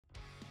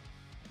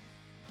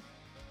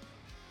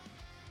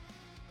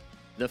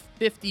The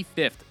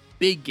 55th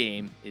big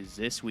game is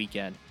this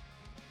weekend.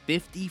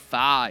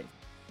 55.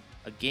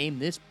 A game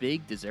this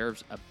big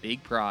deserves a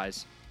big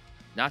prize,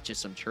 not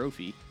just some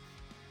trophy.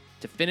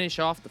 To finish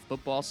off the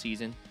football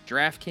season,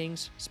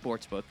 DraftKings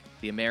Sportsbook,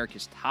 the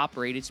America's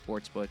top-rated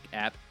sportsbook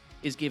app,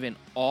 is giving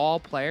all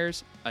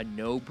players a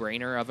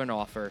no-brainer of an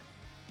offer.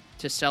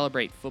 To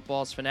celebrate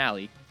football's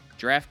finale,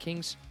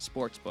 DraftKings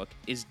Sportsbook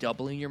is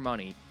doubling your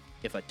money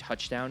if a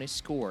touchdown is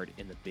scored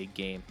in the big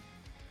game.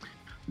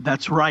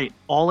 That's right.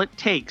 All it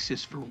takes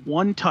is for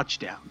one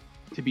touchdown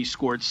to be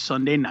scored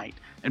Sunday night,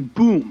 and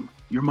boom,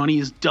 your money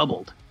is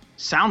doubled.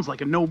 Sounds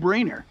like a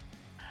no-brainer.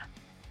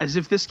 As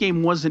if this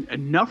game wasn't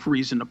enough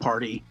reason to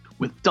party,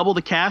 with double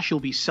the cash you'll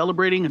be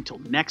celebrating until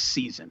next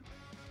season.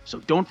 So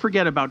don't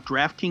forget about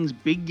DraftKings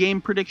Big Game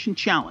Prediction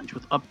Challenge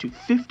with up to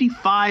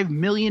 $55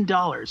 million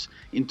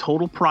in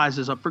total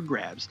prizes up for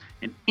grabs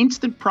and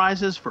instant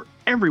prizes for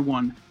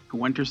everyone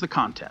who enters the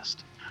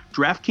contest.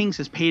 DraftKings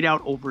has paid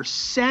out over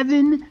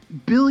 $7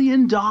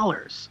 billion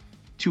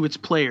to its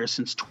players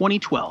since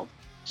 2012,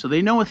 so they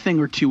know a thing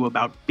or two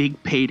about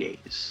big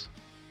paydays.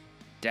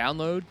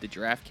 Download the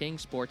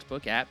DraftKings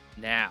Sportsbook app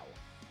now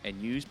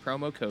and use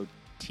promo code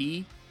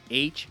THPN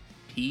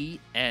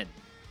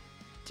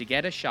to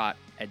get a shot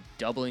at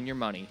doubling your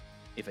money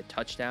if a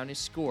touchdown is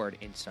scored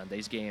in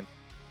Sunday's game.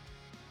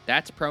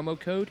 That's promo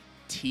code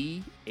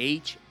THPN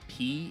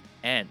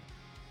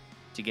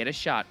to get a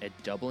shot at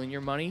doubling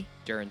your money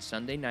during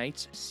Sunday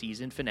night's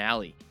season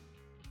finale.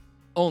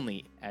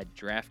 Only at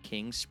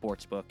DraftKings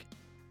Sportsbook.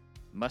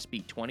 Must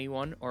be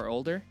 21 or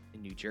older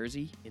in New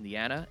Jersey,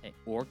 Indiana,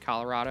 or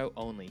Colorado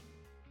only.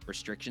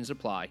 Restrictions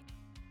apply.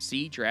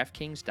 See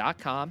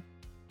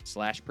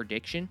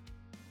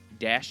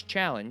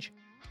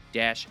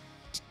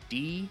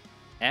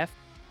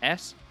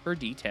DraftKings.com/prediction-challenge-DFS for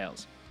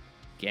details.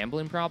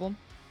 Gambling problem?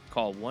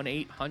 Call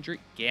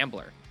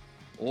 1-800-GAMBLER.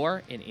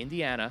 Or in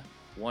Indiana,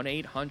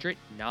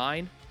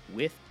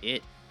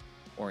 1-800-9-WITH-IT.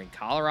 Or in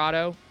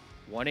Colorado,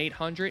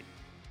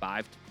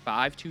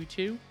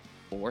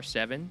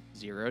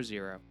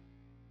 1-800-522-4700.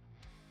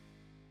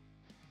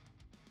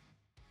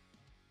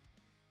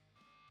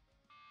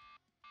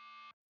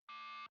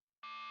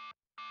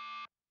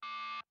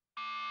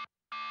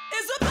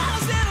 It's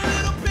about a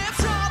little bit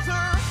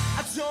tougher.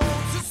 I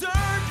don't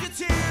deserve your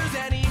tears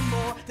any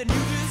more than you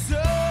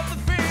deserve the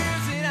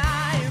fears that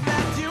I have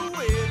left you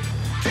with.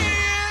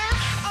 Here,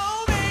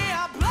 oh me,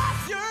 I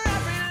blast your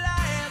every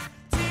last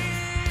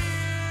tear.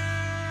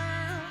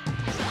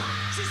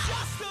 She's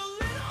just a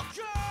little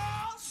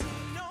girl. She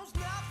knows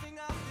nothing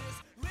of this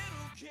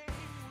little game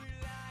we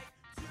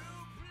like to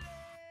play.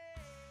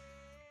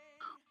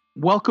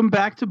 Welcome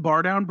back to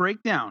Bar Down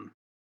Breakdown.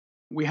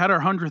 We had our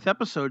 100th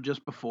episode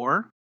just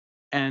before,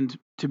 and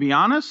to be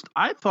honest,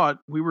 I thought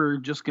we were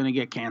just going to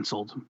get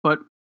canceled, but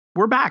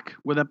we're back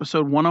with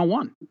episode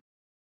 101.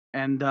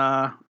 And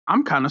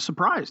I'm kind of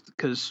surprised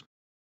because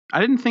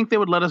I didn't think they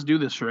would let us do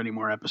this for any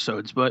more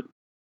episodes, but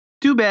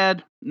too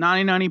bad.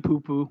 90 poo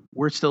poo.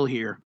 We're still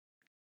here.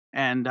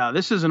 And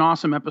this is an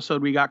awesome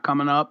episode we got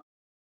coming up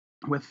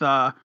with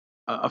a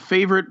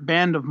favorite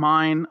band of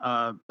mine,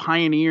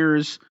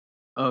 pioneers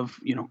of,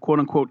 quote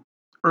unquote,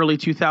 early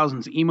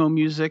 2000s emo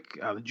music,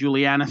 the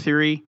Juliana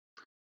Theory.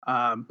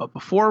 But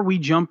before we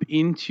jump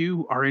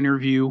into our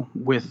interview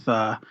with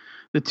the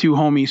two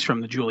homies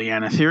from the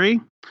Juliana Theory,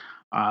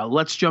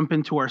 let's jump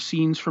into our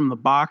scenes from the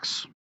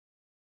box.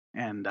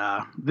 And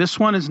this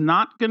one is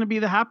not going to be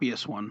the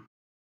happiest one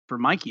for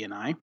Mikey and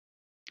I.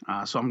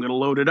 So I'm going to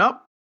load it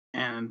up.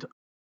 And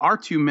our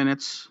 2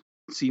 minutes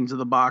scenes of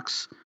the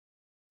box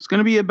is going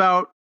to be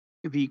about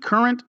the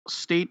current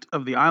state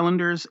of the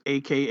Islanders,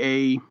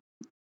 a.k.a.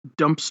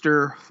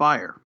 dumpster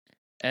fire.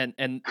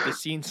 And the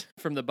scenes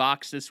from the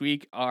box this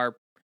week are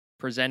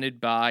presented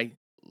by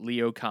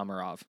Leo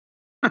Komarov.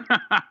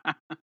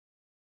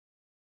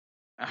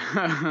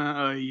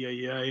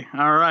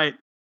 All right.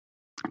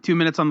 2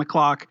 minutes on the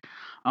clock.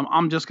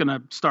 I'm just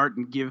gonna start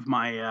and give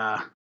my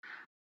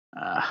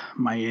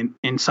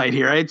insight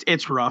here.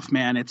 It's rough,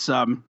 man. It's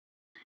the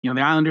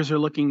Islanders are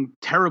looking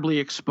terribly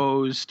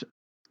exposed.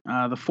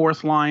 The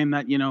fourth line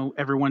that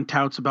everyone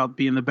touts about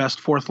being the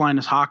best fourth line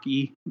is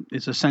hockey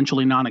is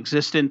essentially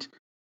non-existent.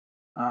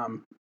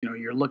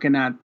 You're looking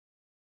at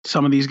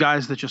some of these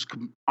guys that just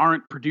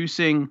aren't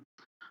producing,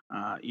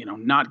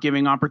 not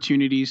giving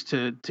opportunities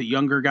to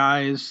younger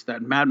guys.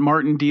 That Matt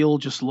Martin deal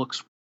just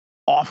looks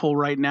awful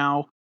right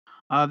now.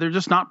 They're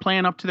just not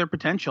playing up to their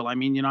potential. I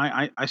mean,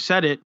 I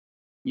said it,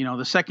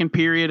 the second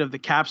period of the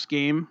Caps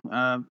game,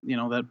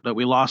 that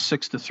we lost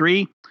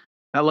 6-3,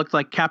 that looked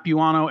like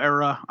Capuano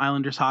era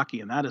Islanders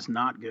hockey, and that is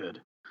not good.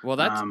 Well,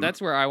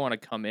 that's where I want to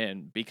come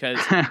in because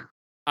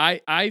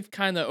I've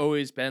kind of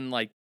always been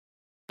like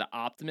the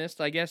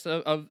optimist, I guess,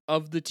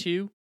 of the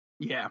two.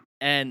 Yeah.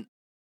 And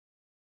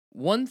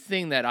one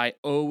thing that I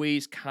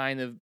always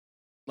kind of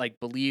like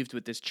believed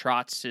with this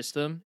Trotz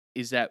system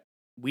is that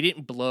we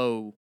didn't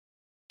blow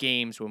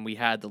games when we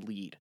had the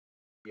lead.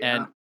 Yeah.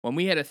 And when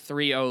we had a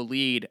 3-0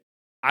 lead,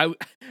 I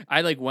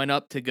like went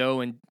up to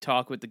go and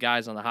talk with the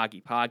guys on the Hockey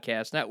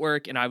Podcast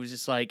Network, and I was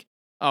just like,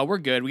 oh, we're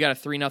good. We got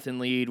a 3-0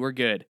 lead. We're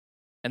good.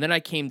 And then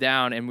I came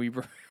down and we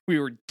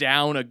were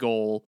down a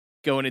goal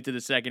going into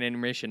the second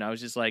intermission. I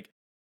was just like,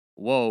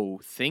 whoa,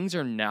 things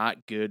are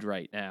not good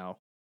right now.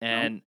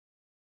 And,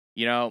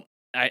 you know,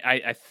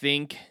 I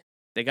think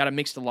they got to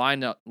mix the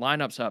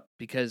lineups up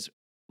because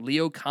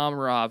Leo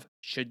Komarov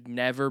should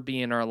never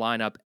be in our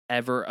lineup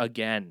ever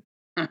again.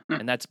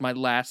 And that's my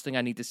last thing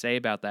I need to say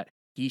about that.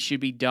 He should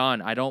be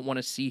done. I don't want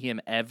to see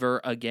him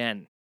ever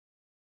again.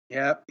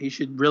 Yeah, he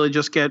should really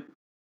just get,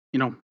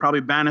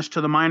 probably banished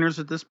to the minors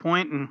at this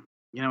point, and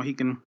he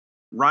can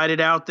ride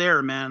it out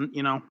there, man.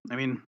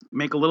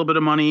 Make a little bit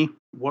of money,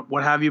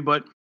 what have you,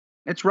 but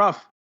it's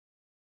rough.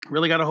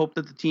 Really got to hope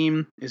that the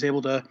team is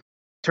able to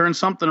turn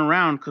something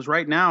around, because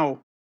right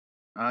now,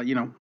 we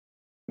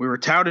were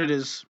touted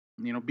as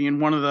being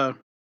one of the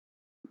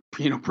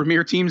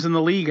premier teams in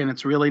the league, and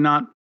it's really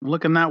not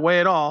looking that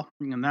way at all.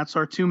 And that's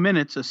our 2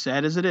 minutes, as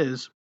sad as it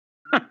is.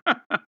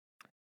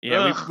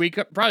 Yeah, we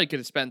probably could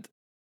have spent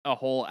a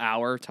whole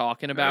hour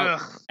talking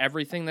about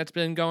everything that's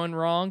been going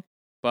wrong,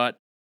 but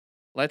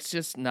let's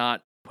just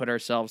not put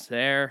ourselves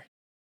there.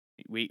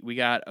 We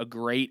got a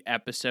great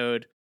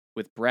episode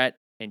with Brett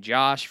and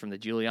Josh from the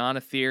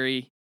Juliana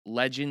Theory,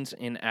 legends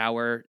in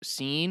our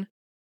scene,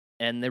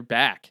 and they're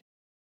back.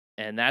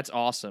 And that's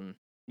awesome.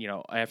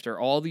 After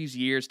all these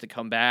years to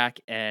come back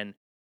and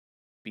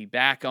be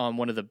back on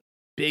one of the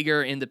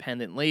bigger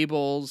independent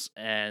labels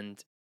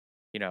and,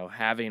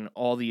 having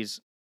all these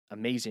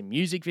amazing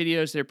music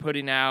videos they're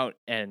putting out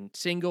and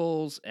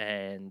singles,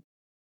 and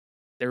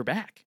they're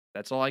back.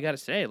 That's all I got to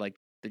say. Like,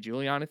 the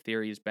Juliana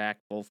Theory is back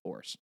full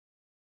force.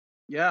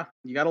 Yeah,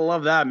 you got to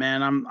love that,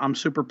 man. I'm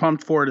super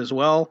pumped for it as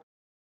well.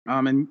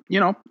 And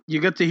you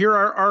get to hear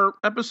our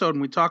episode,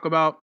 and we talk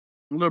about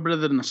a little bit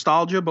of the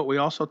nostalgia, but we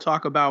also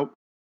talk about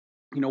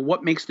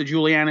what makes the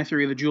Juliana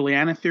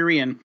Theory,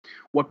 and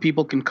what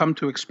people can come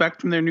to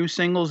expect from their new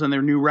singles and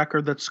their new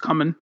record that's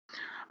coming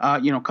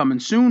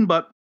soon.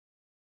 But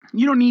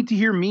you don't need to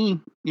hear me,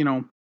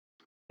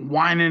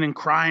 whining and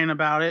crying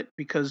about it,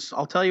 because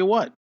I'll tell you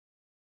what,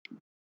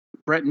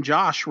 Brett and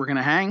Josh, we're going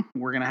to hang,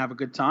 we're going to have a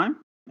good time,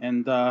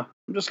 and I'm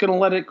just going to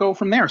let it go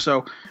from there.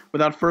 So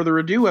without further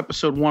ado,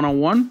 episode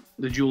 101,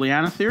 the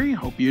Juliana Theory.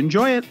 Hope you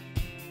enjoy it.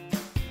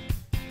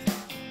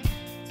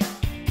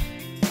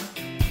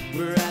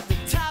 We're at the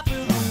top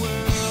of the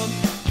world,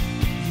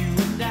 you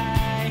and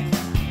I.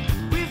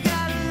 We've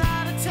got a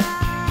lot of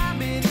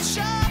time, and it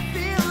sure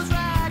feels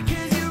right,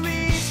 'cause you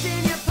reached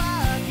in your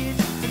pocket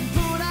and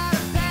pulled out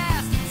a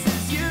pass that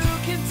says you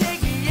can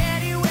take me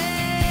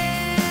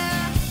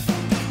anywhere.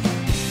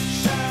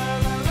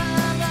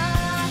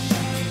 Sha-la-la-la,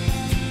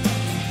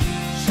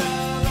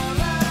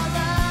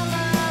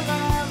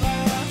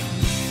 sha-la-la-la-la-la-la,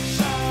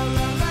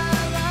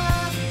 sha-la-la-la,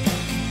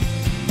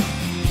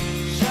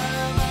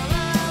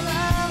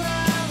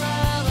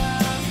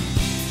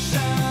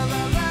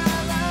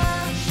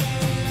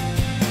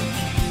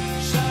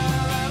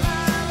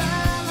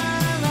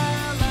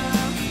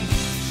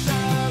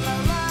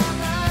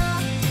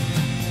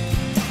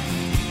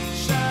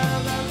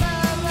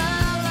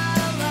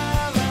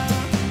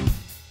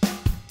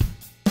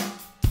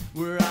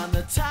 we're on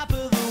the top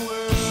of the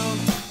world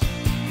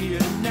here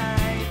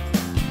tonight.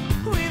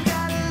 We've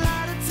got a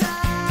lot of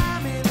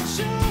time, and it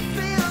sure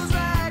feels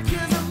right,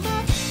 'cause I'm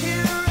up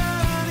here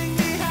running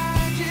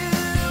behind you.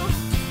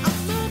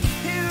 I'm up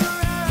here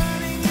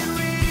running and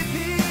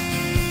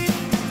repeat.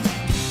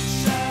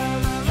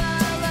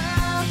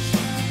 Sha-la-la-la,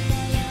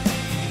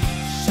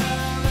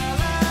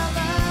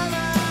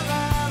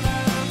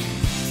 sha-la-la-la-la-la-la,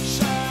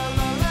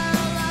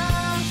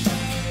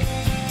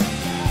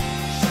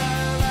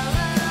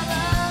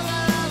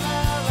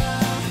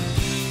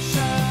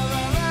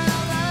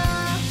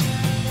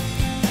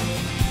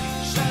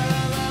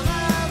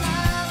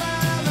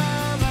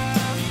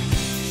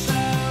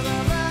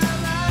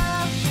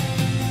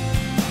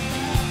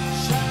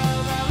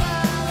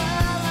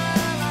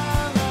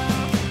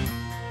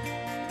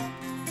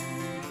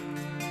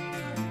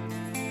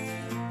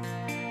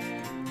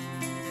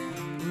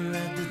 we're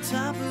at the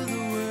top of the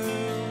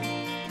world,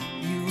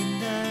 you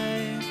and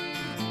I.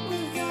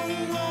 We've got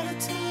a lot of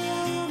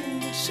time,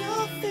 and it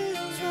sure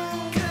feels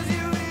right, 'cause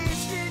you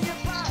reached in your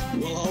pocket.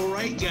 Well, all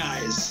right,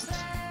 guys.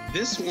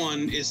 This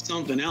one is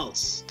something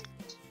else.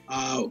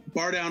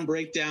 Bar Down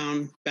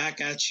Breakdown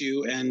back at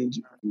you, and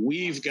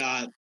we've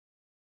got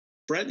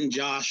Brett and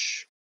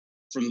Josh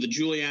from the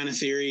Juliana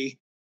Theory.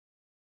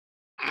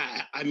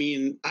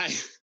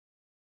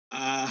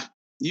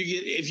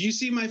 If you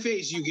see my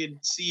face, you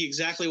could see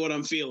exactly what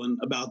I'm feeling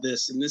about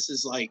this, and this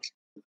is like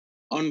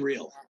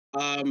unreal.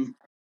 I'm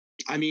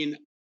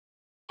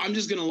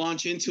just going to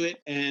launch into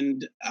it.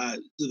 And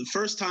the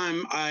first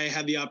time I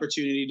had the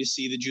opportunity to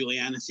see the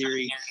Juliana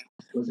Theory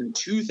was in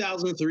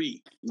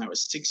 2003, and I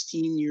was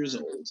 16 years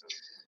old.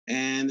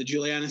 And the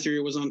Juliana Theory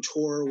was on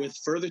tour with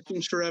Further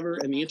Tunes Forever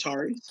and the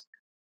Ataris.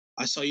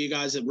 I saw you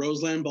guys at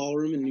Roseland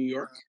Ballroom in New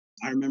York.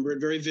 I remember it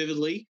very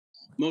vividly,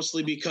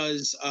 mostly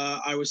because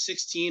I was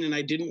 16 and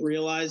I didn't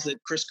realize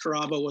that Chris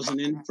Carrabba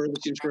wasn't in Further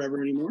Tunes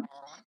Forever anymore.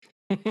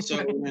 So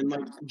when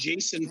like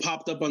Jason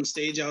popped up on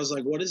stage, I was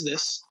like, "What is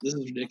this? This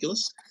is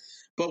ridiculous."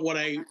 But what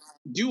I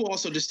do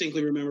also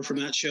distinctly remember from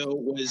that show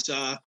was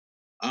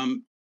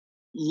um,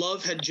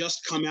 Love had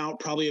just come out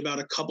probably about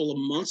a couple of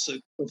months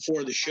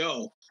before the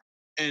show,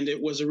 and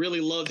it was a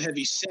really Love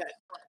heavy set.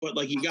 But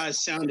like you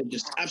guys sounded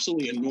just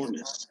absolutely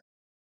enormous.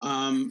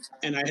 And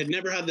I had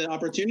never had the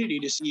opportunity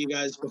to see you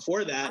guys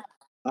before that.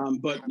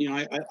 But you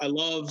know, I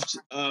loved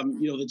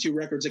you know, the two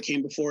records that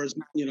came before, as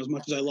you know, as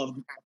much as I loved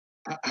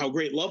how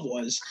great Love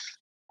was.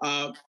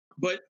 Uh,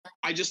 but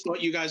I just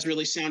thought you guys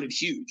really sounded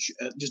huge,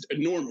 just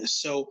enormous.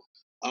 So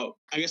I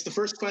guess the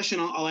first question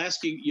I'll ask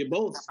you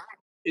both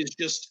is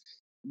just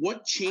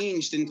what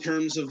changed in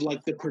terms of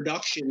like the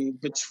production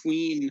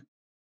between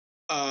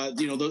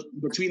you know,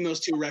 between those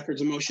two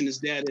records, Emotion is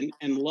Dead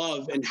and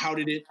Love, and how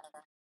did it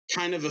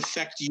kind of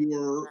affect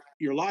your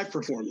live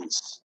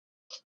performance?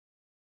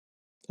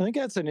 I think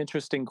that's an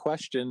interesting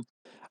question.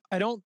 I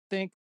don't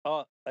think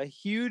a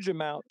huge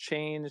amount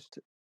changed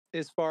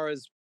as far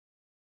as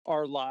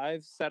our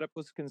live setup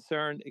was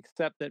concerned,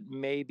 except that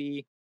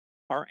maybe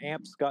our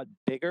amps got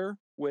bigger,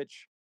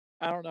 which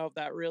I don't know if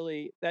that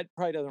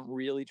probably doesn't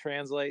really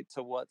translate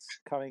to what's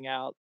coming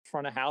out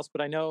front of house.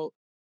 But I know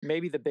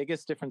maybe the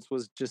biggest difference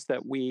was just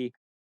that we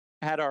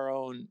had our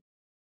own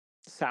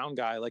sound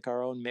guy, like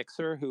our own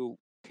mixer, who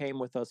came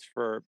with us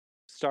for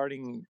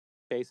starting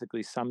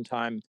basically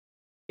sometime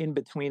in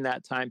between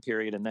that time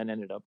period, and then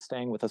ended up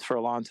staying with us for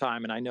a long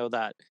time. And I know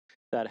that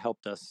that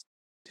helped us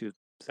to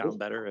sound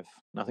better, if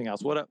nothing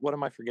else. What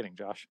am I forgetting,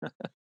 Josh?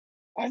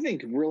 I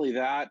think really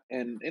that,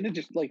 and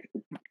it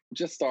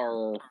just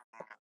our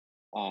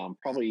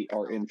probably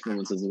our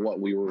influences of what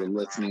we were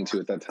listening to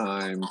at that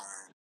time.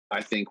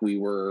 I think we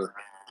were,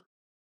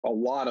 a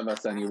lot of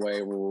us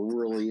anyway, were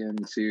really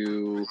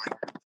into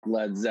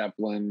Led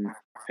Zeppelin,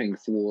 Pink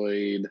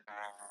Floyd,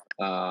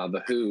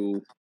 The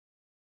Who,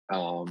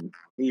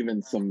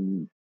 even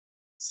some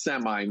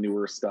semi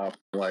newer stuff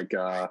like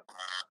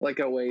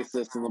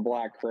Oasis and the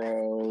Black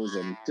Crowes,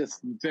 and just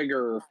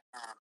bigger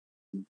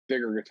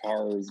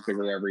guitars,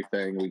 bigger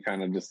everything. We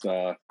kind of just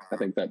I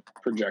think that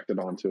projected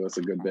onto us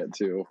a good bit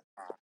too.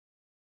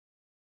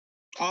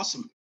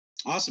 Awesome.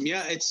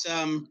 Yeah, it's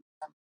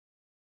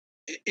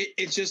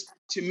just,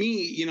 to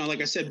me, you know,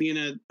 like I said, being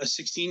a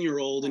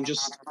 16-year-old and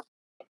just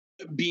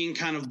being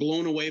kind of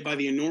blown away by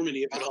the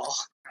enormity of it all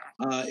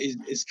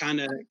is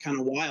kind of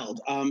wild.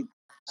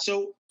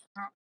 So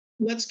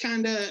let's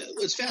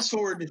fast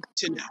forward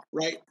to now,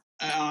 right?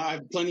 I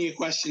have plenty of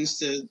questions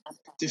to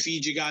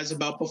feed you guys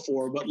about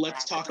before, but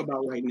let's talk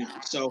about right now.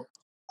 So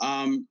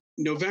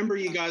November,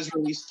 you guys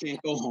released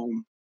Can't Go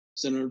Home.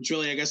 So it's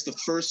really, I guess, the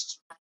first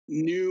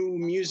new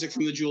music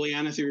from the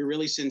Juliana Theory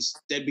really since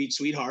Deadbeat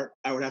Sweetheart,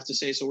 I would have to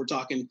say. So we're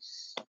talking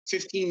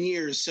 15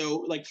 years.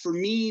 So like for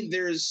me,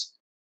 there's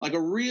like a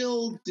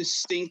real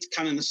distinct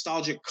kind of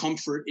nostalgic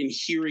comfort in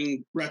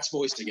hearing Brett's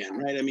voice again,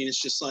 right? I mean,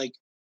 it's just like,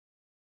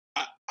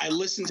 I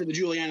listen to the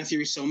Juliana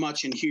Theory so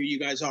much, and here you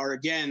guys are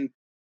again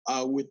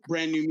with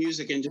brand new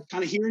music, and just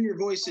kind of hearing your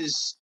voice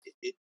is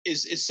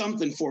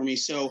something for me.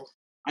 So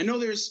I know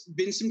there's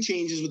been some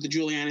changes with the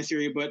Juliana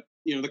Theory, but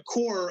you know, the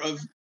core of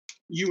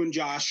you and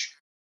Josh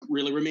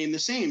really remain the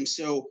same.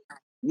 So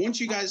once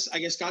you guys, I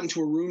guess, got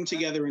into a room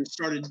together and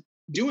started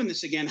doing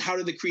this again, how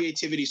did the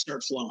creativity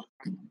start flowing?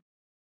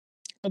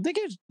 I think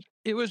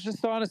it was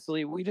just,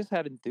 honestly, we just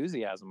had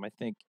enthusiasm. I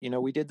think, you know,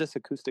 we did this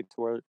acoustic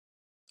tour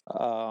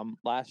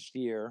last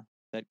year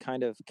that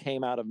kind of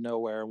came out of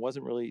nowhere and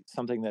wasn't really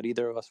something that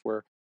either of us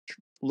were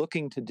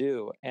looking to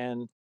do.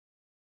 And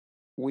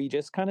we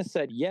just kind of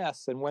said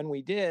yes. And when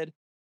we did,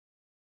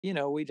 you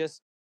know, we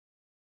just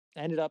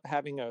ended up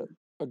having a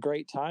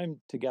great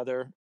time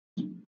together,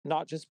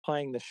 not just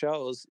playing the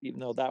shows, even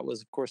though that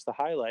was, of course, the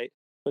highlight,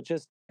 but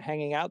just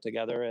hanging out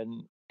together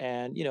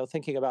and you know,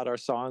 thinking about our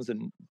songs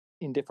and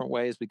in different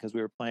ways, because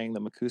we were playing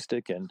them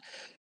acoustic and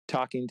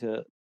talking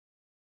to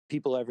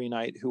people every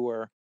night who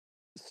were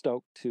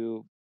stoked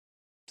to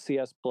see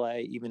us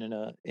play, even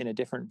in a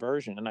different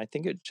version. And I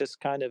think it just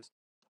kind of,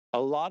 a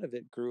lot of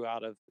it grew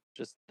out of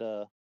just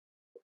the,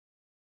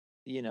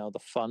 you know, the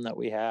fun that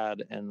we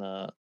had and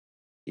the,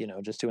 you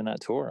know, just doing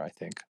that tour, I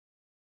think.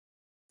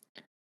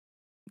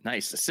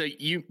 Nice. So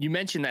you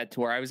mentioned that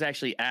tour. I was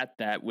actually at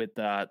that with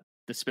the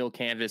Spill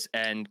Canvas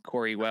and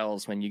Corey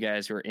Wells when you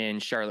guys were in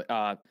Charlotte,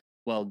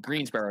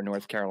 Greensboro,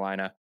 North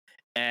Carolina.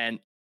 And,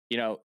 you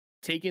know,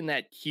 taking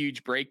that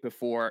huge break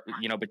before,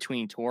 you know,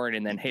 between touring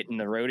and then hitting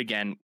the road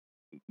again,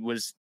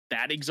 was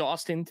that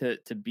exhausting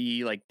to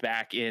be like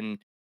back in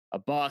a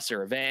bus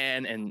or a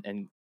van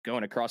and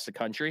going across the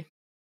country?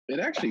 It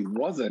actually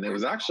wasn't. It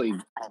was actually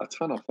a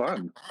ton of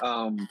fun.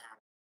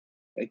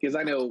 Because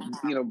I know,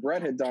 you know,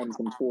 Brett had done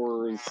some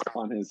tours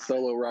on his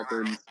solo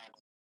records,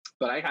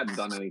 but I hadn't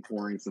done any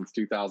touring since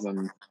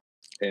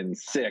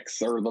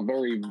 2006, or the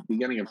very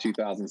beginning of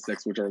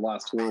 2006, which our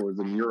last tour was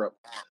in Europe.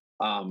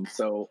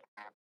 So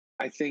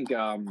I think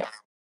it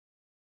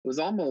was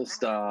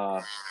almost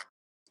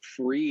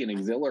free and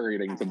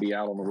exhilarating to be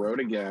out on the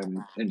road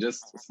again, and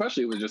just,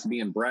 especially with just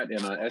me and Brett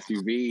in a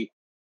SUV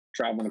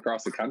traveling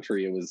across the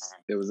country.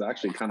 It was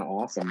actually kind of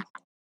awesome.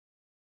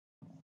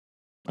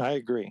 I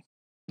agree.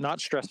 Not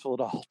stressful at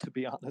all, to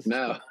be honest.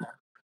 No,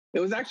 it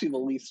was actually the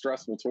least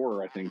stressful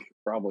tour I think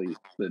probably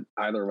that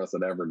either of us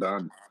had ever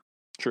done.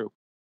 True.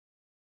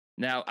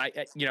 Now,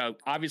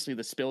 obviously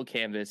the Spill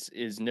Canvas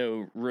is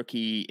no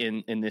rookie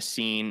in this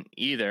scene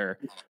either,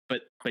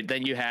 but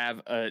then you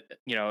have a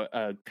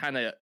kind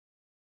of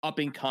up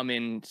and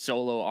coming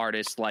solo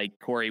artist like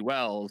Corey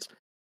Wells.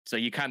 So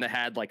you kind of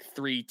had like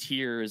 3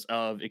 tiers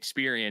of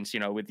experience,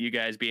 with you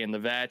guys being the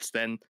vets,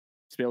 then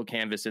Spill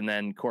Canvas, and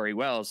then Corey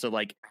Wells. So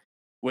like,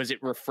 was it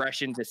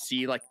refreshing to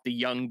see like the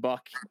young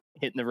buck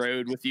hitting the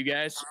road with you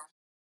guys?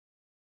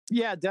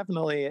 Yeah,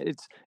 definitely.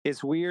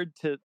 It's weird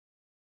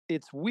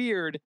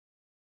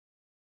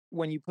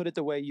when you put it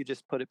the way you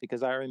just put it,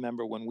 because I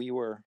remember when we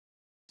were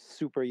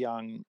super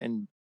young,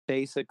 and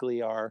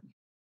basically our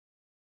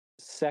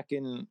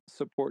second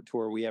support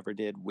tour we ever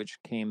did, which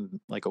came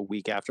like a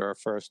week after our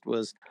first,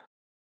 was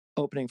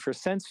opening for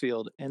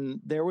Sensefield, and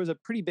there was a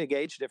pretty big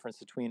age difference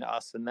between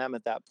us and them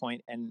at that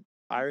point. And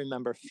I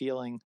remember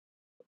feeling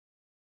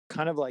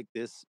kind of like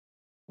this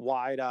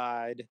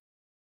wide-eyed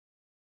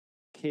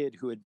kid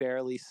who had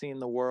barely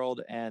seen the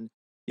world, and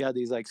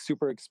these like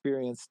super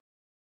experienced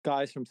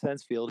guys from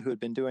Sensefield who had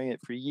been doing it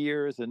for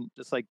years, and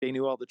just like they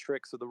knew all the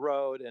tricks of the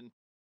road, and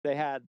they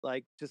had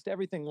like just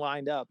everything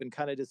lined up and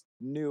kind of just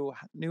knew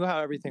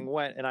how everything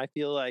went. And I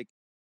feel like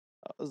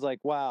I was like,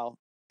 wow,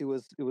 it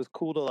was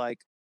cool to like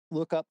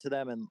look up to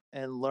them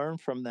and learn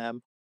from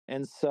them.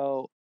 And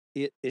so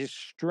it is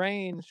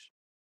strange,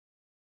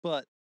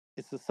 but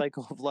it's the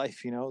cycle of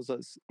life, so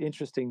it's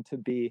interesting to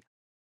be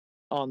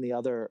on the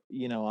other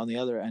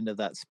end of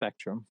that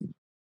spectrum.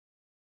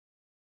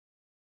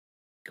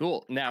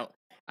 Cool. Now,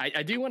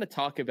 I do want to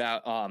talk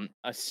about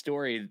a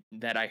story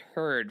that I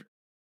heard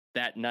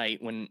that night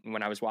when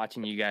I was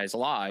watching you guys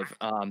live.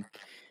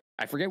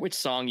 I forget which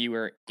song you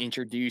were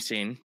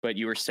introducing, but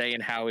you were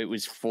saying how it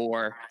was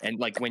for, and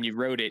like when you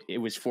wrote it, it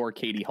was for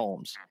Katie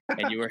Holmes,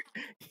 and you were.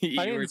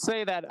 I didn't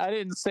say that. I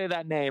didn't say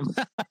that name.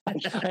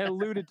 I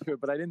alluded to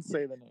it, but I didn't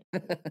say the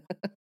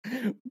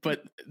name.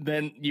 But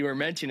then you were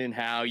mentioning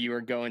how you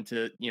were going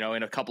to,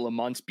 in a couple of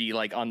months, be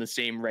like on the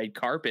same red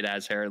carpet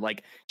as her.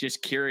 Like,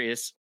 just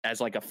curious,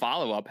 as like a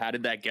follow up, how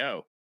did that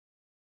go?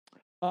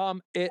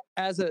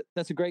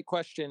 That's a great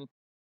question,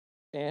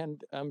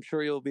 and I'm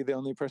sure you'll be the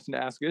only person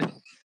to ask it.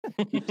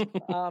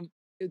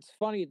 It's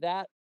funny,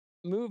 that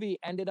movie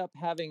ended up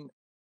having,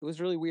 it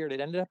was really weird. It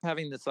ended up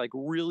having this like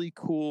really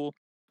cool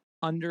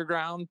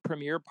underground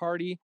premiere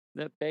party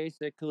that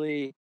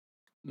basically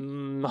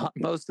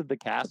most of the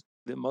cast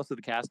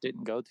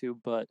didn't go to,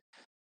 but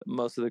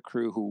most of the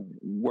crew who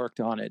worked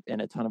on it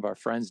and a ton of our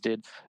friends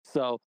did.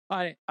 So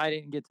I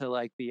didn't get to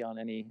like be on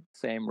any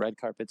same red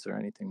carpets or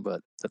anything,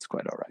 but that's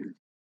quite all right.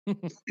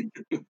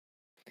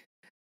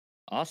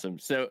 Awesome.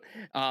 So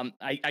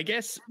I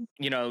guess,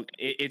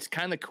 it's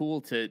kind of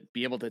cool to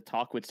be able to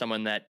talk with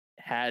someone that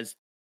has,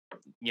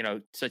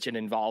 such an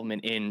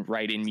involvement in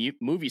writing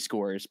movie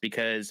scores,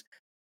 because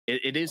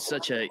it is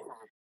such a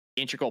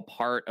integral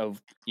part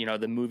of,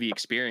 the movie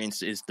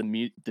experience is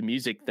the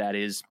music that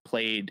is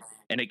played,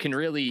 and it can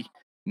really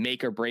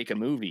make or break a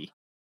movie.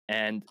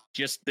 And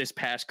just this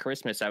past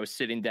Christmas, I was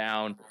sitting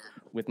down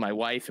with my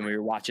wife and we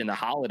were watching The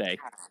Holiday.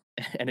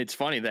 And it's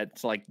funny that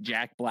it's like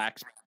Jack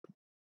Black's,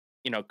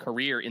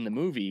 career in the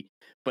movie,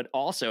 but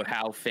also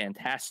how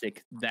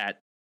fantastic that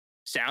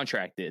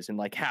soundtrack is, and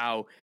like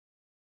how,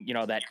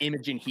 that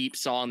Imogen Heap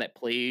song that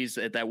plays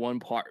at that one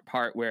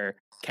part where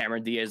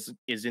Cameron Diaz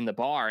is in the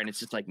bar, and it's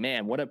just like,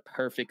 man, what a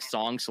perfect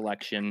song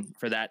selection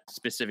for that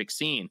specific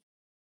scene.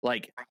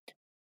 Like,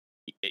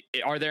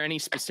 are there any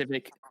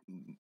specific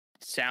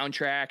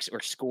soundtracks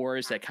or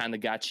scores that kind of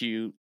got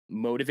you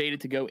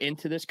motivated to go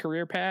into this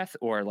career path,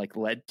 or like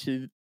led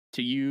to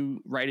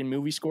you writing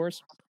movie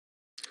scores?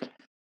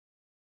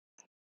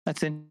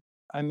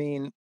 I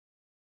mean,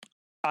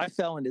 I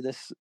fell into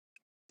this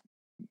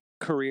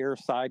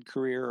side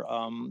career,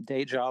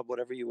 day job,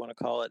 whatever you want to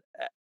call it,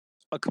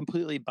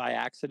 completely by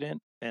accident.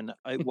 And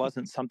it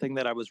wasn't something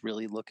that I was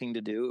really looking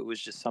to do. It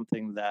was just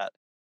something that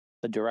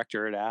the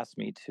director had asked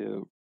me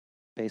to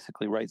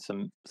basically write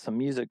some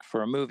music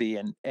for a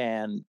movie.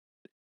 And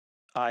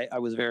I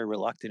was very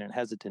reluctant and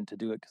hesitant to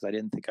do it because I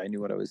didn't think I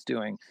knew what I was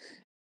doing.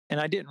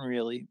 And I didn't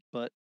really,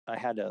 but I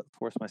had to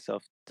force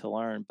myself to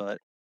learn. But,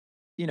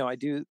 I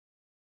didn't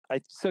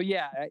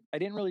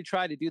really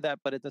try to do that.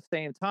 But at the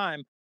same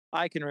time,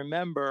 I can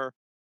remember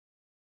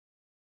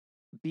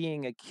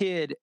being a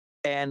kid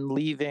and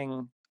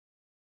leaving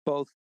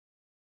both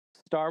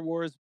Star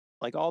Wars,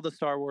 like all the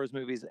Star Wars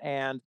movies,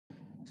 and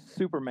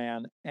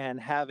Superman,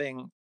 and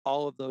having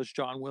all of those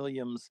John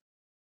Williams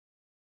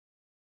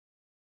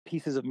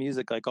pieces of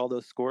music, like all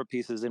those score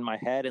pieces in my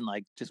head, and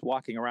like just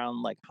walking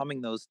around like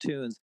humming those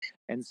tunes.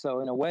 And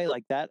so in a way,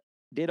 like that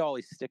did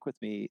always stick with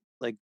me,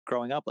 like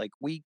growing up. Like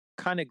we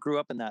kind of grew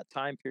up in that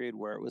time period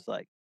where it was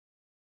like,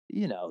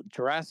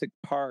 Jurassic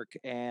Park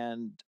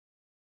and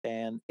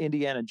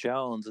Indiana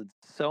Jones, and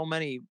so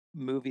many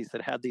movies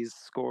that had these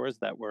scores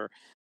that were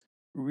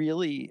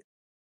really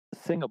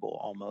singable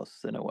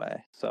almost in a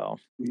way. So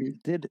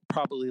Mhm. did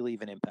probably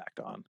leave an impact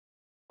on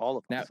all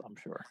of Now- us, I'm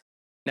sure.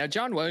 Now,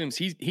 John Williams,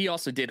 he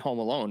also did Home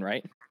Alone,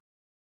 right?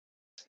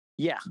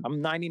 Yeah,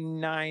 I'm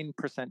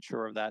 99%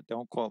 sure of that.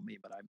 Don't quote me,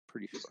 but I'm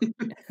pretty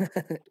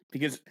sure.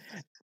 Because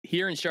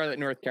here in Charlotte,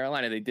 North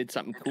Carolina, they did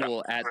something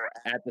cool at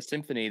the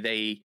symphony.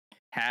 They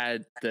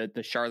had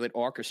the Charlotte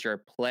Orchestra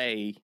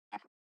play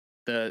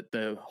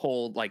the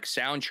whole like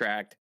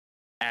soundtrack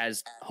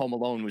as Home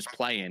Alone was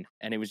playing,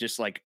 and it was just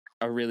like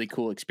a really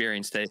cool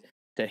experience to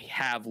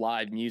have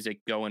live music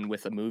going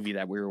with a movie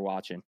that we were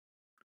watching.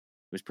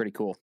 It was pretty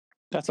cool.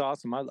 That's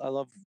awesome. I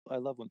love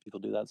when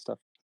people do that stuff.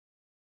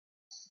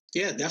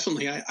 Yeah,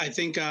 definitely. I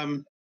think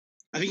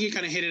you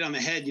kind of hit it on the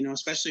head,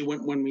 especially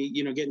when we,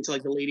 get into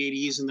like the late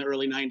 80s and the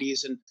early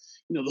 90s and,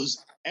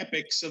 those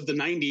epics of the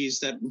 90s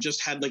that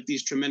just had like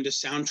these tremendous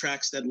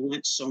soundtracks that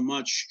lent so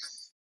much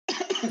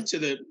to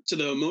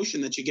the emotion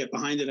that you get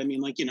behind it. I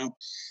mean, like,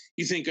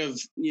 you think of,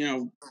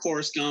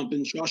 Forrest Gump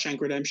and Shawshank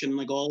Redemption,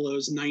 like all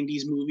those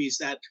 90s movies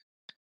that,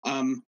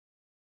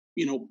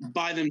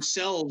 by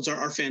themselves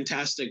are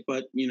fantastic,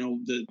 but,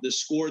 the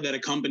score that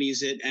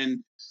accompanies it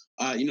and,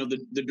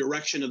 the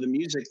direction of the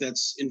music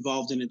that's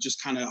involved in it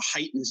just kind of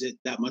heightens it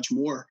that much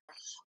more.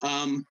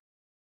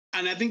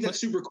 And I think that's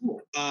super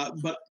cool.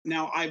 But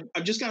now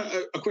I've just got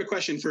a quick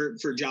question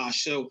for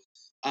Josh. So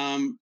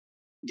kind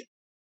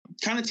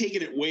of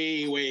taking it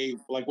way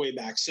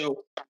back.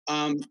 So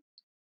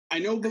I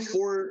know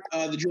before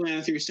the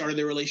Juliana Theory started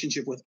their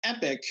relationship with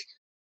Epic,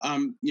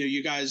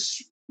 you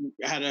guys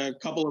had a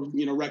couple of,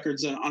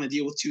 records on a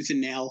deal with Tooth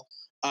and Nail.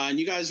 And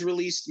you guys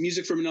released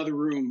Music from Another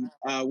Room,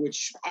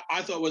 which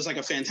I thought was like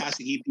a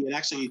fantastic EP. And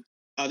actually,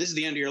 This Is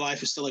the End of Your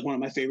Life is still like one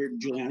of my favorite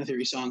Juliana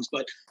Theory songs.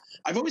 But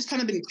I've always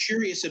kind of been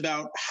curious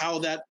about how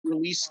that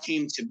release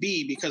came to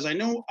be, because I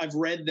know I've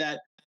read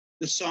that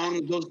those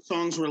songs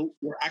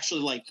were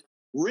actually like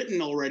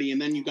written already, and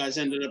then you guys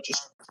ended up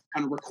just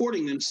kind of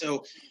recording them.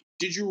 So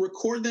did you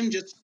record them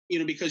just,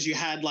 because you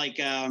had like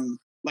an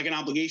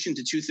obligation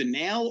to Tooth and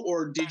Nail,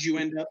 or did you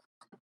end up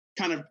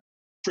kind of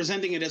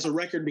presenting it as a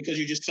record because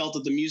you just felt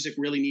that the music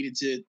really needed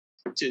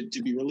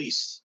to be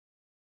released?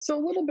 So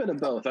a little bit of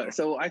both.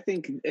 So I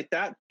think at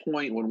that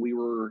point when we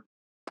were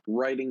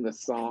writing the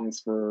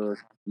songs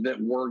that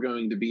were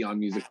going to be on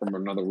Music from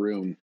Another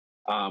Room,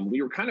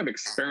 we were kind of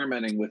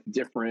experimenting with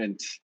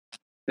different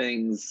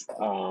things,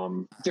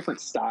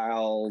 different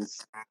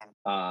styles,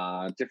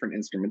 different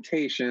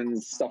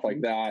instrumentations, stuff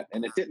like that.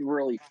 And it didn't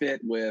really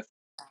fit with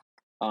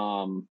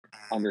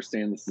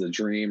Understand This Is a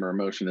Dream or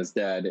Emotion Is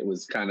Dead. It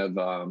was kind of,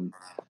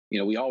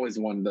 we always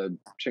wanted to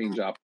change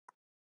up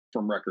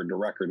from record to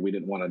record. We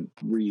didn't want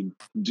to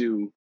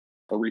redo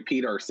or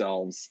repeat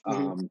ourselves.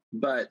 Mm-hmm.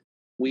 But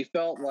we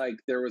felt like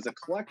there was a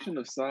collection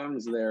of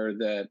songs there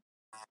that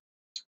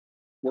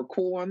were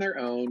cool on their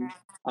own,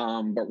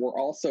 but were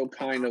also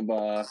kind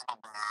of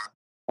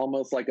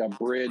almost like a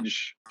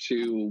bridge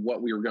to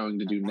what we were going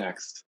to do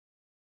next.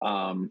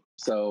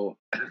 So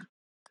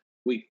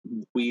we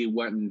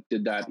went and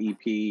did that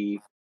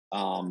EP.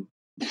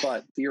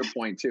 But to your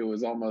point too, it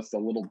was almost a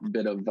little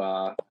bit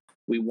of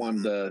we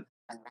wanted to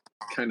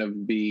kind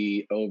of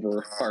be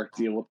over our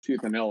deal with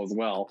Tooth and Nail as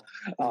well.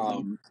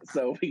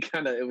 So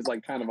it was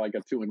like kind of like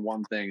a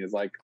 2-in-1 thing. Is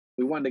like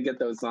we wanted to get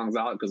those songs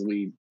out because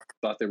we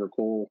thought they were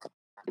cool.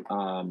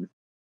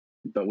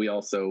 But we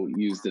also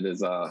used it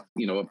as a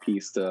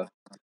piece to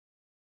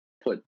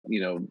put,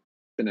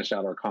 finish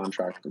out our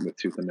contract with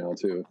Tooth and Nail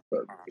too.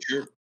 But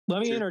Sure.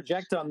 Let me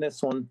interject on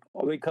this one,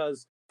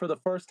 because for the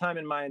first time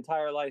in my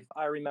entire life,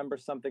 I remember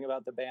something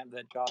about the band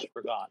that Josh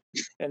forgot.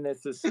 And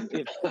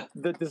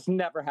this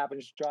never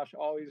happens. Josh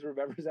always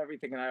remembers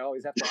everything, and I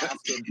always have to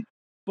ask him.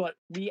 But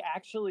we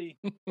actually,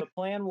 the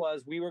plan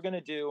was we were going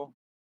to do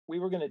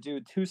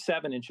 2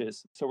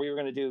 7-inches. So we were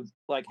going to do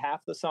like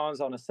half the songs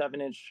on a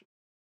 7-inch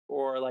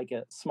or like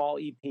a small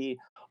EP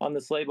on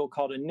this label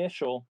called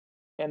Initial.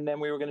 And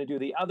then we were going to do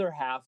the other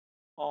half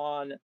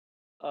on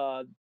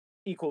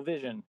Equal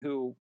Vision,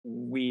 who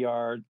we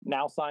are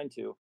now signed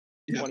to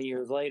 20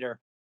 years later.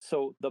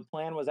 So the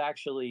plan was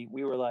actually,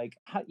 we were like,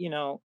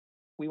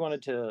 we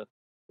wanted to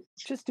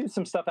just do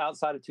some stuff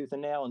outside of Tooth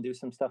and Nail and do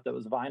some stuff that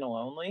was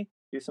vinyl only,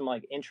 do some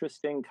like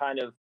interesting kind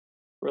of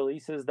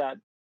releases that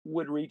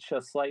would reach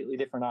a slightly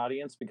different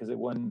audience, because it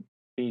wouldn't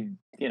be,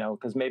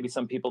 because maybe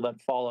some people that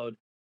followed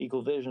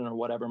Equal Vision or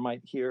whatever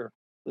might hear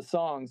the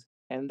songs.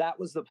 And that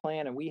was the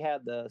plan. And we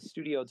had the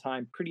studio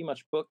time pretty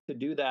much booked to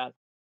do that.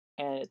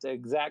 And at the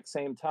exact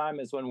same time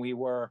as when we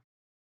were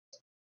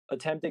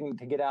attempting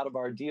to get out of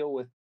our deal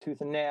with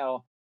Tooth and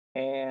Nail.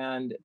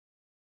 And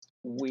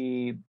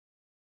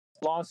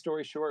long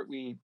story short,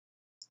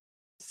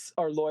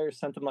 our lawyers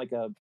sent them like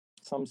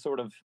some sort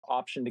of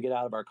option to get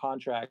out of our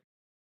contract.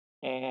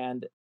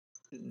 And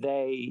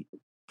they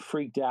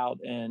freaked out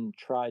and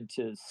tried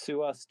to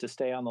sue us to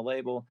stay on the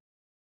label.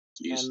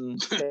 Jeez. And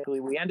basically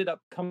we ended up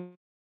coming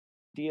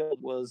deal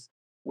was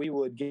we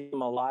would give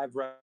them a live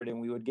record and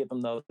we would give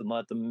them those and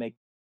let them make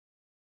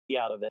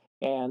out of it.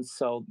 And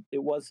so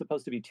it was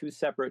supposed to be 2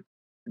 separate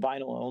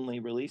vinyl only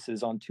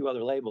releases on 2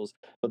 other labels.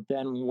 But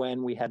then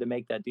when we had to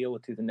make that deal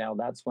with Tooth and Nail,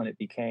 that's when it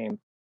became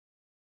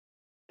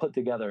put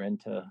together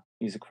into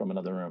Music from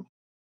Another Room.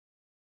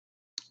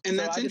 And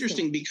So that's I just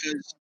interesting think-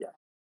 because. Yeah.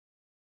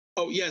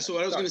 Oh yeah. So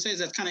what I was Sorry. going to say is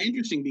that's kind of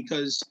interesting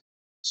because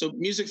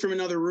Music from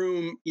Another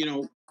Room,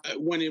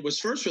 when it was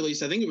first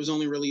released, I think it was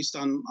only released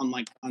on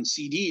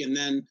CD, and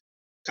then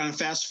kind of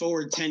fast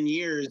forward 10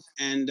 years,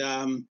 and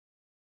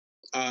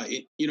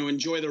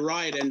Enjoy the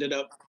Ride ended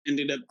up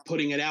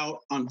putting it out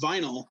on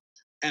vinyl,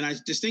 and I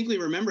distinctly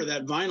remember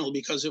that vinyl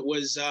because it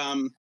was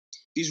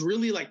these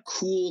really like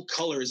cool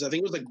colors. I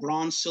think it was like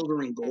bronze,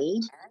 silver, and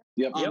gold.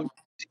 Yep.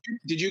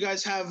 Did you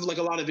guys have like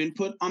a lot of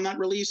input on that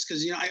release?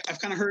 Because I've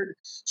kind of heard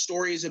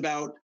stories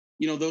about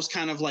those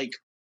kind of like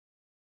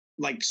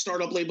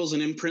startup labels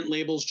and imprint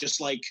labels just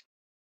like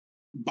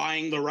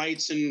buying the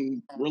rights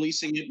and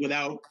releasing it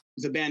without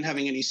the band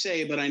having any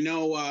say. But I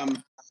know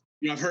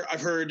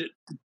I've heard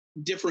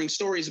differing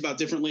stories about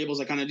different labels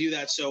that kind of do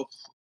that. So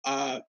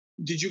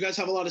did you guys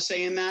have a lot of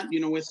say in that?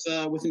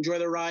 With Enjoy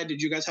the Ride,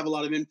 did you guys have a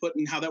lot of input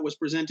in how that was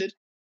presented?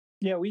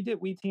 Yeah, we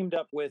did. We teamed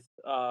up with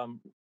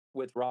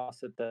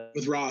Ross at the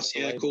With Ross,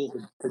 yeah, label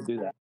cool. to do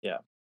that. Yeah.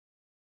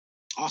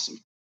 Awesome.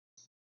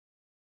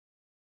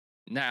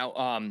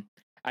 Now,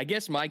 I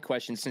guess my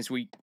question, since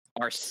we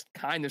are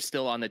kind of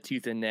still on the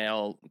Tooth and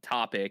Nail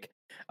topic,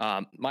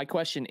 my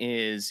question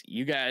is,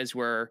 you guys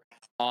were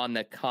on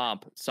the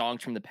comp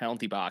Songs from the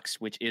Penalty Box,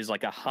 which is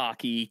like a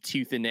hockey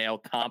Tooth and Nail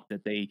comp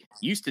that they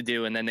used to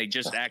do, and then they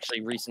just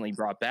actually recently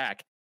brought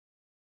back.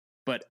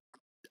 But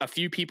a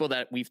few people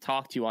that we've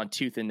talked to on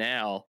Tooth and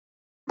Nail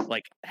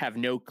like have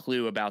no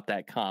clue about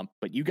that comp,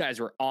 but you guys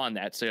were on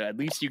that, so at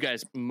least you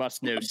guys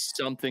must know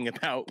something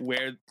about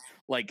where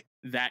like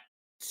that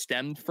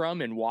stemmed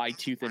from and why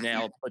Tooth and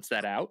Nail puts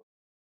that out.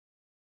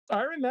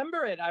 I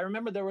remember it. I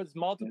remember there was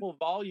multiple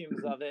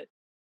volumes of it,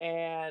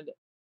 and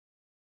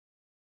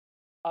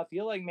I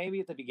feel like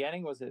maybe at the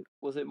beginning was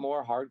it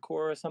more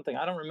hardcore or something?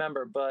 I don't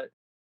remember, but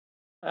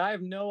I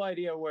have no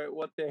idea where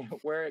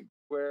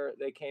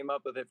they came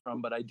up with it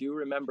from. But I do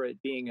remember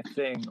it being a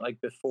thing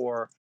like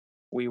before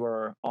we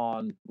were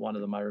on one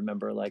of them. I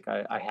remember like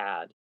I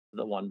had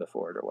the one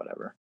before it or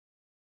whatever.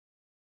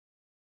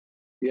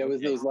 Yeah, it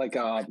was those like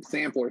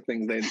sampler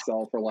things they'd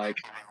sell for like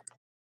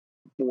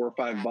 $4 or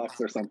 $5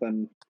 or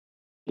something.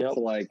 Yep. To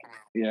like,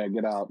 yeah,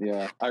 get out.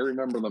 Yeah, I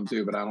remember them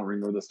too, but I don't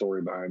remember the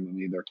story behind them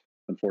either,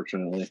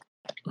 unfortunately.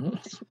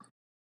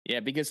 Yeah,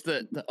 because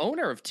the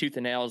owner of Tooth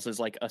and Nails is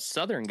like a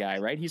Southern guy,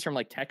 right? He's from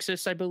like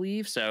Texas, I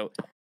believe. So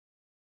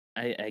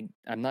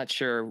I'm not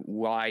sure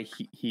why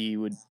he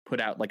would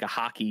put out like a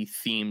hockey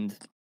themed,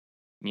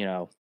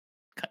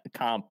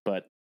 comp,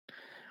 but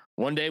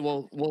one day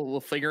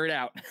we'll figure it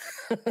out.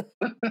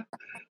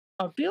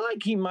 I feel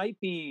like he might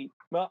be.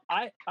 Well,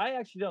 I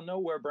actually don't know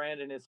where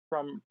Brandon is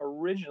from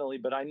originally,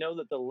 but I know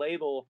that the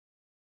label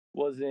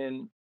was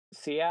in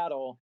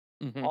Seattle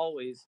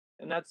always,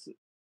 and that's,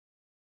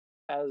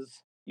 as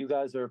you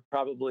guys are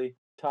probably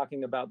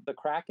talking about, the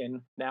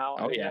Kraken now.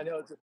 Oh, yeah. I know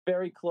it's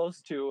very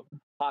close to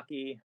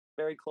hockey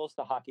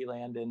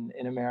land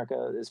in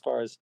America as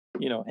far as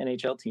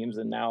NHL teams,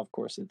 and now of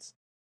course it's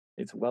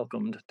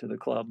welcomed to the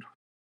club.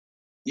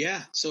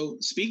 Yeah. So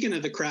speaking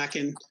of the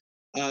Kraken,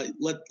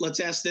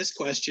 let's ask this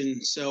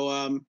question.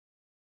 So,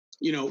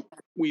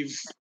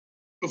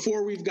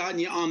 before we've gotten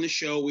you on the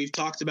show, we've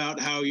talked about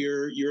how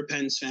you're a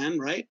Pens fan,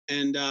 right?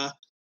 And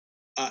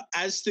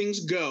as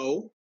things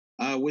go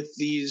with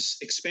these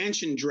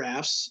expansion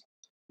drafts,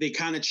 they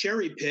kind of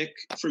cherry pick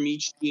from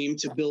each team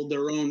to build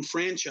their own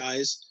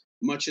franchise,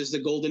 much as the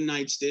Golden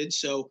Knights did.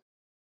 So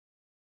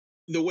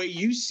the way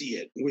you see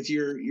it with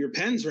your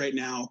Pens right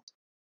now,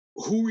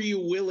 who are you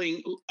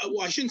willing?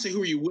 Well, I shouldn't say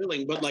who are you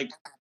willing, but like,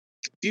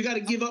 if you got to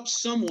give up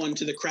someone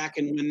to the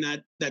Kraken when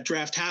that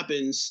draft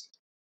happens,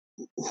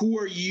 who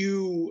are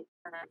you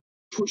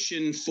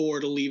pushing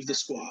for to leave the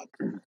squad?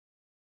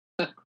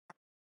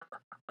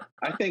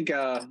 I think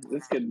I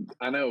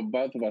know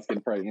both of us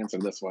can probably answer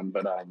this one,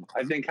 but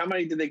I think how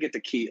many did they get to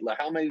keep? Like,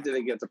 how many did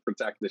they get to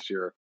protect this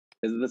year?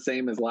 Is it the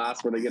same as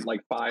last, where they get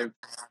like five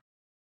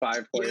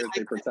players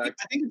they protect?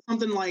 I think it's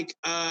something like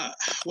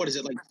what is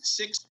it, like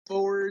 6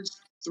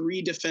 forwards,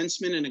 3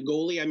 defensemen, and a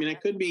goalie. I mean, I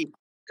could be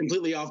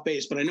completely off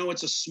base, but I know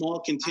it's a small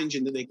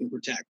contingent that they can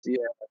protect. Yeah,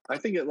 I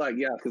think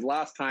because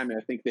last time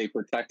I think they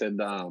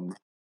protected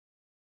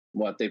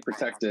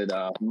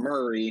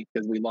Murray,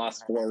 because we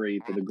lost Fleury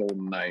to the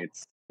Golden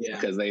Knights. Yeah.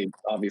 Because they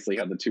obviously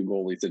had the 2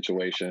 goalie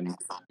situation,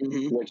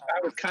 which I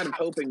was kind of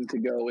hoping to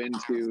go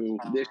into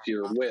this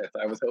year with.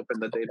 I was hoping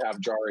that they'd have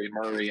Jari and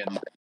Murray, and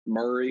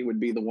Murray would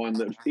be the one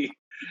that we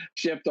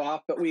shipped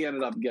off, but we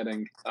ended up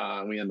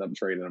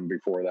trading him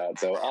before that.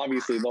 So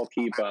obviously they'll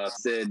keep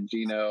Sid,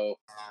 Gino,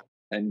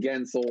 and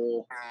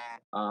Gensel.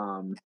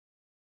 I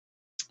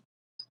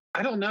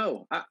don't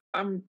know.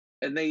 And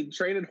they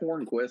traded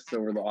Hornquist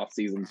over the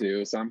offseason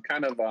too, so I'm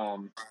kind of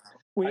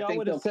We all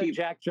would have said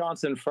Jack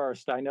Johnson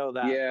first. I know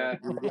that. Yeah,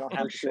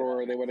 for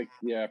sure. They would have.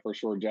 Yeah, for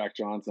sure. Jack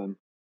Johnson.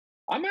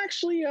 I'm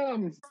actually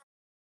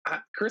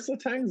Chris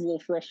Letang's a little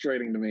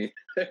frustrating to me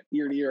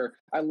year to year.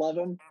 I love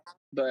him,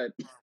 but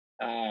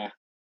I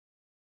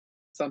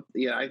don't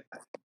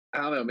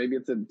know. Maybe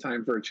it's a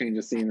time for a change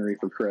of scenery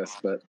for Chris,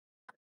 but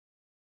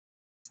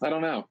I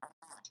don't know.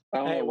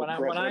 Hey, Brett,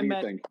 what do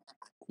you think?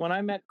 When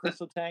I met Chris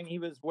Letang, he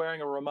was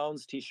wearing a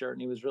Ramones T-shirt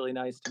and he was really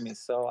nice to me.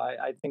 So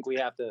I think we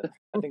got to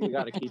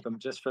keep him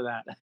just for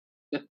that.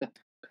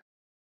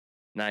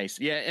 Nice.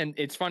 Yeah. And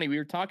it's funny. We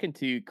were talking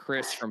to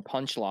Chris from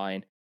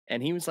Punchline,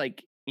 and he was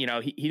like,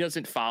 he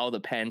doesn't follow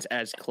the Pens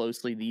as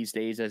closely these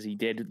days as he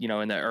did,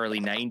 in the early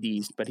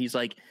 90s. But he's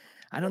like,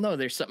 I don't know.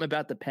 There's something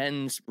about the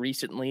Pens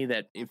recently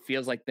that it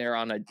feels like they're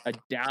on a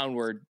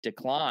downward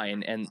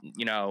decline. And,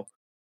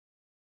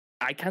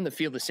 I kind of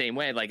feel the same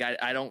way. Like,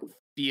 I don't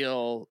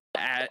feel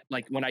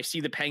like when I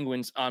see the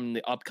Penguins on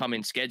the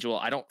upcoming schedule,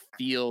 I don't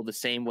feel the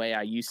same way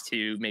I used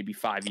to maybe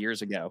 5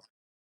 years ago,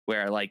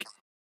 where like,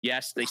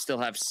 yes, they still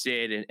have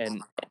Sid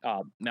and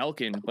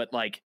Malkin, but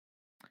like,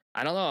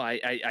 I don't know.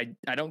 I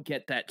don't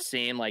get that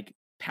same like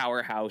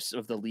powerhouse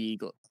of the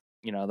league,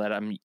 that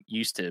I'm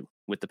used to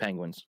with the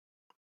Penguins.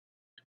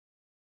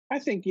 I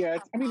think,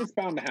 it's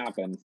bound to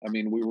happen. I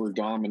mean, we were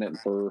dominant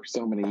for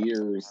so many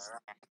years.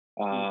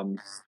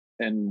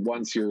 And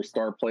once your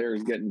star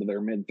players get into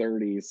their mid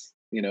 30s,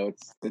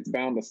 it's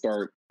bound to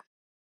start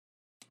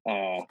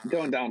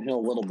going downhill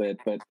a little bit.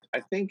 But I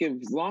think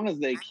as long as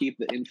they keep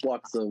the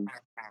influx of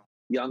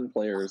young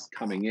players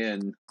coming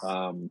in,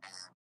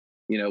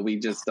 we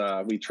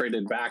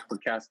traded back for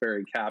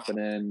Kasperi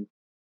Kapanen.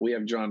 We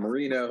have John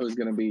Marino, who's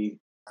going to be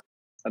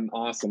an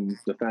awesome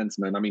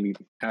defenseman. I mean, he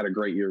had a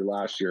great year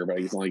last year, but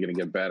he's only going to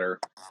get better.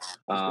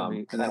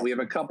 And then we have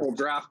a couple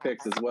draft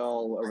picks as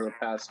well over the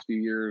past few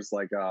years,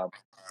 like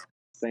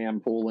Sam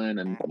Poulin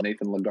and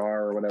Nathan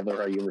Lagar, or whatever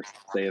how you ever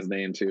say his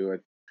name too.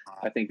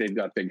 I think they've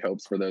got big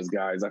hopes for those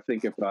guys. I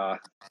think if as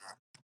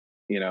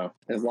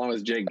long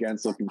as Jake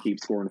Gensel can keep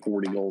scoring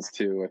 40 goals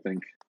too,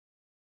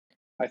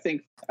 I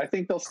think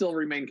they'll still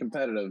remain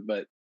competitive,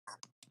 but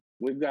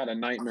we've got a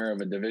nightmare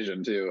of a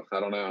division too. I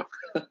don't know.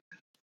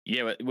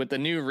 Yeah, with the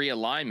new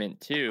realignment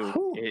too,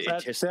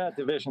 that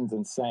division's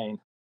insane.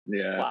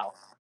 Yeah. Wow.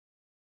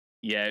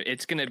 Yeah,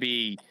 it's going to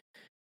be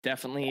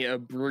definitely a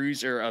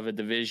bruiser of a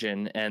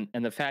division, and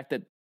the fact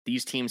that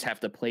these teams have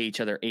to play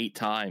each other 8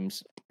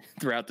 times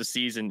throughout the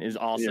season is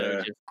also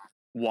just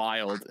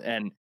wild.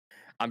 And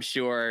I'm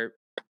sure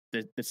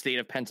the state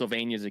of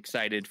Pennsylvania is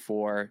excited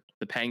for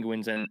the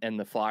Penguins and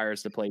the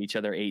Flyers to play each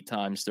other 8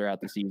 times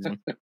throughout the season.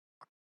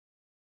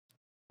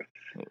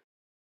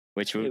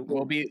 Which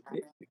will be...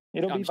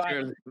 It'll be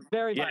violent.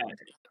 Very violent.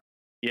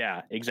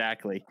 Yeah,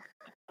 exactly.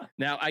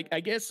 Now,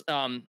 I guess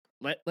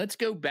let's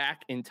go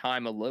back in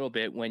time a little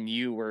bit when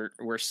you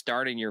were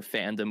starting your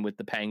fandom with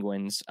the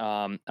Penguins.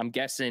 I'm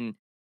guessing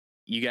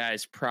you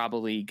guys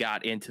probably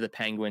got into the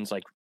Penguins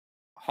like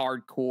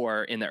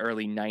hardcore in the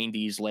early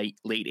 90s, late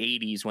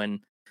 80s,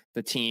 when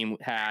the team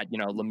had,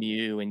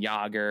 Lemieux and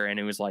Yager, and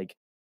it was like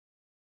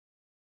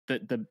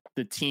the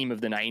team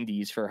of the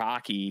 90s for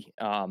hockey.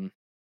 Can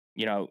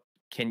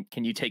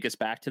you take us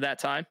back to that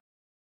time?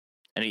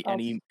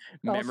 Any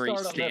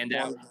memories stand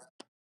out?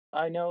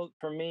 I know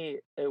for me,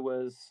 let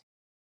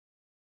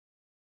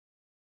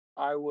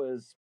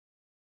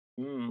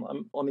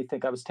me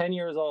think. I was 10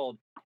 years old.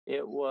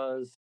 It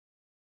was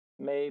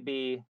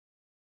maybe,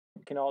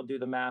 we can all do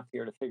the math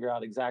here to figure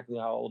out exactly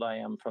how old I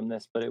am from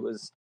this, but it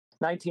was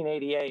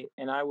 1988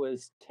 and I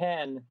was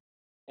 10,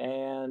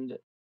 and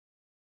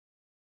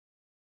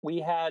we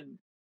had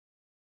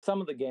some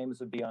of the games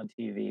would be on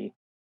TV,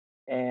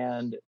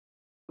 and it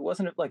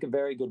wasn't like a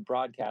very good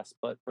broadcast,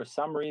 but for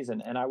some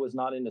reason, and I was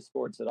not into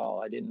sports at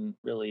all. I didn't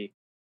really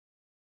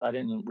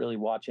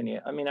watch any.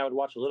 I mean, I would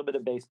watch a little bit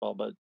of baseball,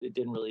 but it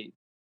didn't really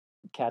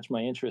catch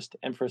my interest.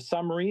 And for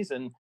some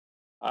reason,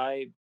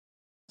 I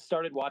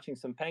started watching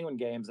some Penguin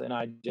games, and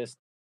I just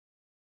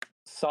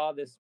saw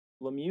this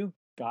Lemieux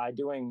guy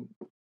doing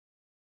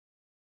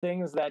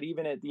things that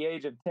even at the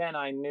age of 10,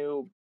 I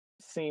knew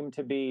seemed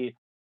to be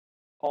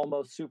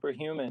almost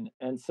superhuman.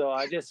 And so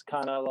I just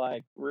kind of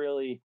like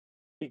really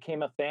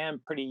became a fan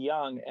pretty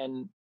young.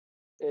 And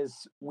as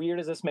weird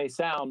as this may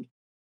sound,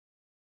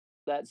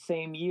 that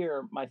same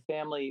year, my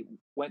family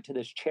went to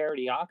this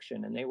charity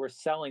auction, and they were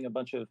selling a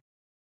bunch of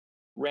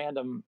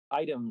random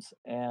items.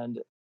 And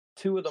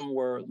 2 of them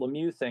were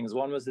Lemieux things.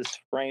 One was this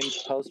framed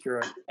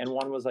poster, and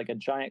one was like a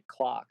giant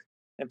clock.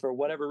 And for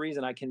whatever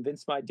reason, I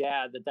convinced my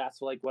dad that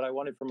that's like what I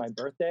wanted for my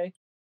birthday.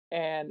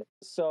 And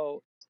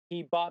so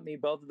he bought me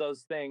both of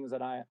those things,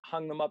 and I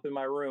hung them up in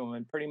my room.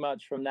 And pretty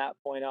much from that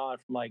point on,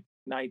 from like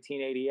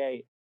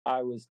 1988,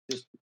 I was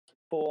just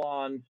full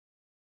on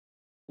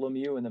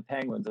Lemieux and the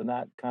Penguins, and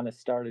that kind of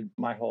started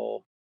my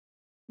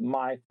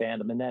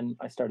fandom. And then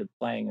I started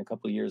playing a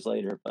couple of years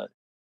later, but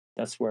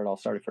that's where it all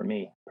started for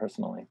me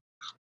personally.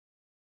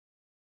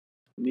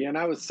 Yeah, and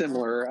I was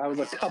similar. I was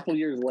a couple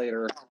years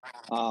later.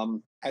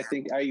 I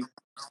think I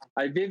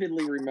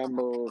vividly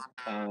remember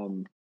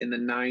in the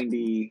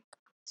 90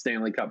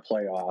 Stanley Cup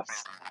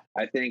playoffs.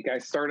 I think I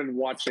started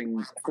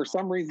watching, for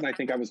some reason, I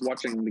think I was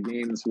watching the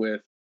games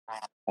with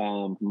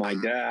my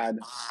dad,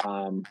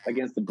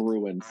 against the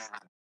Bruins.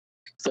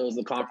 So it was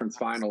the conference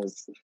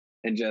finals,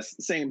 and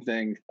just same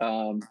thing.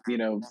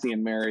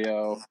 Seeing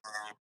Mario,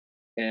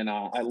 and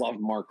I loved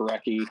Mark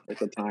Recchi at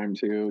the time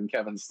too, and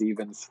Kevin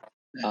Stevens.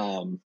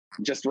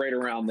 Just right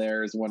around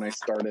there is when I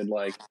started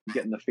like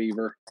getting the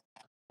fever,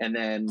 and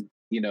then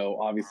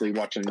obviously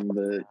watching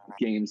the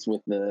games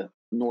with the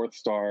North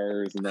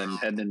Stars, and then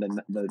heading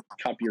into the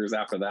Cup years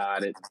after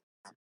that.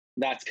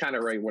 That's kind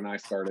of right when I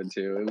started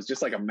too. It was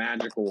just like a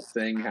magical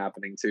thing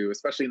happening too,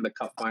 especially in the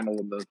Cup final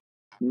with the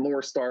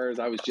North Stars.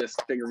 I was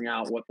just figuring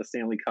out what the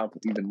Stanley Cup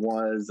even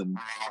was, and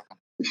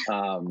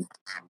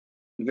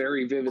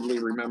very vividly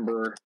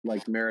remember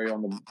like Mario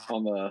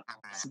on the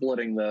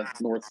splitting the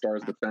North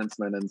Stars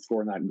defenseman and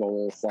scoring that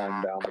goal,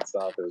 sliding down and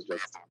stuff. It was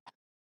just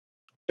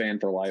fan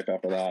for life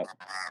after that.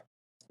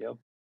 Yep.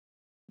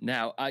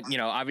 Now,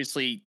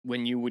 obviously,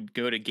 when you would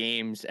go to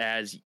games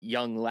as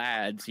young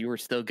lads, you were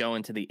still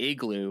going to the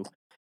Igloo.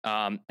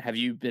 Have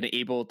you been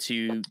able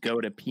to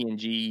go to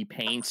P&G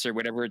Paints or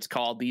whatever it's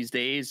called these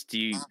days? Do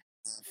you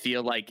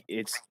feel like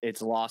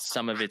it's lost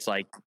some of its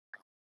like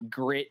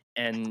grit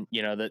and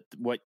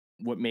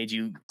what made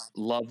you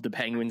love the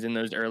Penguins in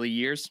those early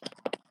years?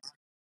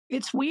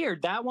 It's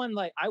weird. That one,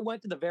 like, I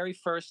went to the very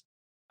first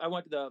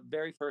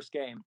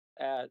game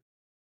at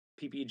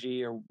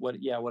PPG or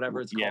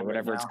whatever it's called. Yeah,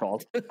 whatever it's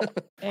called.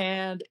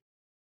 And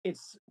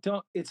it's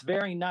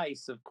very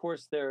nice. Of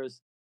course,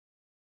 there's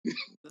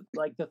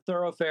like the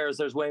thoroughfares.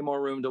 There's way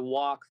more room to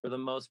walk for the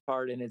most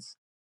part, and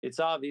it's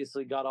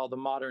obviously got all the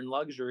modern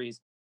luxuries,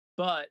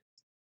 but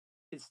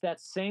it's that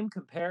same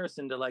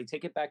comparison to like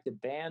take it back to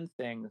band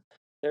thing.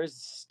 There's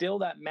still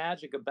that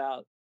magic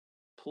about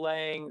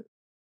playing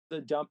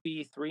the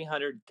dumpy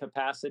 300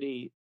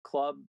 capacity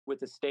club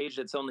with a stage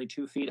that's only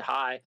 2 feet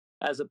high,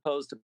 as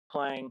opposed to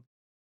playing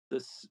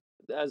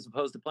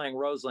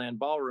Roseland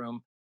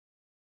Ballroom.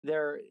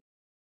 There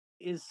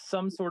is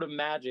some sort of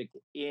magic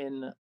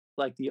in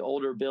like the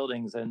older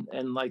buildings,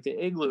 and like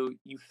the Igloo,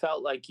 you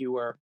felt like you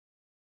were,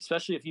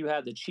 especially if you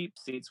had the cheap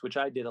seats, which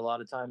I did a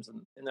lot of times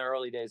in the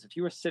early days. If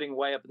you were sitting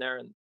way up there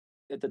and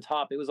at the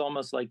top, it was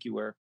almost like you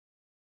were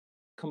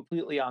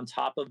completely on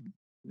top of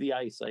the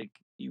ice. Like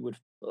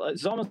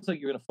it's almost like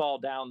you're going to fall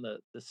down the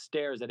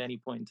stairs at any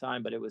point in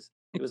time, but it was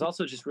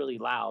also just really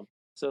loud.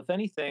 So if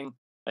anything,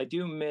 I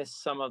do miss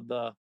some of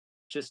the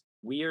just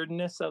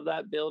weirdness of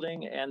that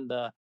building and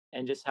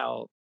just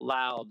how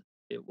loud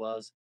it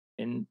was.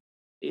 And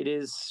it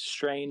is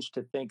strange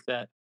to think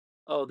that,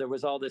 oh, there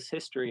was all this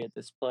history at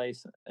this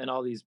place and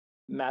all these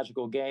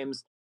magical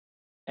games,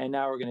 and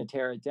now we're going to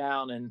tear it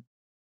down, and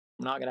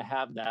I'm not going to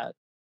have that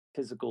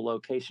physical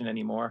location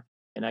anymore.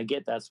 And I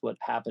get that's what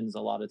happens a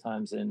lot of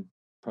times in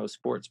pro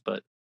sports,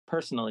 but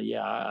personally,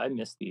 yeah, I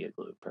miss the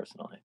Igloo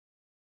personally.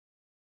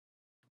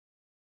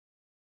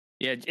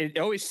 Yeah, it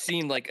always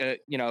seemed like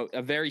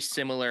a very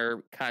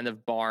similar kind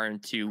of barn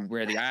to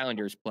where the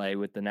Islanders play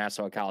with the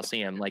Nassau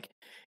Coliseum. Like,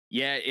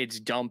 yeah, it's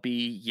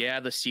dumpy. Yeah,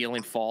 the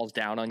ceiling falls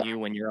down on you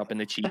when you're up in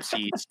the cheap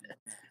seats,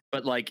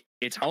 but like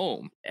it's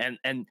home,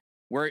 and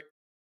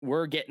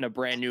we're getting a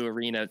brand new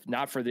arena,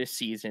 not for this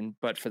season,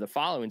 but for the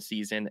following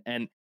season,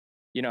 and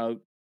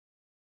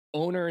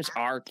owners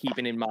are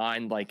keeping in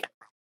mind like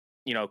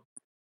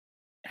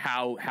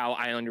how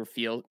Islander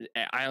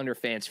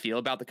fans feel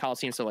about the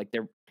Coliseum. So like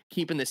they're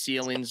keeping the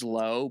ceilings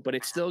low, but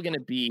it's still going to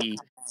be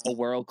a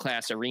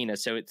world-class arena.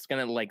 So it's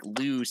going to like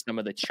lose some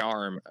of the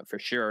charm for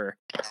sure.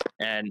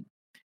 And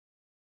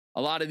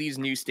a lot of these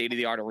new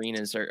state-of-the-art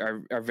arenas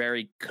are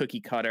very cookie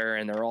cutter,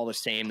 and they're all the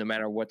same no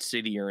matter what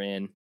city you're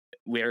in.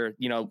 Where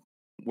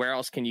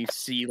else can you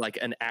see like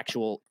an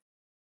actual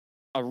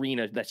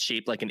arena that's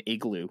shaped like an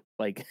igloo?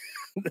 Like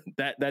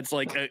that's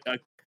like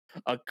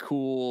a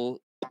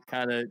cool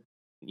kind of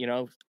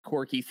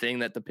quirky thing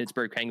that the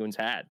Pittsburgh Penguins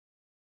had.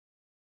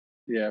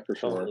 Yeah, for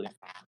sure. Totally.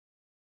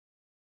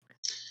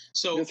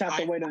 So just have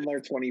to wait another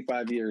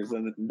 25 years,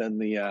 and then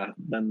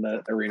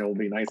the arena will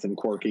be nice and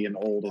quirky and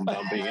old and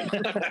dumpy.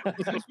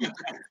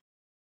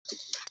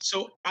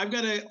 So I've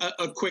got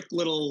a quick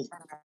little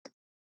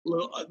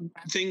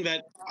thing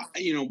that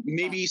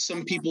maybe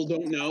some people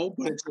don't know,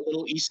 but it's a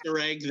little Easter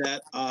egg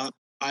that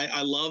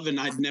I love, and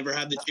I'd never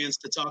had the chance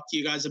to talk to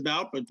you guys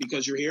about, but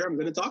because you're here, I'm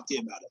going to talk to you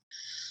about it.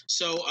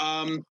 So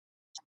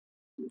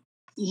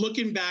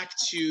looking back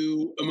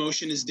to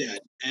Emotion is Dead,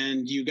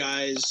 and you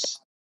guys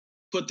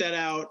put that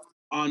out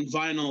on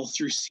vinyl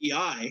through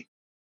CI,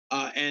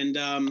 and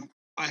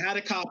I had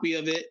a copy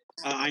of it.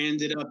 I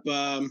ended up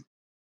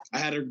I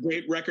had a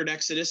great record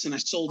exodus, and I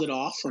sold it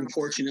off,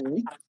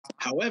 unfortunately.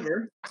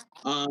 However,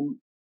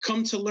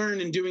 come to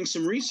learn in doing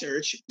some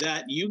research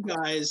that you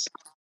guys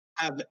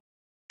have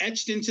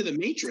etched into the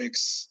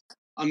matrix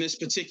on this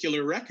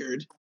particular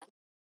record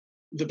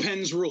the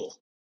Pens rule.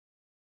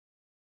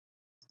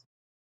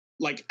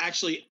 Like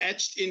actually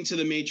etched into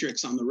the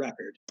matrix on the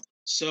record.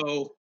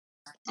 So,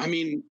 I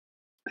mean,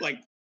 like,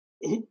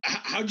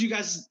 who'd you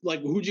guys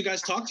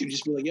talk to?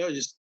 Just be like,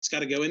 it's got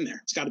to go in there.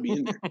 It's got to be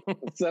in there.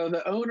 So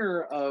the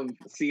owner of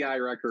CI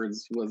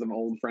Records was an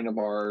old friend of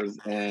ours,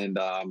 and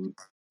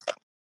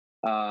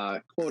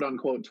quote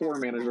unquote tour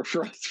manager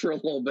for us for a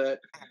little bit.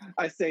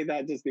 I say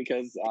that just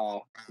because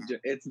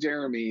it's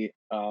Jeremy.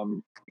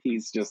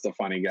 He's just a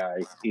funny guy.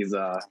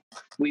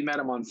 We met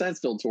him on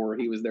Sensible Tour.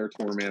 He was their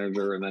tour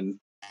manager, and then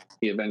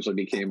he eventually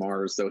became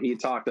ours. So he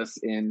talked us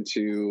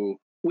into.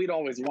 We'd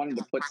always wanted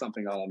to put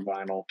something on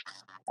vinyl.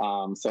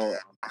 So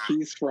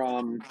he's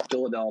from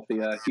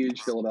Philadelphia,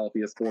 huge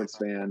Philadelphia sports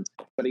fan,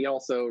 but he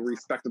also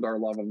respected our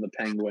love of the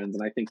Penguins,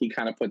 and I think he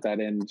kind of put that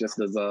in just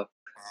as a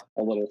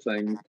little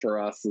thing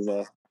for us, as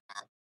a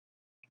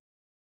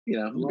be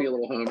a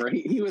little homer.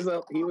 He was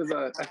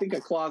I think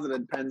a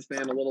closeted Pens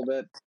fan a little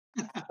bit,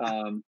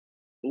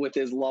 with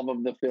his love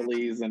of the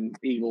Phillies and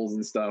Eagles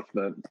and stuff.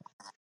 But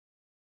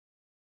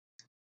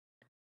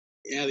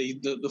yeah,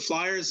 the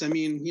Flyers. I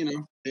mean,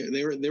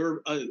 they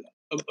were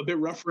a bit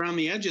rough around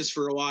the edges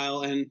for a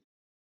while, and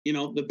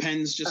the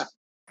Pens just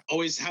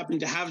always happened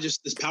to have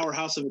just this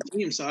powerhouse of a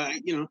team. So I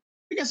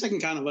guess I can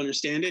kind of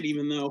understand it,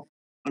 even though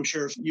I'm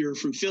sure if you're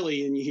from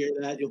Philly and you hear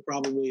that, you'll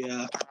probably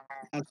have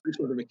some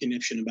sort of a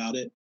conniption about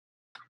it.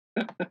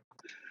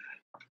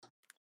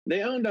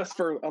 They owned us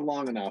for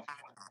long enough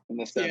in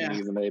the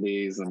 70s and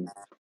 80s,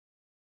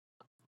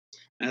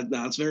 and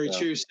that's very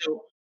true.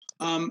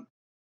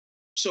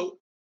 So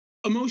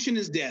Emotion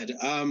is Dead.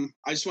 I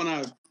just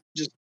want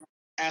to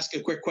ask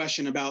a quick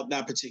question about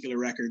that particular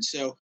record.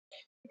 So,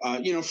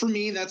 for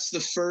me, that's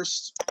the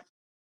first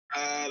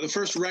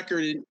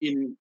record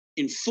in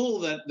full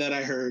that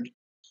I heard.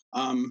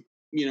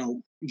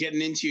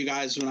 Getting into you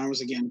guys when I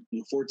was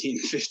 14,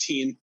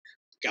 15.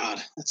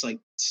 God, that's like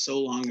so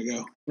long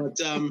ago. But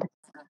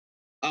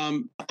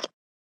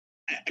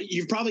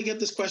you probably get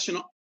this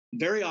question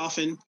very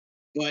often,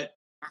 but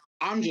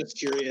I'm just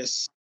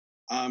curious.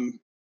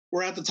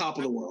 We're at the top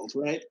of the world,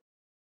 right?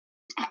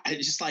 I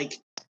just I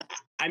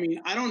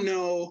don't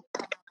know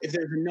if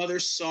there's another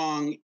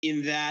song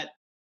in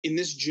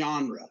this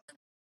genre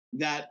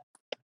that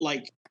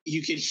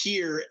you could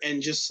hear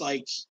and just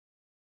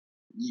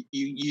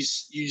you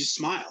just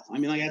smile. I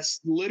mean, that's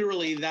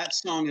literally that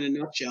song in a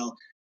nutshell.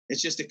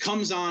 It's just, it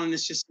comes on and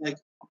it's just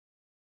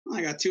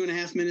I got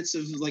 2.5 minutes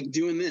of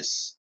doing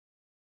this.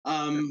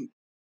 And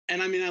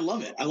I mean, I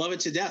love it. I love it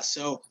to death.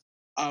 So,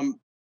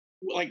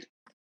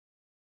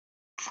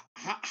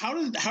 how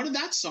did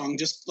that song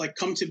just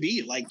come to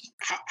be?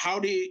 How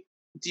do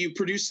you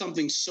produce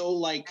something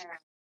so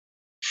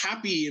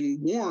happy and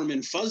warm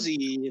and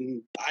fuzzy?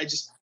 And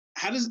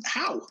how did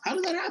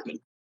that happen?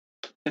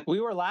 We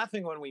were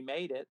laughing when we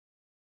made it,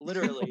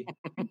 literally.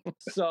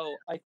 So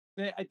I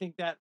think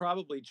that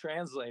probably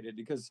translated,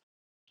 because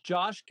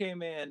Josh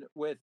came in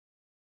with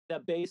the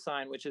bass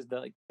line, which is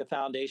the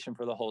foundation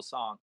for the whole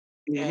song.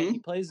 Mm-hmm. And he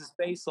plays this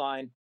bass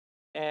line,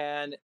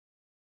 and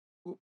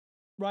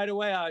right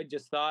away I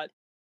just thought,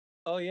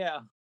 oh yeah,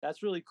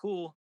 that's really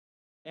cool.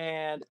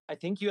 And I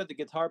think you had the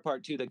guitar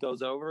part too that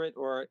goes over it,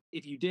 or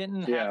if you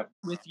didn't have it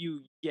with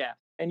you,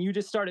 and you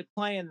just started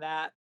playing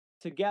that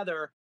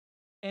together,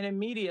 and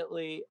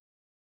immediately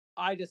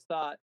I just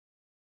thought,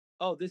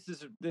 oh, this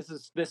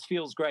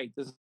feels great.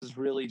 This is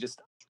really just,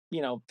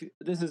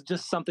 this is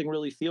just something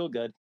really feel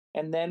good.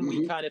 And then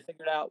we kind of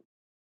figured out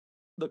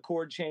the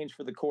chord change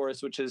for the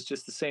chorus, which is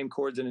just the same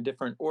chords in a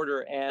different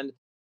order. And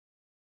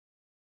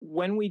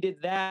when we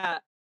did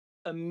that,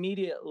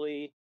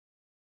 immediately,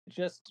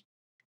 just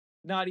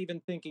not even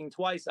thinking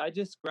twice, I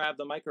just grabbed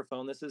the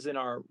microphone. This is in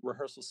our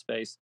rehearsal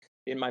space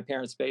in my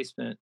parents'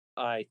 basement,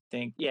 I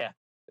think. Yeah,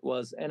 it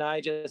was. And I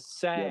just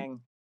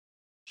sang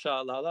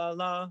sha la la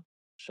la,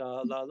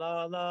 sha la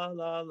la la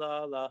la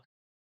la la,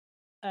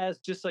 as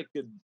just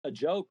a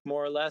joke,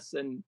 more or less.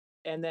 And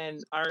then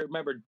I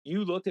remember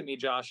you looked at me,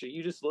 Josh.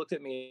 You just looked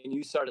at me and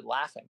you started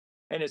laughing.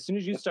 And as soon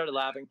as you started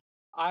laughing,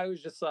 I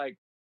was just like,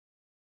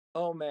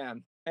 oh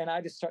man. And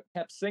I just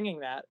kept singing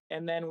that.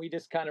 And then we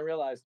just kind of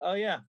realized, oh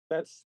yeah,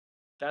 that's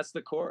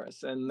the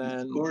chorus. And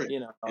then,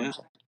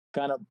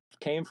 kind of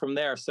came from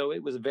there. So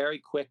it was very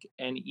quick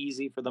and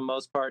easy for the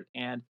most part.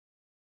 And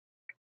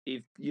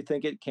if you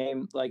think if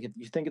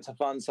you think it's a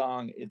fun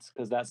song, it's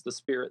because that's the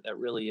spirit that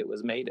really it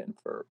was made in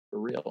for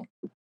real.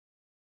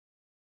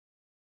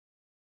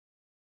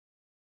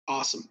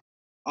 Awesome.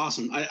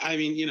 I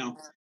mean,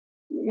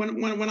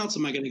 when else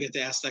am I going to get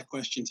to ask that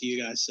question to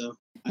you guys? So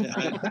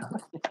I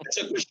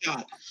took a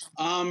shot.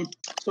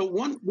 So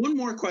one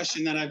more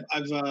question that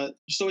I've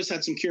just always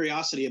had some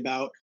curiosity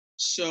about.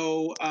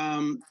 So,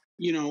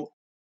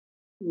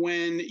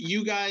 when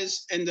you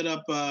guys ended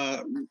up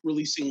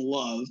releasing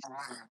Love,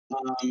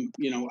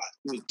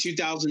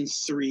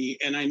 2003,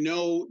 and I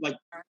know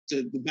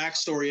the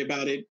backstory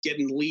about it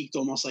getting leaked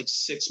almost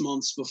 6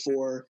 months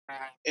before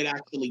it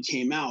actually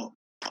came out.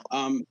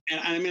 And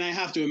I mean, I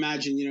have to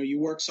imagine, you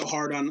work so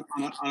hard on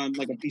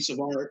a piece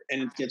of art,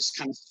 and it gets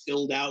kind of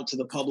spilled out to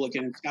the public,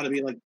 and it's got to be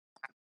the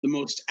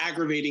most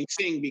aggravating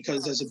thing,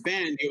 because as a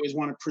band, you always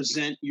want to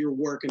present your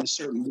work in a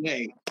certain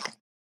way.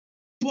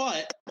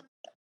 But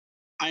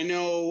I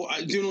know,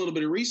 doing a little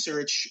bit of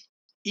research,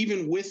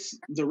 even with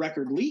the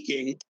record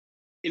leaking,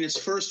 in its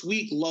first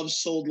week, Love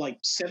sold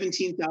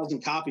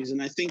 17,000 copies,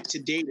 and I think to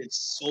date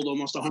it's sold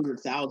almost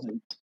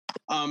 100,000.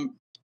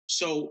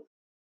 So,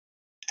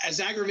 as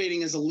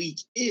aggravating as a leak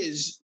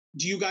is,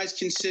 do you guys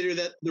consider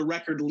that the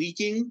record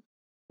leaking,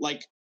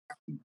 like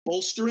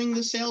bolstering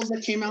the sales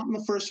that came out in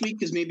the first week?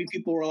 Because maybe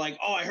people were like,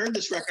 "Oh, I heard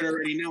this record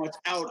already. Now it's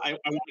out. I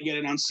want to get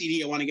it on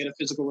CD. I want to get a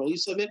physical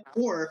release of it."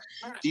 Or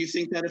do you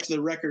think that if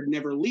the record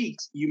never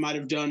leaked, you might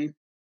have done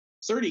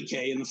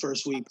 30K in the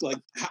first week? Like,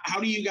 how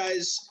do you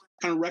guys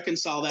kind of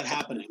reconcile that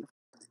happening?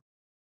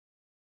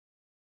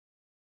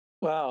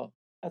 Wow,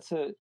 that's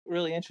a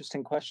really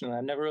interesting question.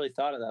 I've never really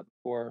thought of that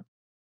before.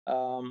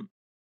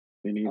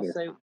 Me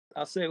neither.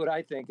 I'll say what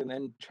I think, and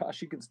then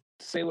Josh, you can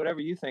say whatever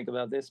you think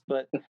about this.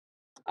 But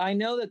I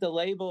know that the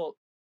label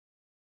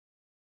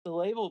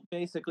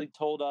basically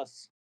told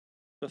us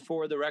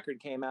before the record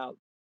came out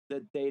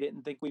that they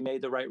didn't think we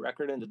made the right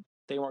record and that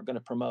they weren't going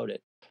to promote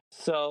it.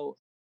 So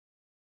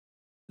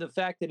the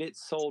fact that it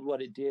sold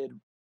what it did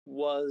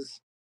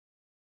was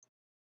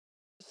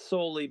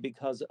solely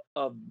because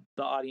of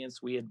the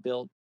audience we had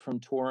built from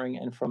touring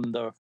and from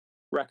the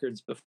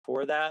records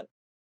before that.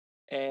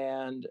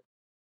 And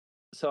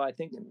so I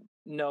think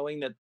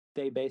knowing that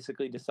they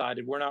basically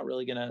decided we're not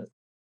really going to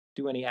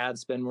do any ad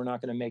spend, we're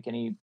not going to make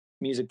any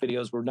music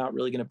videos, we're not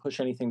really going to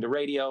push anything to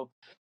radio.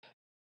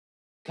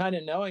 Kind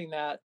of knowing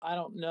that, I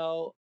don't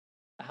know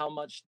how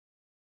much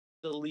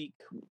the leak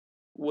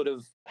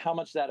how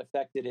much that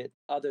affected it,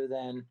 other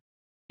than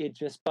it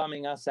just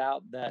bumming us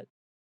out that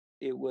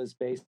it was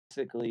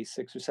basically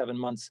 6 or 7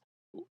 months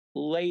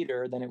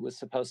later than it was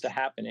supposed to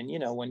happen. And,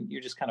 when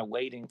you're just kind of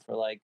waiting for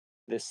like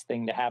this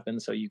thing to happen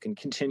so you can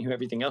continue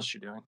everything else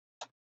you're doing.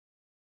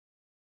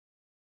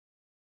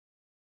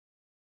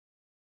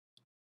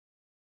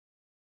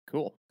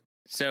 Cool.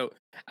 So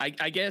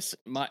I guess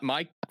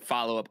my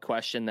follow-up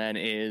question then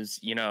is,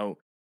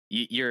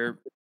 you're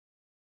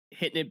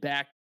hitting it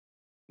back,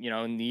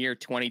 in the year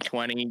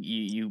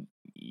 2020,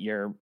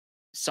 you're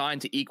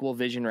signed to Equal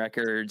Vision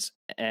Records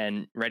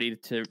and ready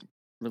to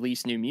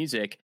release new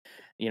music.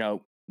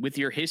 With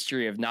your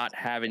history of not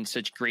having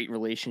such great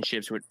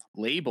relationships with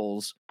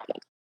labels,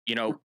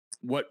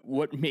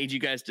 what made you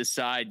guys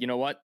decide,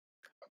 what,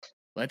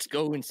 let's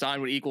go and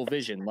sign with Equal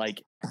Vision?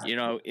 Like,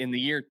 in the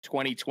year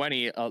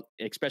 2020,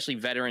 especially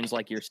veterans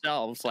like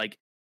yourselves, like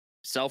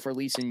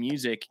self-releasing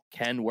music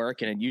can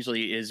work and it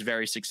usually is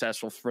very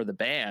successful for the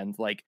band.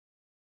 Like,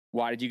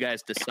 why did you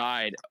guys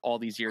decide all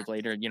these years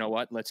later,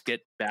 what, let's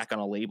get back on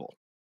a label?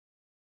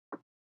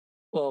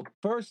 Well,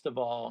 first of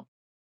all,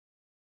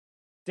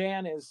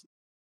 Dan,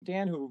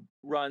 who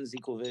runs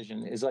Equal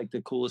Vision, is like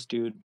the coolest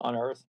dude on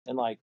earth and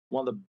like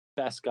one of the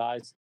best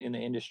guys in the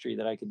industry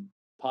that I could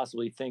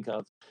possibly think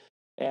of.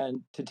 And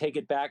to take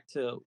it back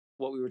to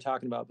what we were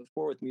talking about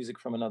before with Music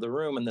from Another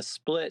Room and the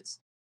splits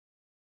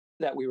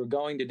that we were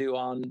going to do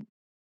on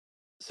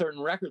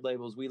certain record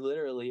labels, we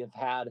literally have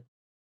had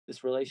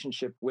this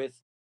relationship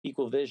with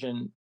Equal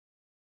Vision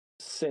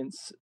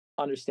since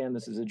Understand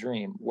This Is a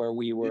Dream, where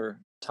we were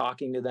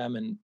talking to them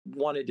and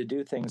wanted to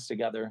do things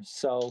together.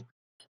 So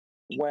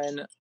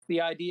when the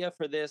idea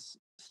for this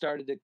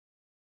started to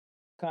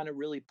kind of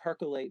really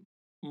percolate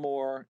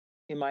more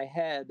in my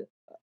head,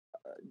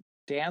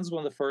 Dan's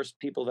one of the first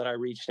people that I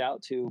reached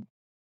out to,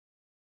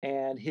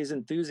 and his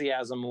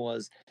enthusiasm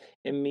was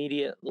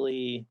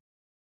immediately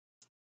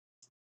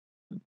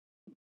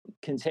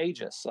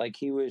contagious. Like,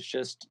 he was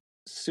just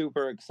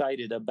super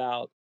excited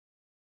about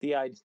the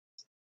idea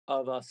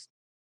of us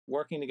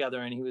working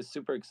together, and he was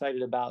super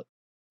excited about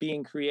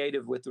being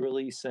creative with the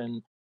release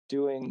and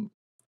doing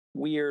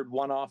weird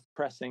one-off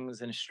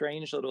pressings and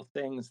strange little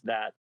things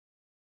that,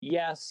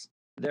 yes,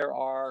 there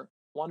are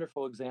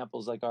wonderful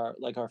examples like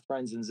our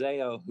friends in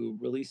Zayo who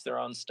release their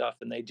own stuff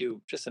and they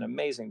do just an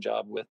amazing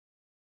job with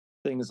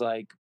things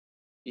like,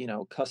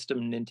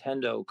 custom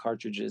Nintendo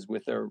cartridges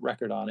with their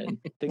record on it and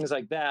things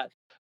like that.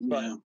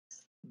 But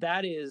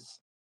that is,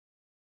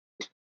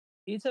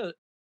 it's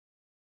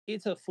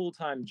a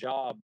full-time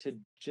job to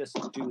just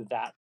do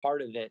that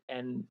part of it.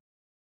 And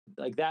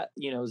like that,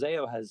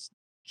 Zayo has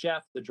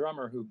Jeff, the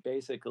drummer, who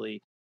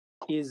basically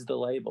is the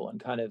label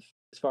and kind of,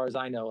 as far as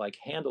I know, like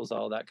handles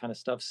all that kind of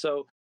stuff.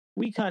 So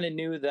we kind of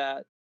knew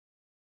that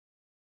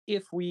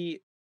if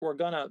we were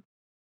going to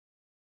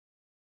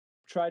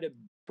try to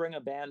bring a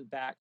band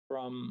back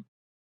from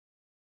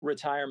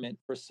retirement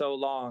for so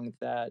long,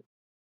 that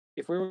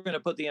if we were going to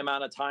put the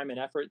amount of time and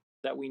effort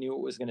that we knew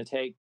it was going to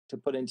take to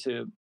put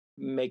into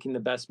making the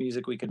best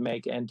music we could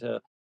make and to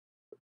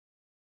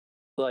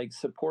like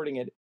supporting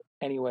it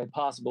any way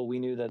possible, we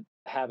knew that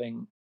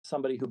having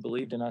somebody who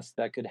believed in us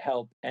that could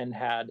help and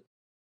had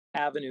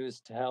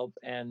avenues to help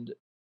and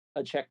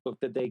a checkbook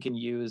that they can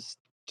use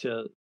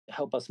to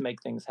help us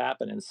make things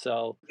happen. And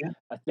so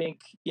I think,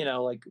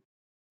 like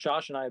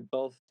Josh and I have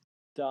both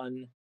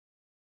done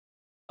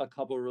a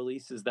couple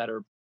releases that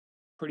are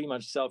pretty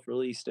much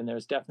self-released, and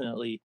there's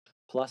definitely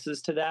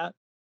pluses to that.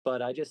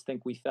 But I just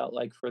think we felt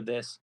like for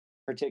this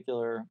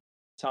particular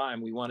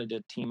time, we wanted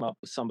to team up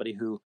with somebody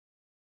who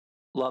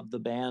loved the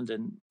band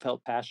and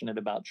felt passionate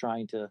about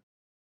trying to,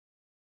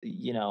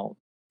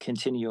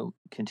 continue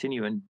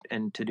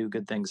and to do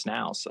good things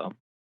now. So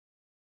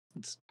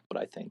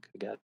what I think, I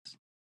guess.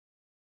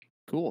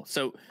 Cool.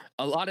 So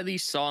a lot of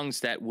these songs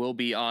that will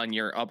be on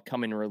your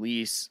upcoming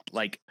release,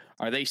 like,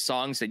 are they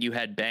songs that you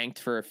had banked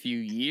for a few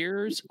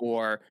years,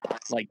 or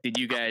like, did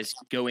you guys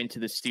go into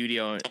the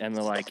studio and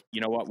they're like,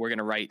 you know what, we're going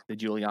to write the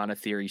Juliana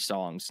Theory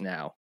songs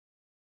now?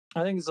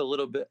 I think it's a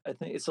little bit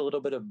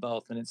of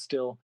both, and it's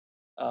still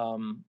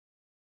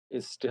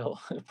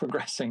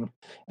progressing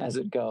as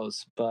it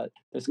goes, but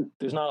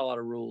there's not a lot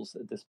of rules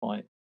at this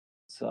point.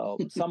 So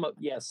some of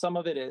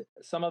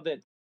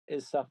it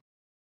is stuff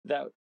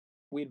that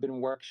we'd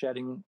been work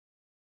shedding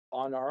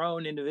on our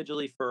own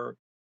individually for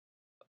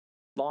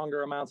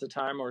longer amounts of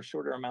time or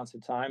shorter amounts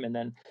of time, and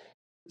then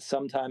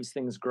sometimes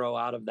things grow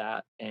out of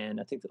that. And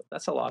I think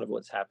that's a lot of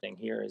what's happening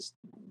here, is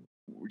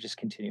we're just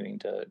continuing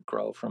to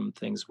grow from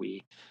things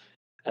we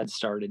had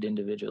started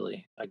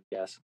individually, I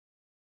guess.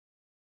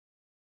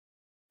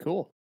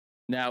 Cool.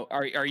 Now,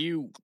 are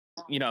you,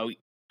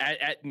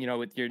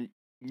 with your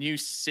new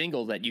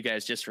single that you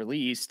guys just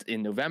released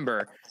in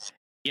November,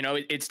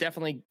 it's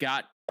definitely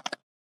got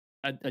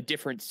a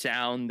different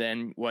sound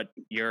than what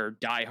your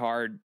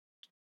diehard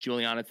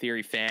Juliana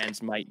Theory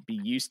fans might be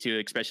used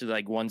to, especially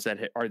like ones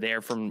that are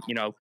there from,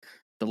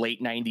 the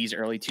late 90s,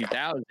 early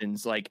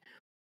 2000s. Like,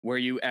 were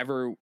you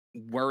ever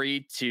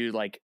worried to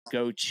like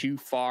go too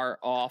far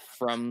off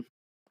from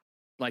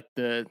like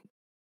the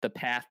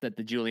path that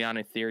the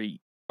Juliana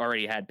Theory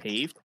already had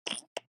paved?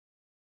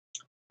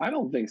 I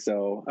don't think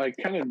so.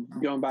 Kind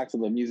of going back to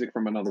the music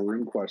from another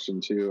room question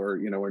too, or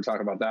we're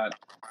talking about that.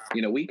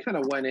 We kind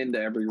of went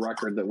into every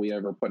record that we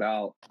ever put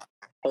out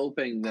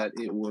hoping that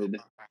it would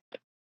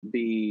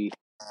be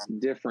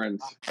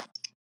different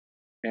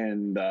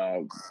and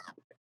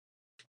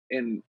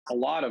in a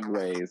lot of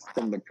ways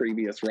from the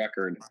previous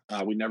record.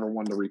 We never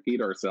wanted to repeat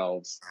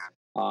ourselves.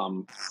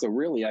 So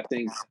really, I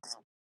think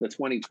the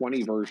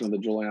 2020 version of the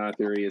Juliana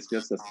Theory is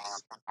just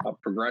a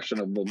progression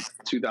of the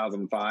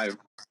 2005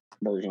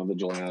 version of the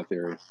Juliana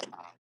Theory.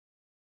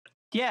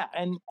 Yeah,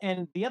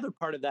 and the other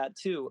part of that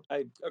too,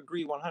 I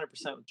agree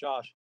 100% with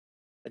Josh.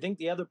 I think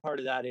the other part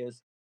of that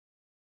is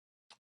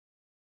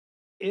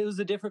it was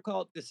a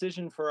difficult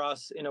decision for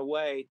us in a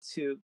way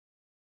to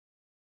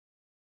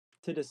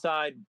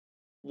decide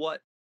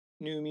what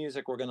new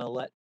music we're going to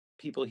let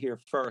people hear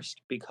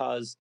first,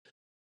 because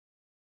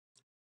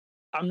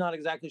I'm not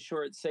exactly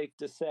sure it's safe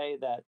to say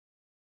that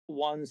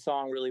one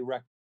song really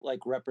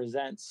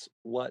represents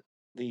what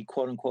the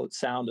quote unquote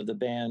sound of the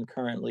band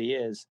currently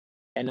is.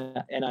 And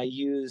I'll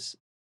use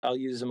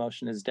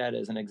Emotion Is Dead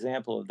as an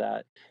example of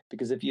that,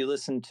 because if you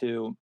listen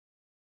to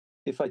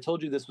If I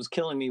Told You This Was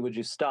Killing Me, Would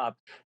You Stop?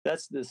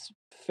 That's this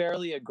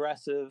fairly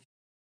aggressive,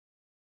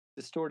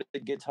 distorted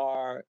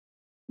guitar,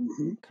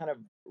 kind of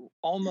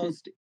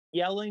almost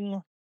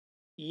yelling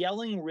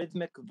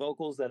rhythmic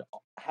vocals that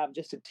have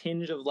just a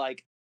tinge of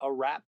like a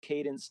rap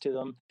cadence to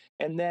them.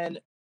 And then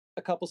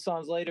a couple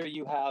songs later,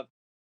 you have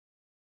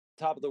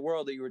Top of the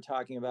World that you were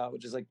talking about,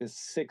 which is like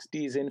this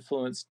 60s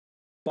influenced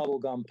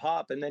bubblegum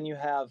pop. And then you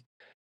have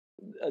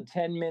a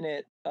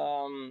 10-minute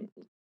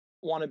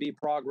wannabe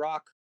prog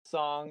rock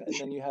song, and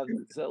then you have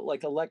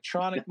like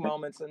electronic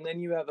moments, and then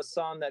you have a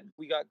song that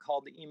we got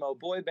called the emo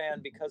boy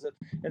band because of.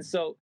 And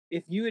so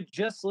if you had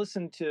just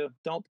listened to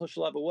Don't Push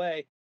Love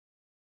Away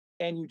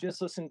and you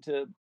just listened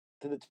to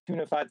the tune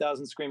of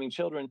 5,000 Screaming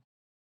Children,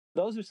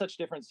 those are such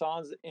different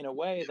songs in a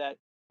way that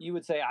you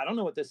would say, I don't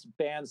know what this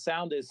band's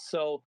sound is.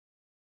 So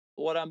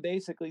what I'm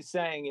basically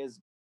saying is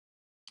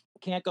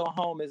Can't Go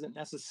Home isn't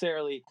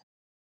necessarily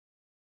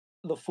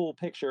the full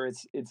picture.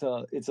 It's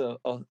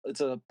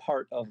a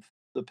part of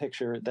the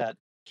picture that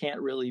can't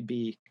really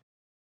be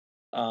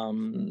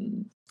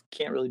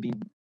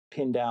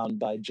pinned down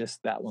by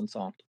just that one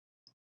song.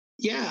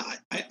 Yeah,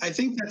 I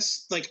think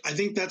that's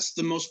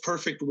the most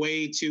perfect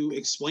way to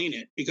explain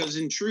it, because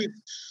in truth,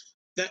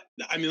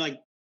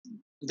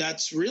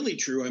 that's really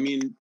true. I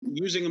mean,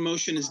 using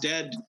Emotion Is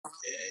Dead,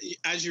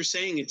 as you're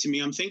saying it to me,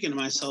 I'm thinking to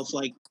myself,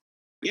 like,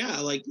 yeah,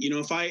 like,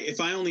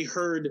 if I only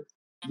heard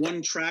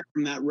one track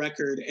from that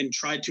record and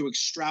tried to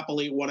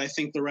extrapolate what I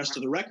think the rest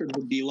of the record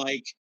would be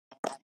like,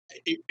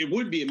 it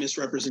would be a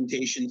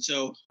misrepresentation.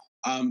 So,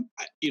 I'm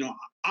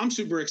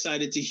super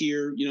excited to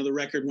hear, the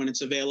record when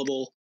it's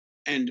available,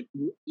 and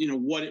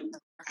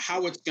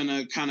how it's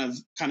gonna kind of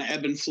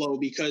ebb and flow,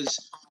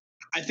 because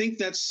I think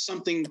that's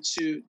something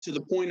to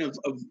the point of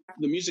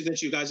the music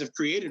that you guys have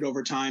created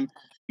over time.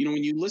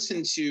 When you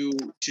listen to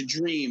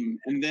Dream,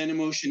 and then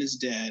Emotion Is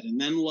Dead, and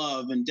then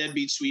Love, and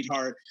Deadbeat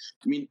Sweetheart,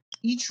 I mean,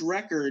 each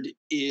record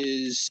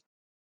is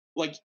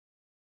like,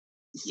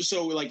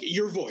 so like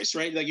your voice,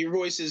 right? Like your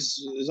voice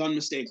is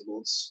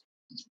unmistakable. It's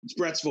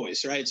Brett's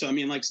voice, right? So I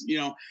mean, like,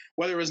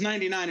 whether it was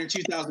 99 or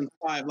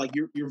 2005, like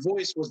your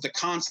voice was the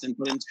constant.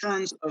 But in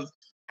terms of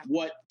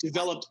what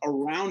developed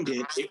around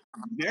it,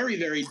 very,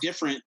 very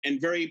different, and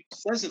very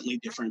pleasantly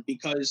different,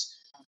 because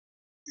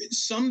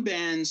some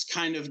bands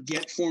kind of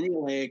get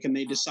formulaic and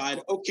they decide,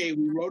 okay,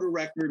 we wrote a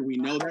record, we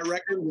know that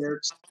record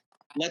works,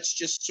 let's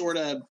just sort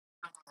of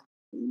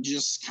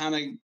kind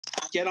of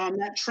get on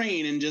that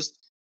train and just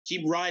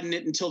keep riding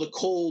it until the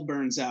coal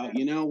burns out,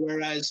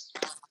 whereas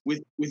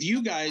with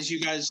you guys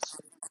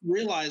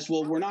realized,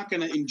 well, we're not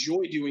going to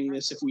enjoy doing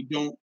this if we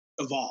don't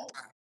evolve.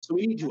 So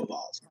we need to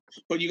evolve.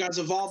 But you guys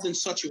evolved in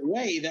such a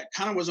way that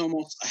kind of was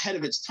almost ahead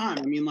of its time.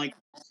 I mean, like,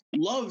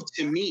 Love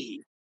to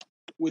me,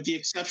 with the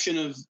exception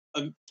of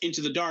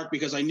Into the Dark,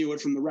 because I knew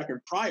it from the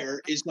record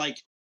prior, is like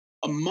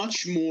a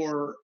much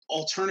more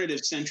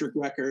alternative centric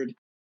record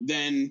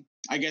than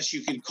I guess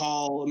you could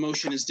call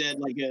Emotion Is Dead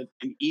like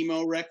an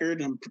emo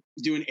record. I'm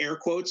doing air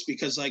quotes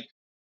because, like,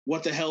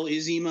 what the hell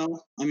is emo?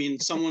 I mean,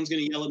 someone's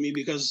going to yell at me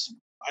because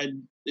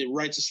it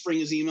writes a Spring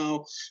is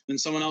emo, and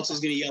someone else is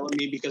going to yell at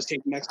me because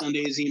Take Back Sunday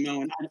is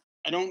emo, and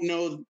I don't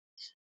know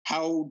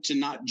how to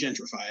not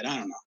gentrify it. I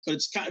don't know, but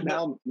it's kind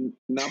of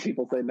now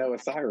people say Noah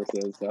Cyrus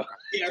is. So.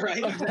 Yeah,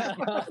 right.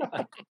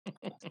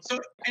 So,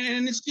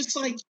 and it's just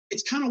like,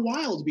 it's kind of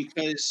wild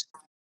because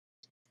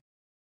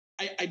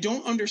I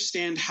don't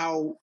understand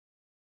how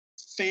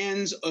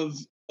fans of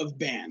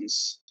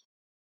bands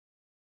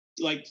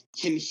like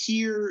can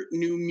hear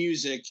new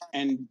music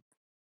and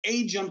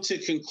jump to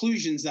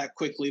conclusions that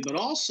quickly, but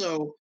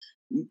also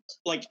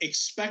like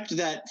expect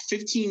that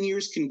 15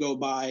 years can go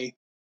by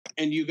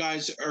and you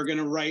guys are going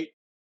to write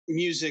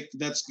music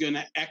that's going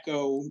to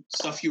echo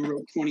stuff you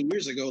wrote 20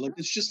 years ago. Like,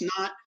 it's just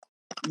not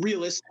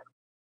realistic.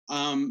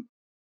 For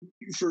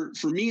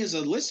me as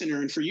a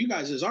listener and for you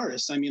guys as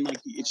artists, I mean, like,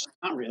 it's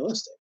not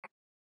realistic.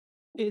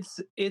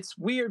 It's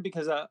weird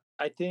because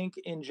I think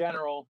in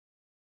general,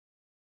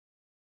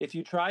 if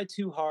you try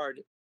too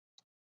hard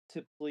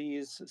to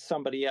please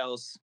somebody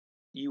else,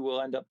 you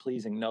will end up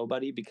pleasing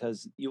nobody,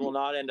 because you will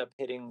not end up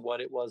hitting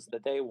what it was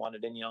that they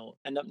wanted, and you'll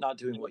end up not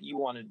doing what you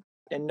wanted,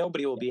 and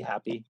nobody will be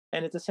happy.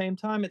 And at the same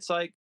time, it's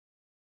like,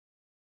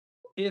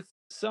 if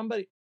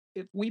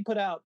we put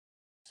out,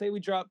 say we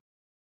drop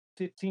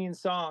 15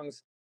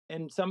 songs,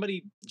 and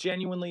somebody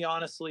genuinely,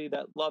 honestly,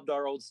 that loved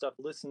our old stuff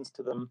listens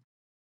to them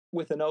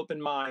with an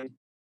open mind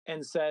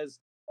and says,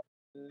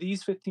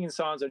 these 15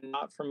 songs are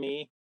not for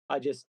me,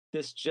 this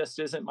just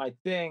isn't my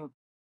thing,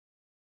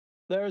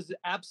 there's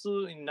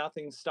absolutely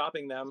nothing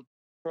stopping them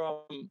from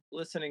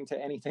listening to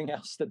anything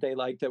else that they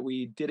like that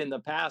we did in the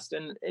past.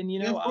 And you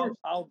know,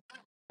 I'll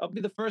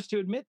be the first to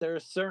admit there are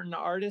certain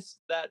artists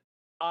that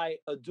I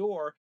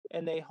adore,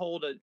 and they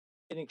hold an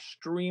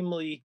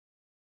extremely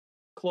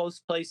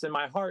close place in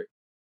my heart,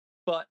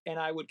 and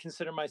I would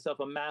consider myself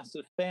a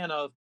massive fan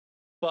of,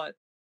 but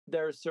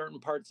there are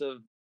certain parts of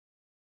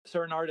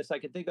certain artists I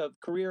could think of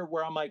career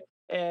where I'm like,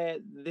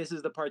 this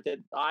is the part that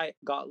I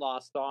got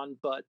lost on,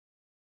 but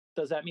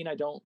does that mean I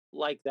don't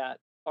like that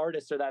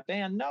artist or that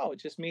band? No,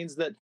 it just means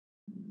that,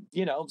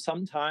 you know,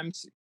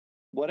 sometimes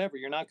whatever,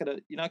 you're not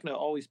gonna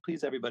always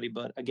please everybody.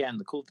 But again,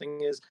 the cool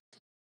thing is,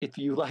 if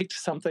you liked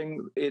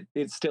something,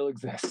 it still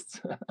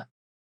exists.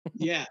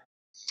 Yeah.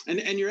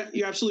 And you're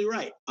absolutely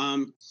right.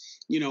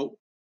 You know,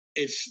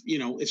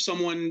 if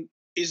someone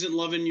isn't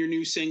loving your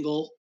new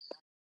single,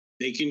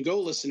 they can go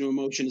listen to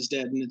Emotion Is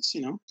Dead, and it's,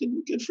 you know,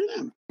 good for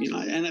them. You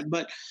know,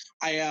 but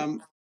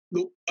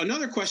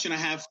another question I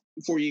have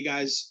for you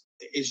guys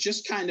is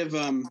just kind of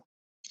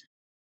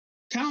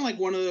like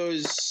one of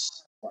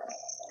those,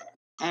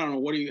 I don't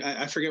know,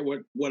 I forget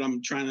what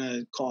I'm trying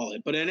to call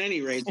it, but at any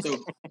rate, so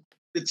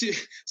the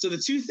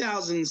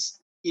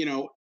 2000s, you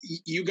know,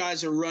 you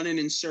guys are running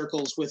in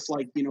circles with,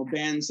 like, you know,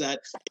 bands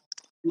that,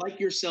 like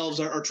yourselves,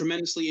 are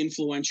tremendously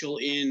influential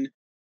in,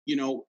 you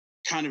know,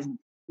 kind of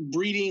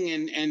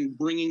breeding and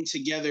bringing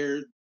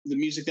together the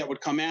music that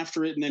would come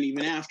after it, and then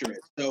even after it.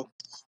 So,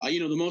 you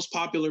know, the most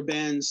popular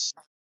bands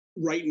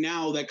right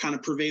now that kind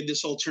of pervade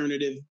this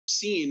alternative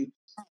scene,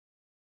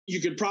 you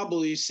could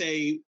probably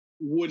say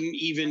wouldn't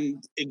even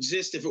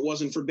exist if it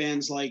wasn't for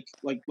bands like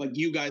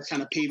you guys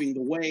kind of paving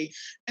the way,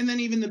 and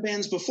then even the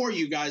bands before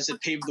you guys that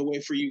paved the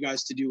way for you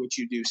guys to do what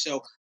you do.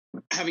 So,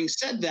 having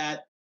said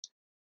that,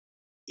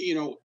 you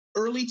know,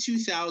 early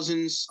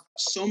 2000s,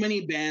 so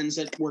many bands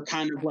that were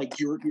kind of like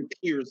your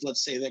peers,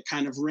 let's say, that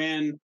kind of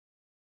ran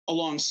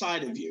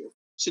alongside of you.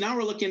 So now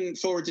we're looking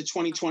forward to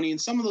 2020,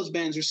 and some of those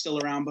bands are still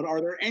around, but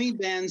are there any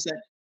bands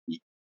that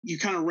you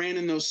kind of ran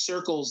in those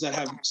circles that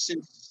have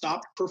since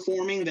stopped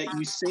performing that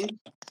you think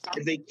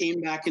if they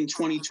came back in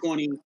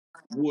 2020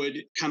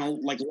 would kind of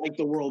like light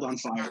the world on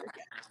fire again?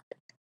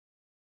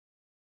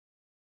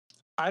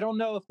 I don't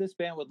know if this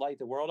band would light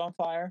the world on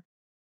fire,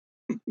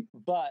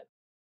 but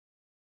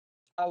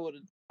I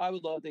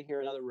would love to hear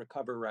another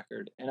Recover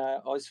record. And I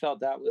always felt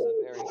that was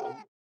a very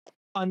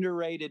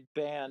underrated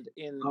band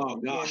in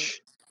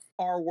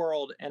our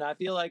world. And I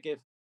feel like if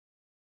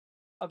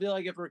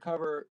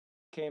Recover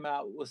came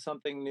out with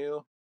something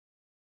new,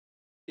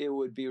 it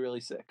would be really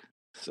sick.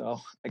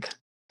 So,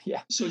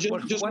 yeah. So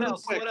just what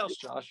else,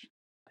 Josh?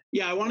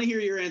 Yeah, I want to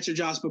hear your answer,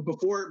 Josh. But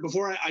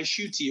before I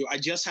shoot to you, I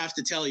just have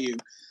to tell you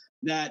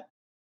that.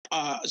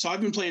 So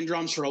I've been playing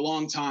drums for a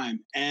long time,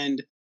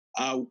 and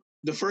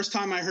the first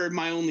time I heard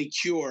My Only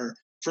Cure,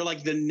 for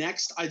like the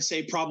next, I'd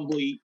say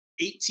probably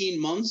 18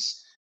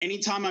 months,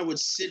 anytime I would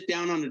sit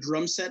down on a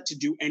drum set to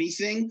do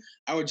anything,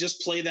 I would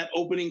just play that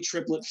opening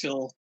triplet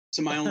fill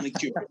to My Only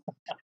Cure.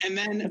 And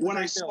then when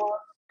I saw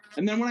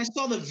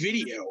the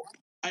video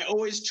I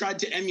always tried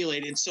to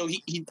emulate it. So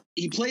he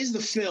plays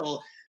the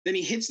fill, then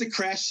he hits the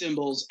crash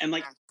cymbals, and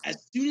like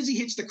as soon as he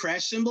hits the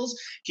crash cymbals,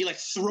 he like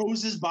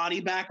throws his body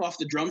back off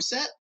the drum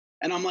set,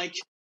 and I'm like,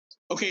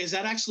 okay, is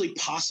that actually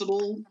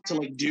possible to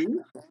like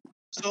do?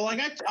 So like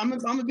I'm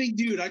a big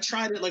dude. I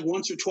tried it like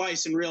once or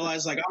twice and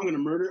realized like I'm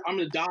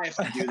gonna die if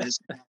I do this.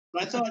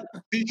 But I thought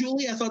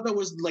visually, I thought that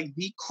was like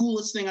the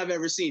coolest thing I've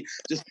ever seen.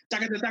 Just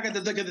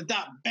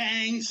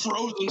bang,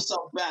 throws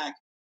himself back.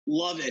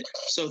 Love it.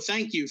 So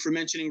thank you for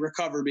mentioning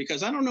Recover,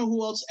 because I don't know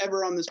who else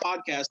ever on this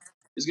podcast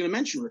is going to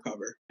mention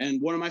Recover, and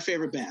one of my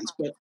favorite bands.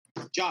 But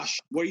Josh,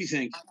 what do you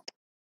think?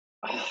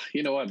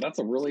 You know what? That's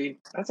a really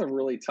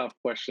tough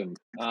question.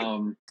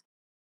 I'm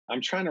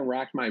trying to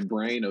rack my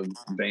brain of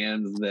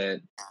bands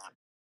that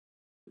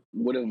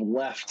would have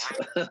left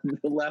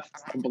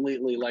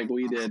completely like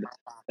we did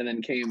and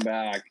then came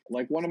back.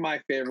 Like one of my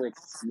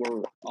favorites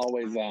were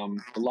always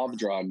Love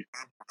Drug.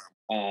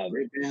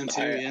 Great band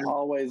too, I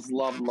always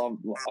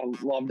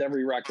loved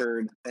every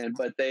record,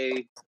 but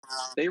they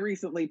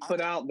recently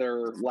put out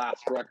their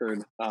last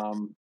record.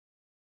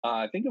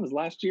 I think it was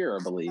last year,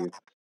 I believe.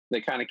 They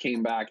kind of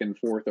came back and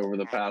forth over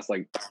the past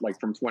like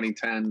from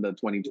 2010 to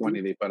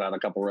 2020. They put out a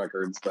couple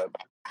records, but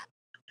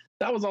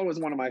that was always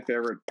one of my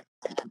favorite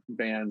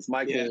bands.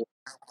 Michael,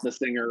 the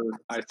singer,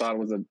 I thought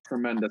was a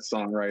tremendous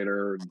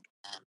songwriter.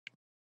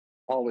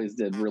 Always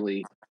did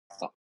really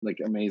like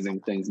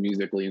amazing things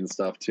musically and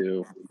stuff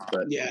too.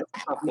 But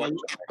Love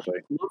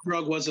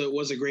Drug was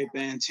a great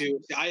band too.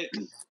 I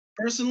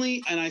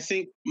personally, and I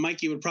think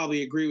Mikey would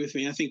probably agree with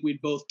me, I think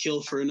we'd both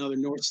kill for another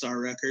North Star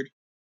record.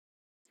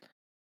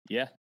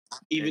 Yeah.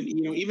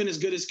 Even as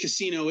good as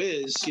Casino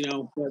is,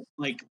 but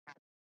like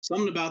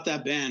something about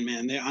that band,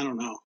 man, I don't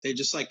know. They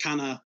just like kind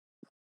of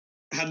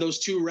had those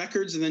two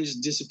records and then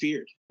just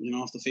disappeared,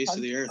 off the face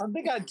of the earth. I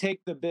think I'd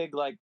take the big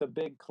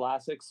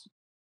classics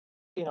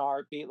in a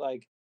heartbeat.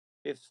 Like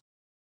if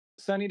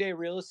Sunny Day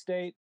Real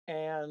Estate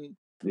and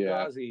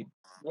Fugazi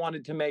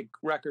wanted to make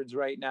records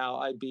right now,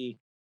 I'd be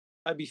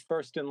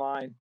first in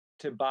line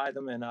to buy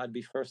them, and I'd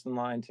be first in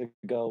line to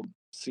go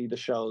see the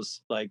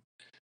shows like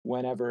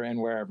whenever and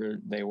wherever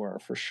they were,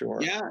 for sure.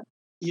 Yeah.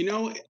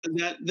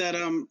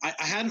 I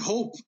had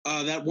hope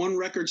that one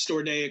record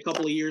store day a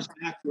couple of years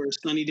back where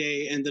Sunny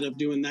Day ended up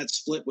doing that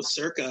split with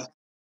Circa.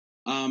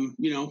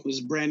 It was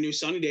a brand new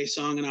Sunny Day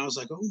song, and I was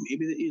like, oh,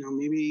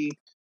 maybe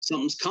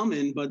something's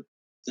coming, but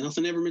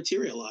nothing ever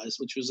materialized,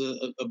 which was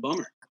a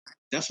bummer.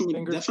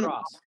 Definitely.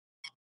 Crossed.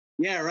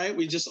 Yeah, right.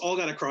 We just all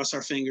got to cross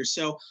our fingers.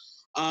 So,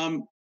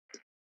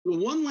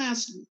 one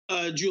last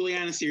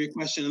Juliana Theory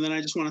question, and then I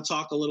just want to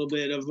talk a little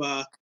bit of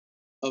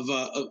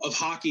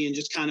hockey and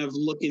just kind of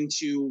look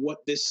into what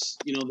this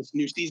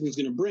new season is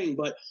going to bring.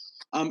 But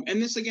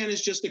and this again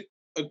is just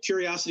a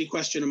curiosity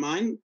question of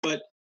mine.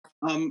 But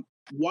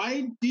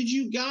why did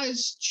you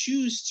guys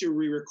choose to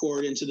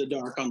re-record Into the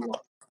Dark on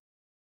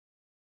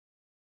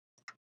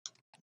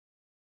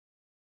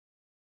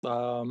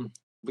Love?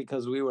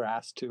 Because we were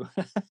asked to.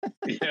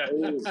 Yeah.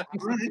 All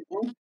right.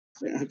 Well,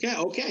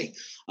 okay.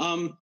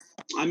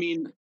 I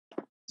mean,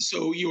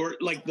 so you're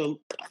like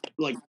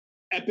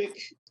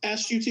Epic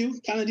asked you to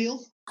kind of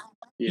deal?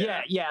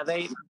 Yeah.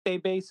 They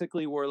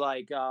basically were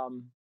like,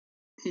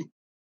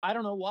 I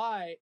don't know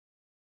why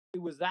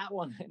it was that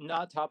one,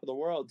 not Top of the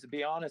World, to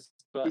be honest,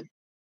 but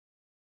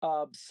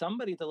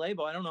somebody at the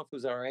label, I don't know if it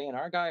was our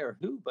A&R guy or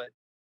who, but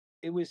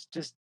it was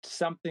just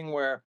something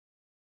where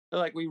they're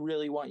like, we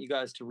really want you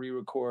guys to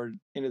re-record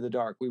Into the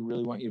Dark. We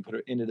really want you to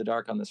put Into the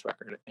Dark on this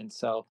record. And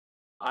so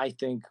I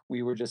think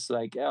we were just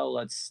like,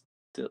 let's,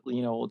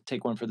 we'll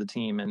take one for the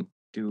team and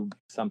do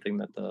something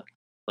that the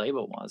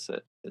label wants.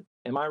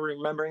 Am I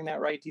remembering that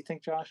right, do you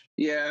think, Josh?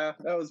 Yeah,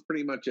 that was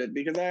pretty much it,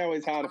 because I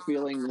always had a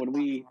feeling when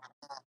we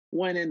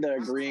went into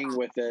agreeing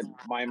with it,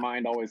 my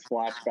mind always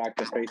flashed back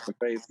to Face to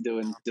Face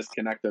doing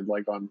Disconnected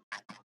like on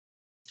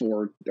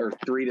 4 or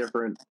 3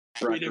 different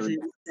records.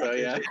 So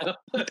yeah.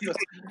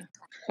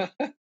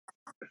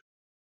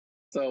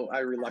 So I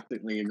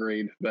reluctantly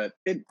agreed, but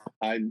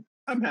I'm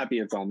happy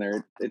it's on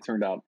there. It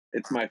turned out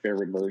it's my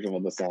favorite version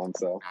of the song.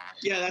 So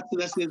yeah,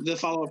 that's the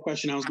follow-up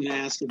question I was going to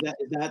ask. Is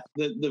that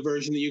the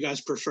version that you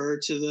guys prefer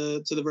to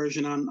the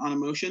version on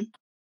Emotion?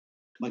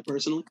 Like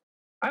personally,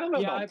 I don't know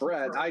about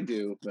Brett. I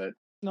do, but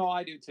no,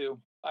 I do too.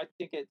 I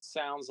think it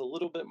sounds a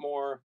little bit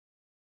more.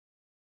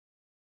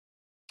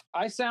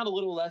 I sound a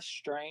little less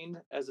strained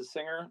as a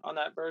singer on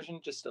that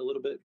version, just a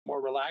little bit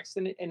more relaxed,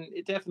 and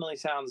it definitely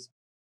sounds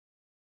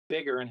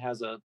bigger and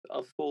has a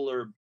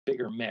fuller,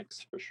 bigger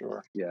mix for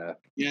sure. Yeah.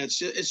 It's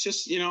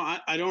just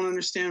I don't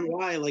understand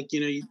why. Like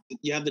you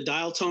have the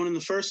dial tone in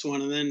the first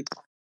one, and then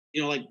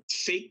like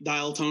fake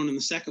dial tone in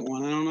the second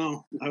one. I don't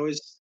know. I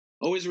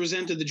always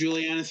resented the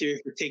Juliana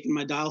Theory for taking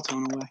my dial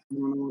tone away. I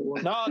don't know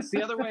what it was. No, it's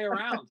the other way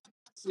around.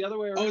 It's the other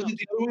way around. Oh, is it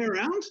the other way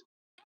around?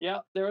 Yeah,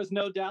 there was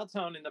no dial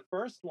tone in the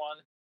first one,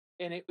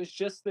 and it was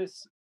just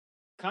this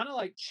kind of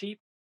like cheap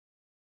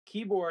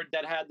keyboard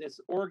that had this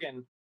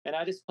organ, and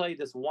I just played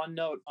this one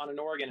note on an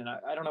organ, and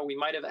I don't know, we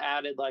might have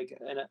added like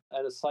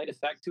a slight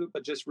effect to it,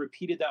 but just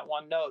repeated that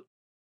one note,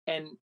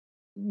 and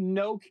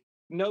no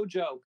no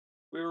joke.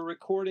 We were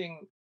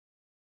recording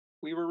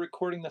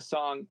the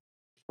song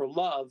for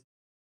Love,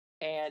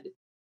 and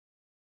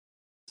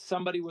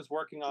somebody was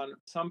working on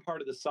some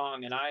part of the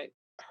song, and I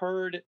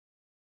heard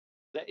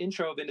the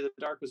intro of Into the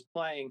Dark was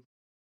playing,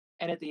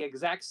 and at the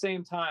exact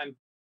same time,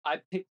 I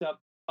picked up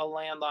a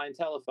landline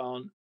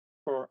telephone.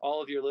 For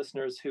all of your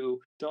listeners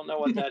who don't know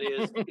what that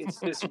is, it's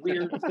this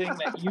weird thing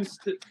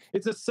that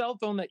it's a cell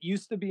phone that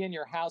used to be in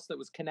your house that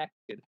was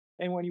connected.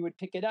 And when you would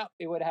pick it up,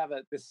 it would have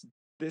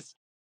this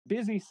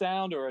busy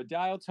sound or a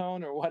dial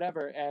tone or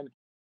whatever.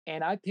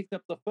 And I picked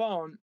up the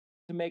phone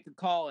to make a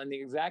call. And the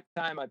exact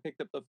time I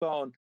picked up the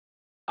phone,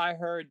 I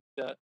heard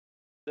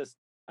this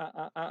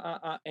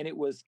and it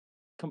was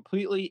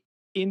completely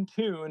in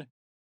tune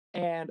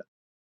and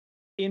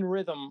in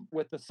rhythm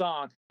with the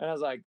song. And I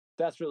was like,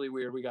 that's really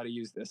weird. We got to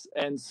use this.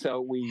 And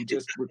so we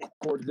just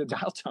recorded the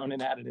dial tone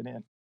and added it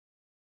in.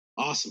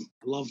 Awesome.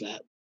 Love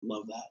that.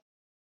 Love that.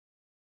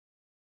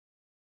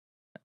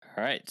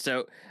 All right.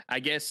 So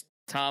I guess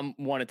Tom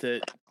wanted to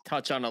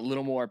touch on a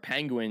little more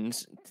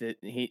Penguins.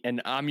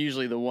 And I'm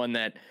usually the one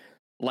that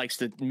likes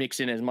to mix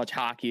in as much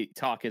hockey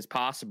talk as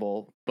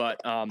possible. But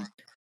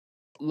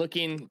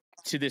looking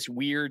to this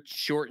weird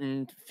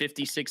shortened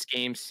 56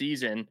 game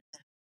season,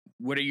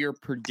 what are your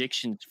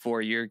predictions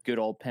for your good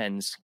old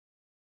Pens?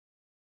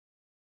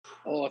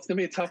 Oh, it's gonna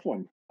be a tough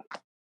one.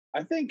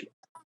 I think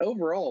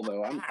overall,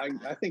 though,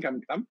 I think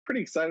I'm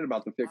pretty excited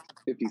about the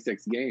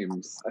 56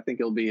 games. I think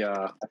it'll be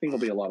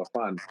a lot of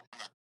fun,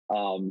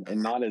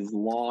 and not as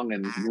long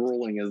and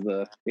grueling as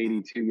the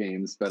 82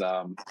 games. But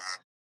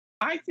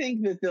I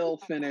think that they'll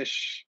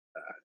finish.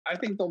 I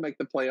think they'll make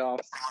the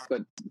playoffs,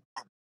 but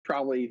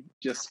probably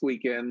just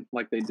squeak in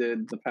like they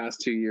did the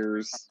past 2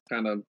 years.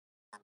 Kind of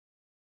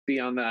be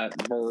on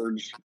that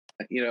verge.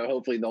 You know,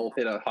 hopefully they'll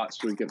hit a hot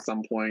streak at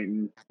some point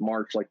in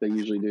March like they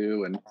usually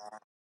do. And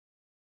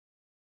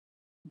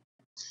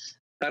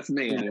that's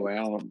me anyway. I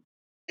don't know.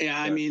 Yeah,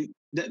 I mean,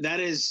 that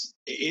is,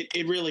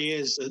 it really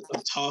is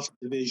a tough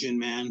division,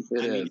 man.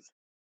 I mean,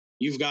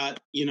 you've got,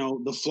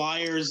 the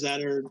Flyers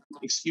that are,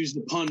 excuse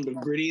the pun, but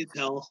gritty as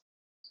hell.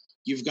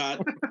 You've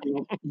got,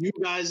 you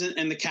guys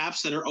and the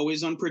Caps that are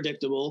always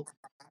unpredictable.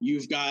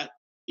 You've got,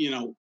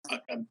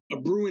 a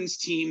Bruins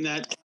team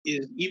that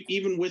is,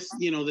 even with,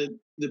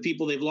 the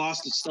people they've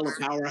lost, it's still a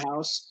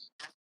powerhouse.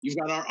 You've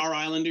got our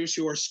Islanders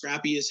who are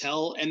scrappy as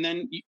hell. And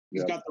then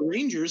you've got the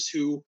Rangers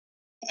who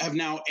have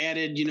now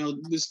added,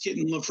 this kid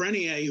in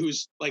Lafreniere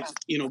who's like,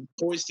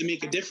 poised to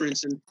make a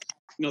difference. And,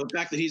 the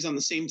fact that he's on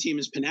the same team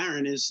as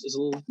Panarin is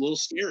a little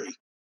scary. A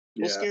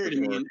little scary to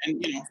me.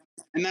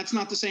 And that's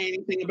not to say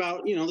anything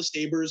about, the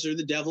Sabres or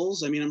the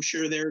Devils. I mean, I'm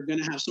sure they're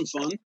going to have some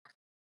fun.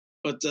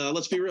 But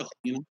let's be real,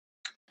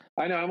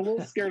 I know I'm a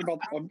little scared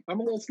I'm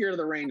a little scared of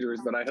the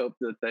Rangers, but I hope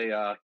that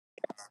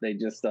they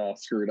just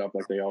screw it up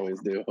like they always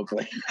do.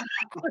 Hopefully.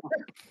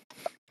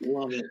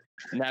 Love it.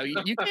 Now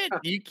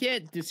you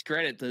can't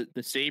discredit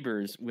the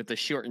Sabres with a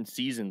shortened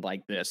season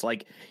like this.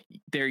 Like,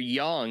 they're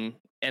young,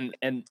 and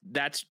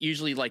that's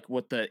usually like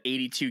what the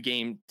 82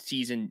 game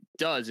season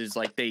does, is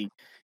like they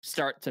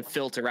start to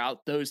filter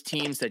out those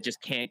teams that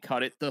just can't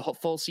cut it the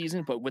full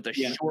season. But with a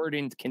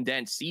shortened,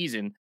 condensed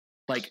season,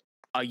 like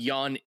a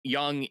young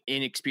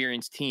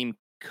inexperienced team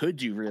could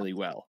do really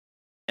well.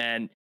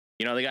 And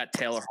they got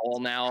Taylor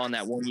Hall now on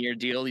that 1 year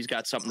deal. He's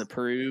got something to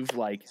prove.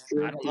 Like,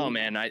 I don't know,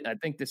 man. I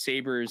think the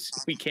Sabres,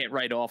 we can't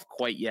write off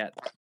quite yet.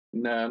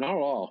 No, not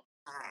at all.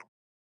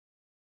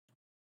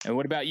 And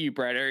what about you,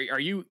 Brett? Are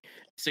you,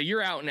 so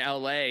you're out in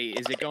LA.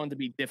 Is it going to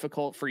be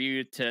difficult for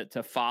you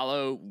to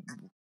follow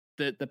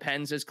the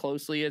Pens as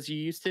closely as you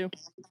used to?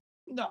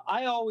 No,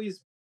 I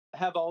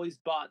have always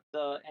bought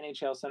the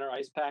NHL Center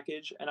Ice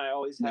package, and I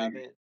always have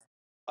it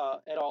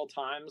at all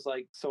times,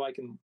 like, so I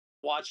can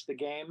watch the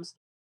games.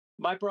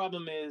 My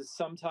problem is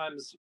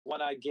sometimes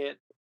when I get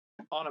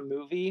on a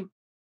movie,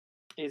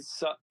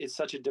 it's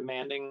such a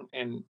demanding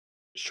and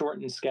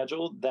shortened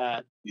schedule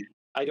that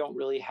I don't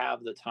really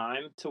have the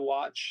time to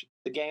watch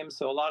the game.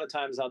 So a lot of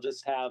times I'll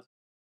just have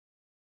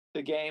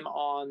the game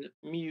on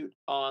mute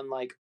on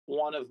like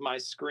one of my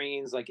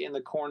screens, like in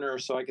the corner,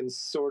 so I can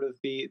sort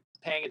of be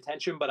paying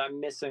attention, but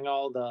I'm missing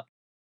all the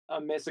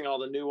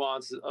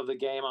nuances of the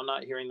game. I'm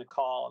not hearing the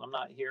call, and I'm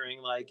not hearing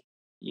like,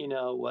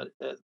 what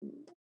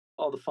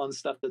all the fun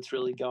stuff that's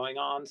really going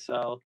on.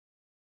 So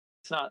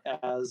it's not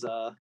as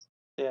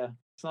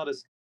it's not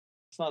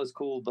as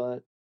cool,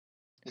 but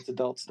it's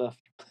adult stuff.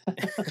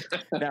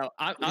 Now,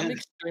 I'm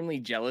extremely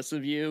jealous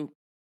of you.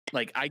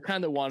 Like, I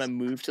kind of want to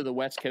move to the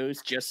West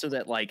Coast just so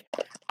that like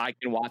I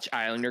can watch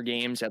Islander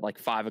games at like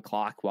 5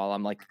 o'clock while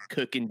I'm like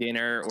cooking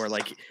dinner, or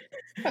like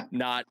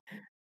not.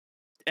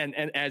 And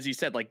as you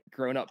said, like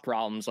grown up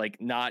problems, like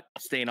not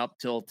staying up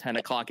till 10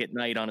 o'clock at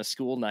night on a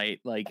school night.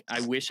 Like,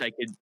 I wish I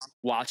could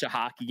watch a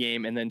hockey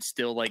game and then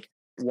still like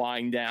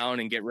wind down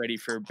and get ready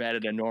for bed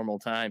at a normal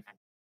time.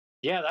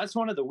 Yeah, that's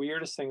one of the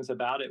weirdest things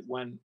about it.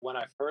 When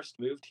I first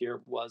moved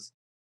here was,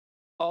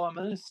 I'm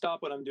going to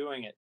stop what I'm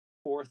doing at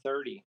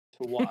 4:30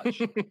 to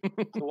watch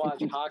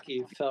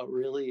hockey.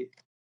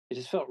 It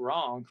just felt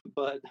wrong.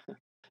 But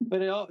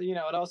But it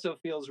also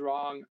feels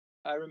wrong.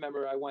 I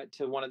remember I went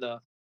to one of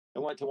the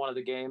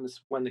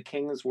games when the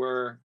Kings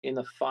were in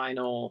the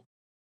final.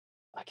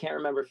 I can't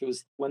remember if it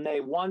was when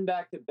they won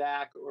back to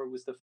back or it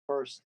was the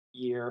first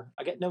year.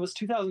 No, it was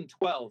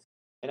 2012,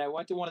 and I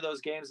went to one of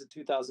those games in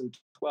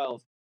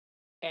 2012,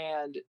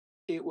 and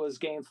it was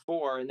game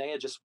 4, and they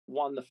had just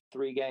won the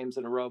 3 games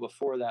in a row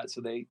before that,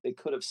 so they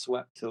could have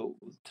swept to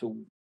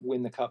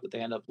win the cup, but they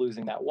ended up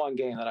losing that one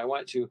game that I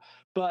went to.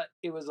 But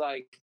it was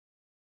like,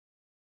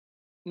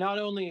 not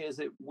only is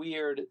it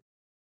weird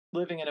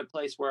living in a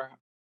place where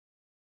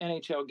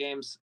NHL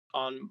games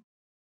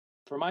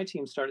for my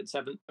team start at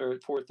 7 or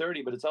at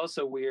 4:30, but it's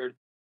also weird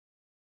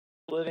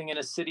living in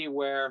a city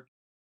where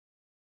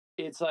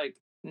it's like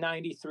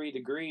 93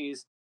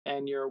 degrees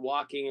and you're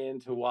walking in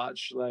to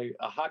watch like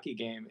a hockey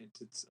game.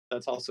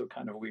 That's also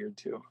kind of weird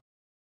too.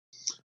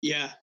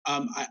 Yeah.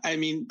 I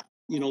mean,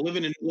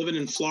 living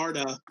in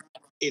Florida,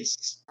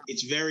 it's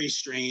very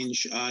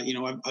strange.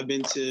 I've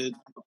been to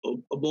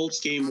a Bolts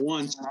game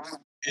once,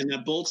 and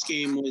that Bolts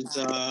game was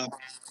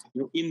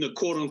in the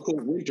quote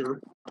unquote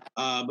winter,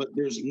 but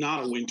there's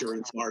not a winter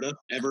in Florida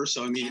ever.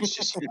 So I mean, it's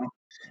just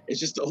it's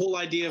just the whole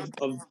idea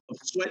of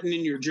sweating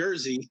in your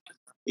jersey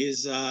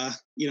is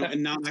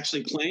and not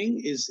actually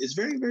playing is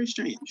very, very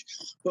strange.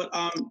 But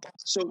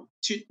so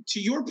to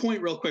your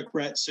point real quick,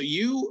 Brett, so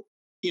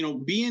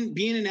being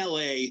in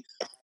LA,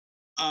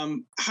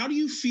 how do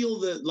you feel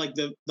that like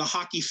the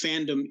hockey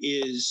fandom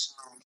is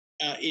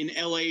in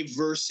LA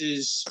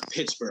versus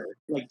Pittsburgh?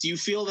 Like, do you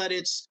feel that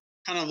it's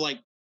kind of like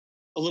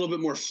a little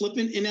bit more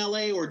flippant in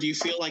LA, or do you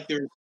feel like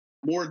there's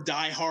more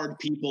diehard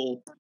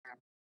people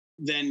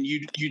than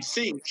you'd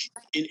think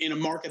in a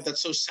market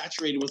that's so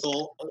saturated with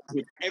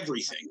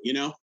everything,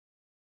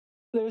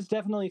 There's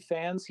definitely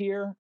fans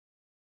here,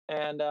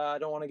 and I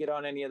don't want to get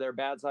on any of their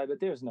bad side, but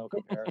there's no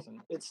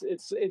comparison. It's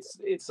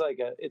like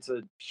it's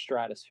a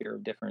stratosphere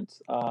of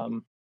difference.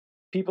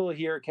 People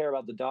here care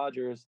about the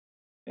Dodgers,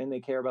 and they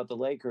care about the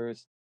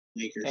Lakers,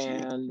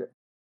 and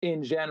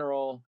in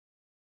general,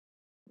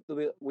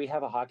 we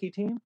have a hockey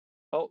team.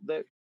 Oh,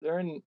 they're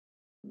in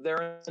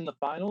the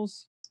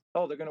finals.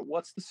 Oh,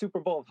 what's the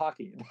Super Bowl of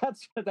hockey?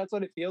 That's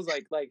what it feels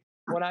like. Like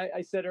when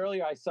I said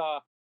earlier, I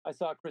saw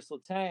Chris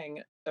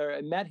Letang, or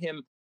I met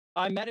him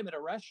at a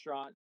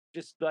restaurant,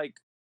 just like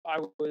I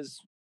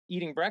was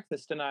eating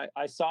breakfast, and I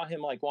saw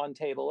him like one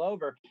table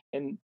over,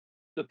 and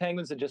the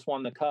Penguins had just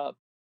won the cup.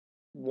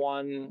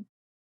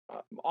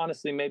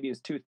 Honestly, maybe it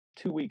was two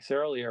weeks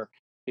earlier.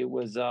 It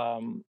was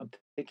I'm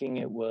thinking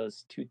it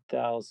was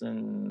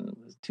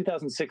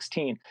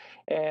 2016,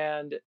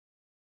 and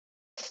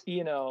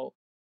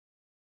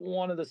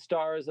one of the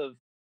stars of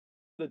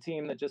the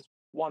team that just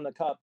won the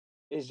cup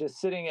is just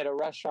sitting at a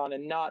restaurant,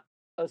 and not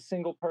a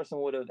single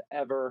person would have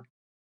ever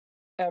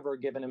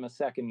given him a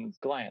second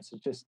glance.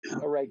 It's just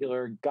a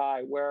regular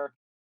guy, where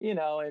in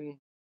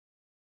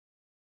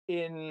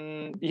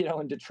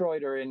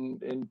Detroit or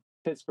in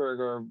Pittsburgh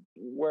or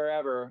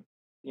wherever,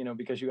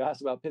 because you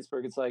asked about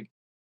Pittsburgh, it's like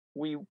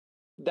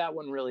that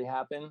wouldn't really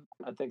happen.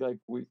 I think like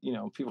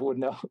people would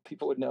know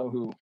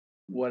who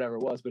whatever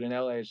it was, but in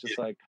LA it's just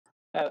like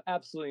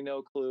absolutely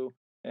no clue,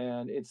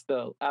 and it's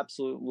the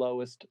absolute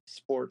lowest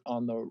sport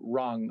on the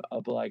rung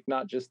of like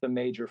not just the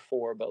major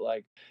 4, but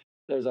like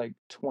there's like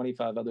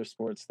 25 other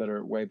sports that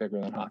are way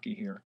bigger than hockey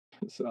here.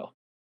 So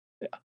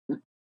yeah,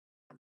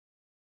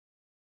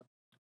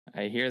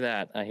 I hear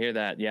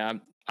that. Yeah,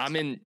 I'm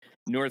in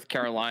North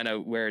Carolina,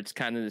 where it's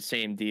kind of the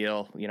same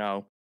deal.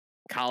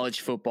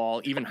 College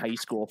football, even high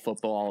school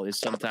football, is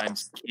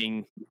sometimes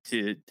king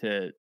to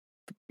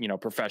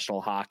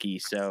professional hockey.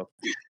 So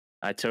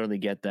I totally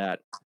get that.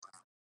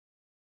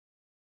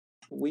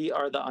 We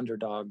are the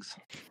underdogs,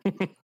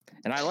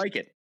 and I like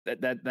it.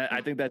 That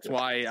I think that's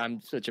why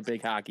I'm such a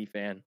big hockey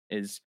fan.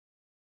 Is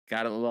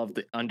gotta love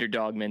the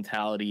underdog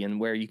mentality, and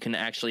where you can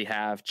actually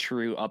have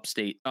true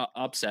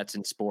upsets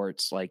in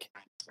sports. Like,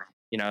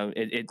 you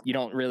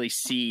don't really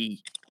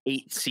see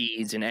 8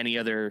 seeds in any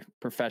other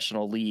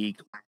professional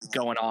league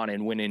going on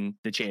and winning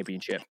the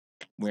championship,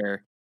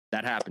 where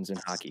that happens in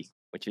hockey,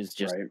 which is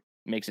just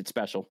makes it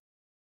special.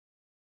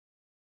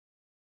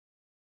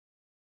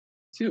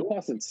 Too,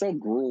 plus it's so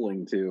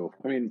grueling too.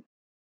 I mean,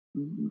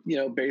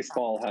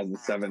 baseball has the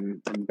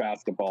 7 in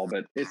basketball,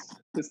 but it's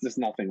just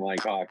nothing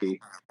like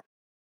hockey.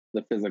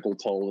 The physical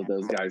toll that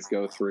those guys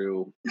go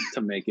through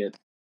to make it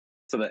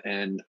to the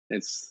end, I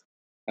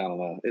don't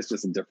know, it's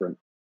just a different.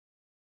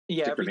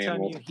 Yeah, different every time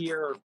animal. you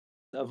hear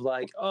of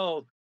like,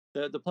 oh,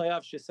 the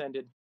playoffs just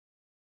ended,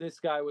 this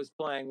guy was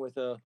playing with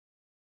a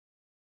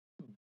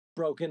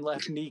broken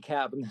left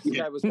kneecap, and this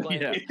guy was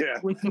playing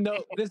with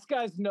this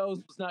guy's nose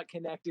was not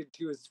connected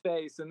to his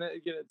face, and then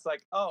it's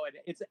like, oh, and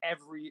it's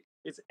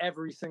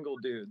every single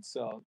dude.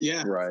 So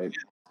yeah, right.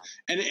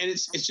 And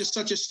it's just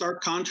such a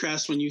stark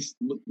contrast when you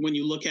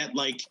look at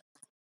like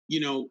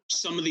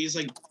some of these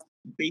like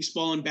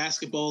baseball and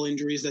basketball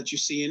injuries that you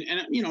see,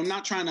 and I'm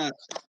not trying to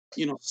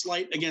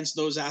slight against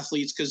those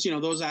athletes, because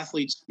those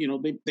athletes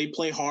they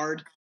play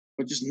hard,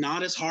 but just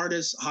not as hard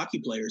as hockey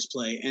players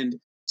play. And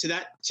to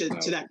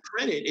that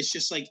credit, it's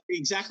just like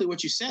exactly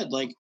what you said.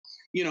 Like,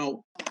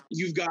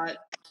 you've got,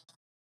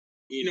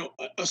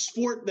 a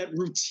sport that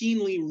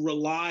routinely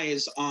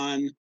relies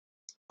on,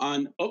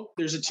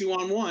 there's a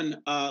 2-on-1.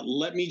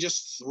 Let me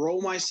just throw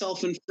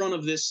myself in front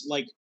of this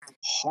like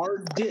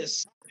hard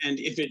disc, and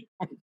if it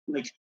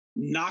like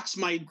knocks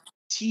my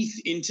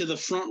teeth into the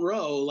front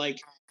row, like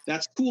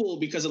that's cool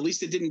because at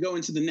least it didn't go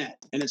into the net.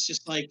 And it's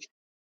just like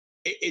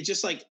it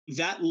just like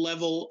that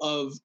level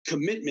of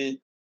commitment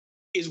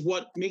is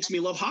what makes me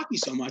love hockey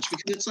so much,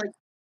 because it's like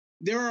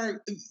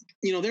there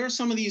are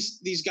some of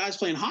these guys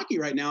playing hockey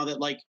right now that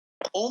like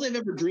all they've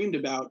ever dreamed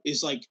about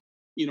is like,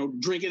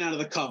 drinking out of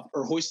the cup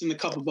or hoisting the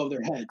cup above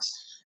their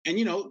heads. And,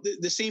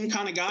 the same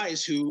kind of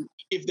guys who,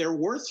 if they're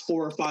worth $4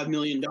 or $5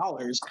 million,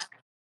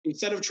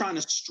 instead of trying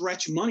to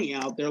stretch money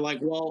out, they're like,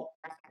 well,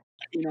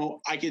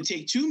 I could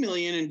take 2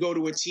 million and go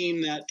to a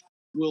team that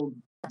will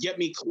get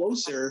me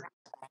closer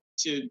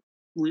to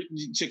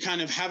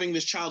kind of having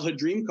this childhood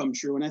dream come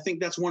true. And I think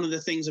that's one of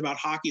the things about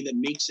hockey that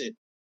makes it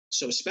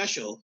so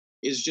special,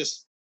 is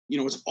just,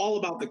 it's all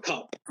about the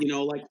cup.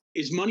 Like,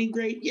 is money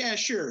great? Yeah,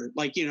 sure.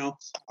 Like,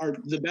 are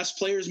the best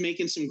players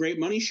making some great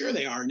money? Sure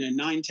they are, and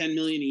 9-10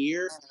 million a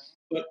year.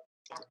 But,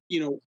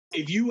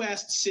 if you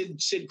asked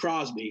Sid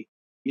Crosby,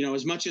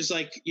 as much as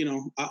like,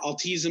 I'll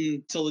tease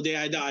him till the day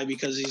I die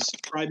because he's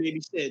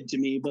crybaby Sid to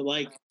me. But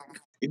like,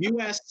 if you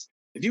ask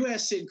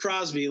Sid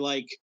Crosby,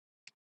 like,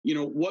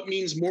 what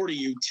means more to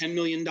you, $10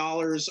 million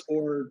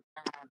or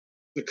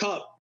the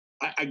cup?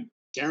 I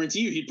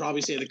guarantee you he'd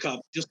probably say the cup.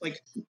 Just like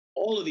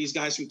all of these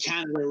guys from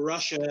Canada,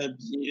 Russia,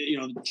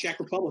 the Czech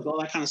Republic, all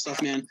that kind of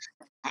stuff, man.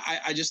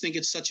 I just think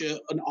it's such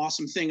an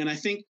awesome thing. And I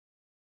think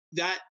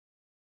that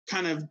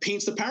kind of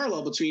paints the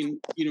parallel between,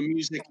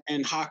 music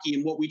and hockey.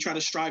 And what we try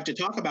to strive to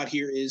talk about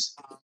here is,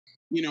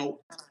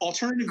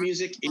 alternative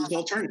music is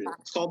alternative.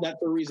 It's called that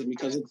for a reason,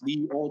 because it's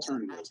the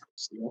alternative.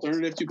 It's the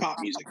alternative to pop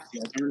music. It's the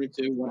alternative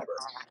to whatever.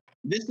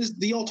 This is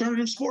the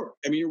alternative sport.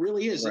 I mean, it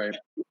really is. Right.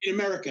 In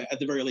America, at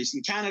the very least.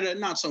 In Canada,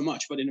 not so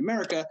much. But in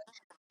America,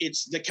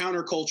 it's the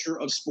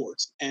counterculture of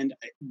sports. And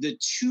the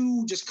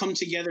two just come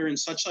together in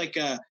such like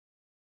a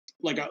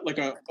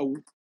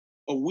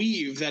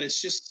weave that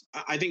it's just,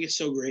 I think it's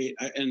so great.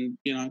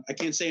 I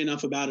can't say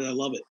enough about it. I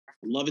love it.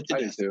 I love it to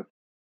death. I do too.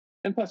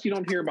 And plus, you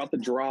don't hear about the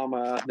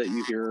drama that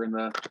you hear in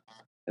the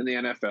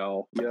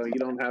NFL. You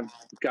don't have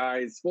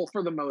guys. Well,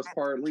 for the most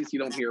part, at least you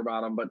don't hear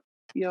about them. But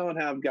you don't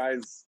have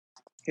guys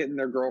hitting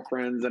their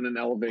girlfriends in an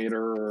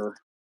elevator, or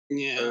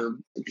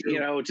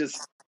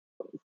just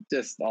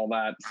all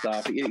that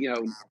stuff.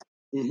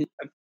 Mm-hmm.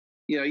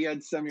 You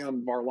had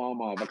Semyon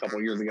Varlamov a couple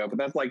of years ago, but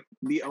that's like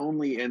the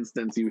only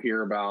instance you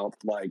hear about,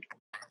 like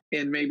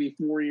in maybe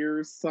 4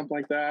 years, something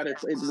like that. It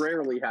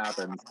rarely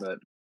happens, but.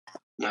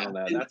 Yeah. I don't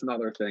know. That's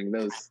another thing.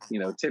 Those,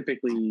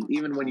 typically,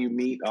 even when you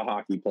meet a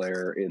hockey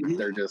player,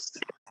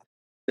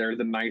 they're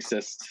the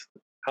nicest,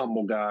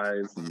 humble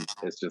guys, and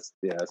it's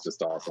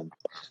just awesome.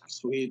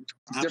 Sweet.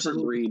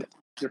 Different breed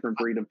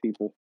of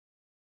people.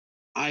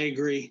 I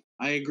agree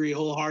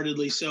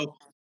wholeheartedly. So,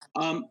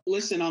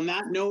 listen, on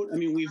that note, I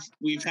mean,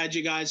 we've had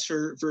you guys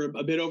for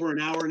a bit over an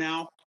hour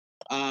now.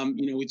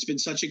 It's been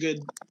such a good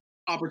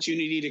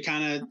opportunity to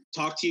kind of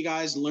talk to you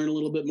guys and learn a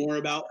little bit more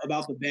about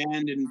the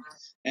band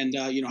and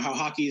how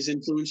hockey has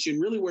influenced you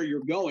and really where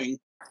you're going.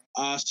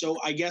 So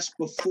I guess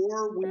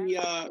before we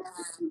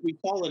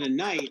call it a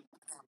night,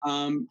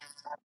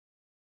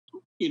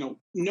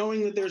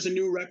 knowing that there's a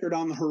new record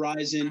on the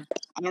horizon,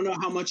 I don't know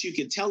how much you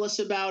could tell us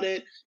about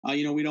it.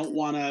 We don't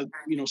want to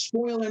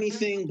spoil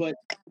anything, but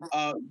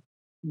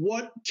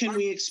what can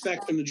we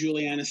expect from the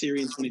Juliana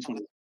Theory in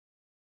 2020?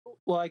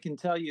 Well, I can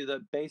tell you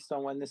that based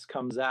on when this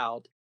comes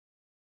out,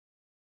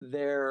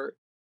 there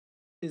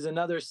is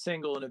another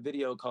single and a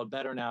video called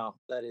Better Now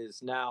that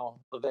is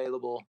now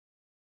available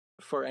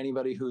for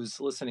anybody who's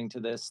listening to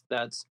this.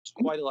 That's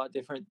quite a lot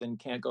different than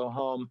Can't Go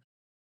Home.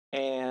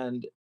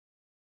 And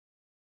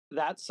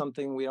that's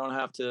something we don't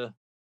have to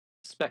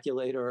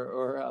speculate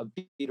or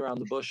beat around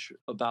the bush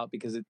about,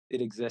 because it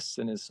exists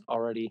and is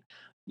already,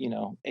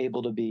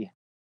 able to be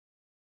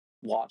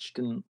watched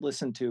and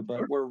listened to.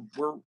 But we're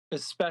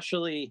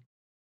especially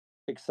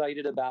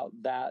excited about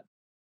that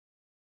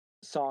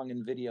song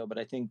and video, but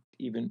I think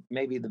even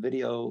maybe the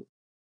video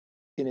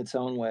in its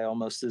own way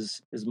almost as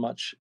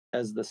much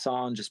as the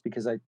song, just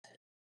because I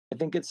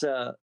think it's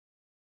a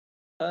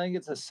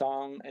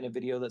song and a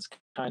video that's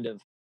kind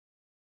of,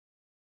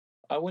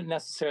 I wouldn't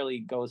necessarily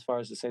go as far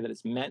as to say that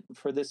it's meant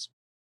for this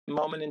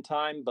moment in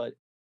time, but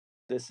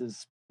this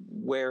is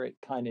where it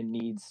kind of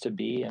needs to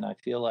be. And I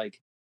feel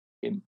like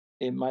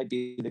it might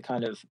be the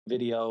kind of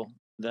video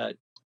that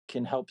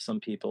can help some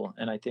people.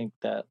 And I think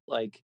that,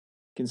 like,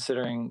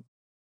 considering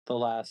the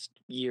last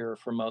year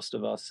for most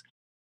of us,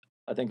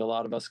 I think a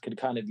lot of us could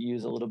kind of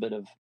use a little bit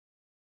of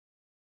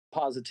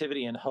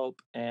positivity and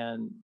hope.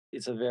 And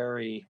it's a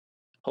very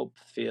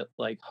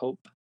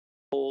hopeful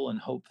and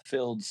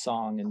hope-filled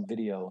song and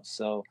video.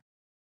 So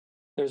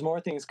there's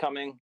more things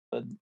coming,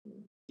 but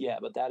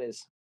that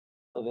is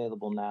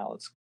available now.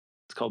 It's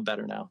called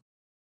Better Now.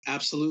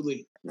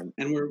 Absolutely.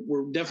 And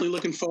we're definitely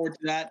looking forward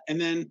to that. And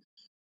then,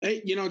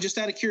 hey, just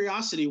out of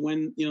curiosity,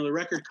 when, the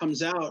record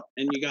comes out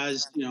and you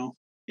guys,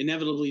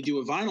 inevitably do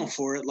a vinyl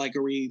for it, like,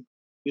 are we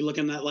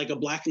looking at like a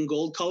black and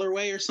gold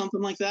colorway or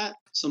something like that?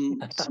 Some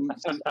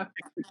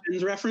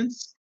Pins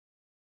reference?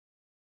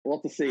 We'll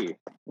have to see.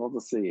 We'll have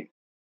to see.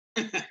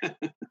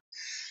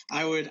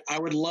 I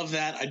would love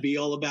that. I'd be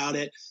all about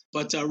it.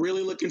 But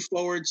really looking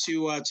forward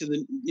to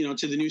the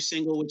to the new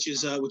single, which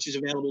is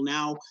available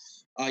now.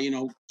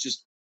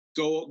 Just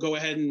go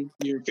ahead and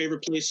your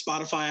favorite place,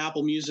 Spotify,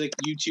 Apple Music,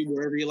 YouTube,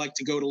 wherever you like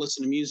to go to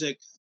listen to music.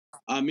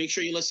 Make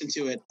sure you listen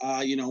to it.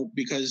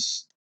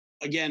 Because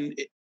again,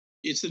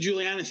 it's the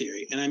Juliana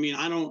Theory, and I mean,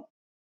 I don't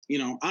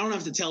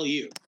have to tell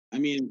you. I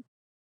mean,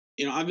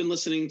 I've been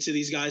listening to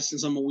these guys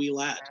since I'm a wee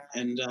lad,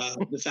 and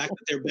the fact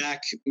that they're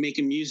back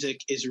making music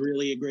is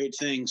really a great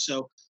thing.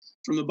 So,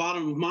 from the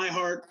bottom of my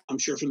heart, I'm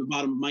sure from the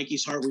bottom of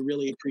Mikey's heart, we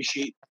really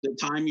appreciate the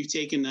time you've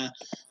taken to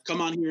come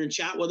on here and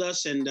chat with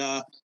us. And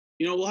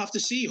we'll have to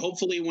see.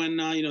 Hopefully, when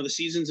the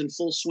season's in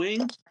full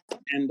swing,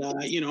 and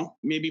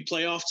maybe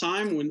playoff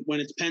time when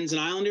it's Pens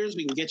and Islanders,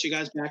 we can get you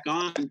guys back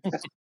on and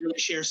really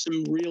share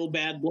some real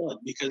bad blood,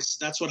 because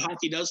that's what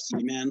hockey does to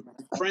you, man.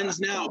 Friends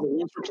now, but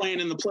once we're playing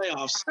in the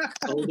playoffs,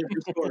 it's a whole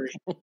different story.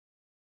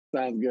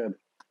 Sounds good.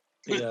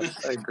 Yeah,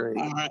 I agree.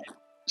 All right,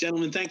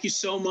 gentlemen, thank you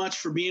so much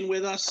for being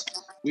with us.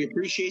 We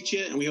appreciate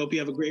you, and we hope you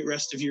have a great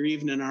rest of your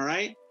evening. All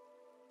right.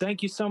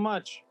 Thank you so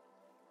much.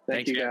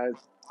 Thank Thanks, you, man.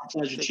 guys. Our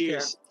pleasure. Take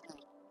Cheers.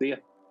 See ya.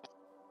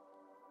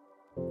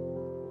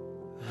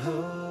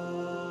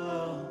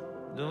 Oh,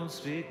 don't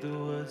speak the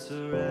word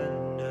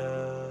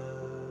surrender.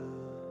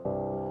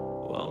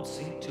 Won't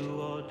seek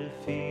to or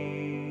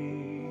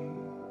defeat.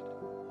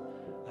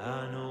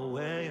 I know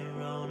where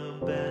you're on a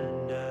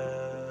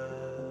bender,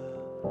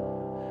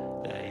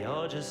 that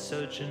you're just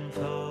searching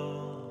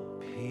for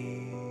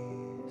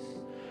peace,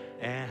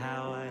 and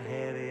how a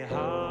heavy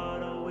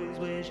heart always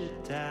weighs you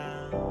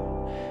down.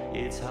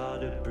 It's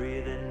hard to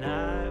breathe at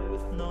night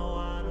with no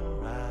one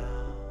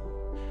around.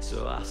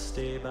 So I'll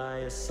stay by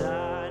your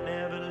side,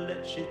 never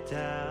let you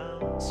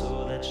down,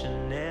 so that you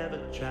never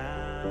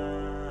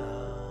drown.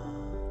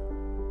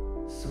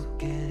 So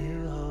can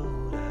you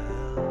hold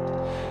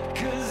out?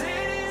 'Cause it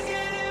is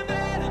getting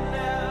better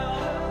now.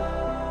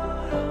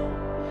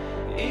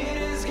 It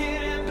is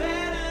getting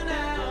better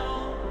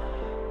now.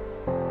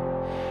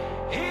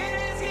 It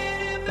is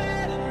getting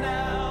better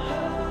now.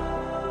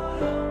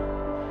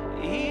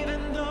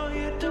 Even though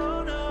you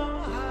don't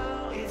know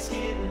how, it's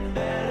getting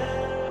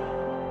better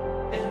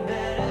and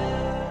better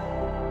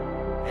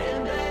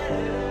and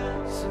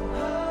better. So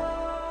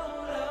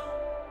hold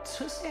on,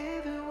 'cause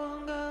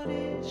everyone got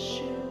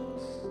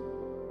issues,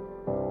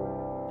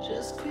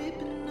 just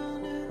creeping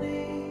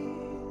underneath.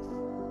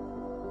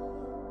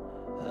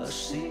 Our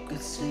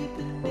secret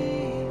sleeping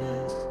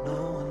demons,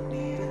 no one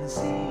even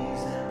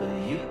sees them, but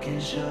you can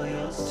show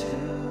yours to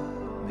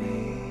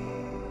me.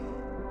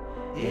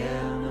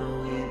 Yeah, I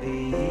know it'd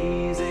be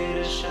easy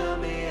to shut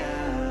me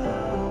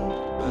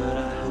out, but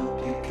I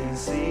hope you can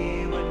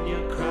see when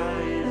you're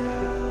crying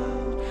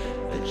out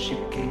that you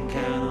can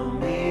count on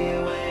me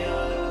when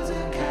you're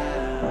losing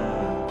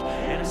count.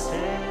 And I'm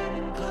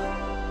standing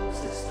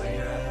closest when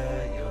you're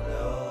at your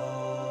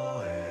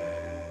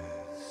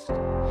lowest.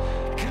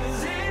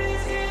 'Cause it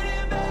is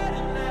getting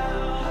better now.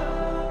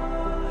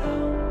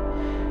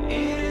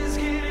 It is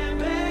getting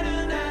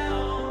better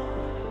now.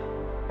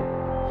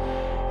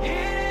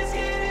 It is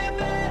getting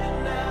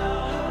better now.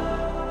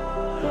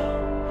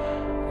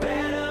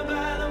 Better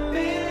by the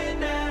minute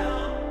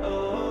now.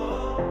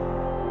 Oh,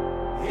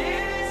 it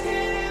is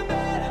getting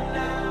better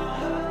now.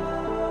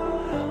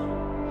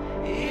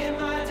 It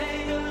might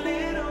take a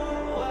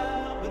little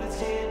while, but it's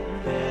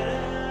getting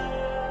better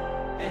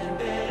and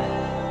better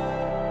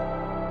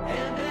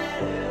and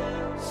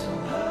better. So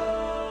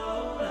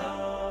hold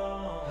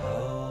on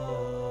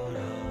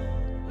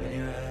when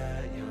you're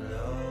at your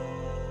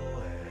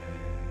lowest.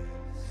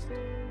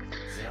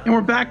 And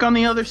we're back on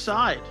the other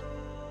side.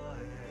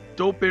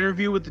 Dope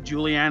interview with the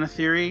Juliana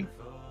Theory.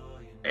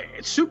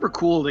 It's super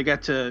cool to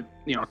get to,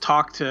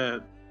 talk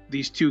to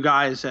these two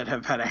guys that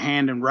have had a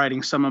hand in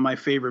writing some of my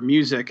favorite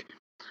music.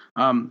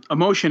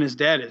 Emotion is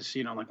Dead is,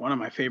 like one of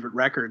my favorite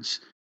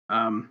records.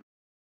 And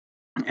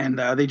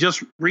they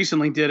just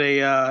recently did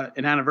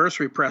an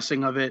anniversary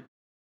pressing of it,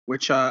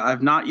 which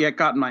I've not yet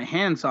gotten my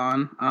hands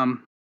on. I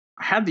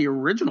had the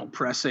original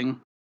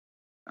pressing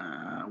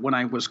when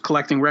I was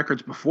collecting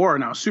records before,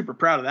 and I was super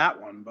proud of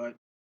that one. But,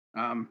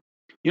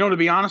 to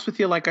be honest with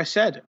you, like I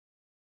said,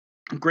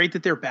 great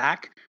that they're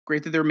back.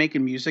 Great that they're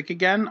making music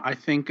again. I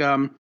think,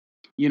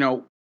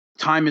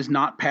 time has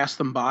not passed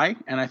them by,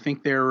 and I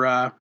think they're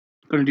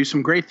going to do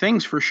some great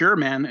things for sure,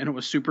 man. And it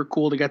was super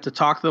cool to get to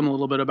talk to them a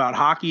little bit about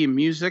hockey and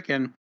music,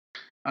 and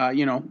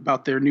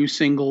about their new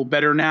single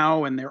Better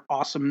Now and their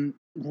awesome,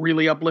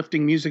 really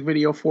uplifting music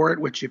video for it,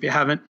 which if you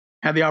haven't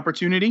had the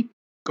opportunity,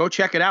 go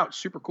check it out.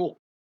 Super cool.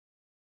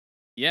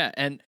 Yeah,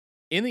 and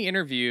in the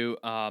interview,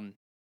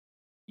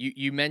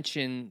 you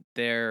mentioned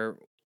their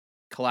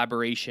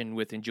collaboration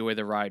with Enjoy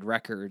the Ride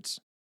Records.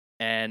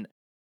 and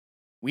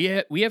we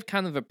have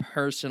kind of a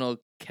personal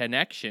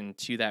connection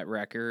to that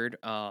record.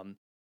 You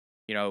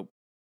know,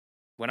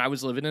 when I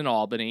was living in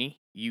Albany,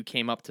 you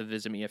came up to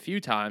visit me a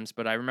few times,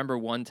 but I remember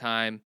one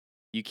time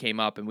you came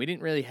up and we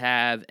didn't really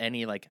have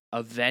any like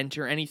event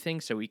or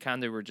anything, so we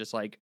kind of were just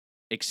like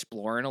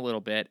exploring a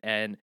little bit,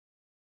 and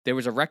there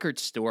was a record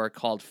store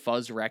called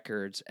Fuzz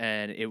Records,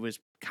 and it was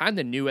kind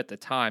of new at the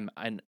time.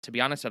 And to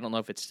be honest, I don't know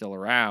if it's still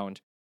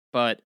around,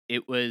 but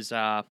it was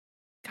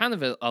kind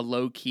of a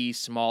low key,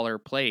 smaller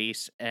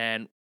place.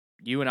 And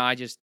you and I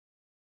just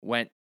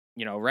went,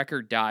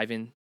 record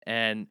diving,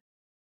 and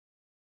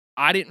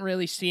I didn't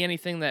really see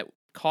anything that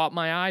caught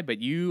my eye, but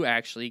you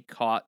actually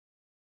caught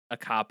a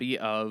copy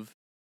of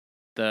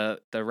the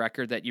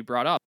record that you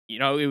brought up.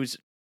 It was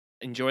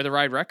Enjoy the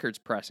Ride Records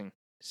pressing.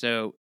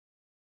 So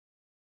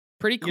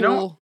pretty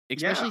cool,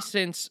 especially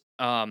since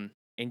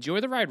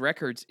Enjoy the Ride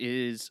Records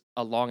is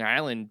a Long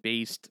Island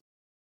based,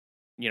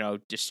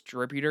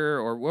 distributor,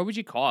 or what would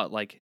you call it?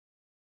 Like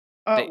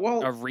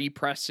a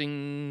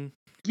repressing.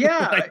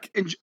 Yeah,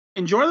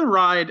 Enjoy the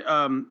Ride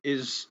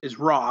is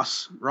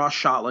Ross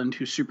Shotland,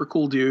 who's super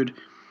cool dude.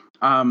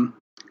 And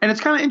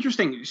it's kind of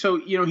interesting. So,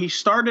 he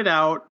started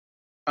out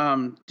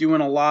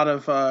doing a lot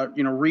of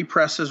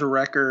represses of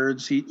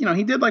records. He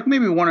did like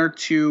maybe one or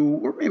two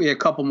or maybe a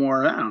couple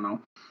more, I don't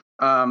know.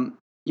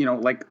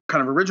 Like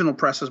kind of original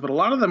presses, but a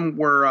lot of them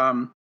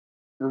were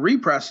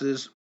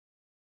represses.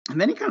 And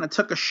then he kind of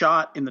took a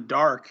shot in the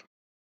dark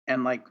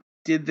and like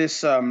did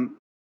this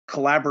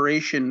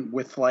collaboration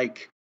with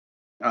like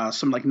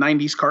some like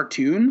 90s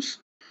cartoons.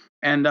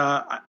 And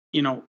I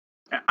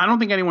don't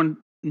think anyone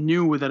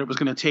knew that it was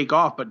going to take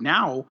off, but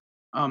now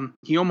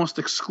he almost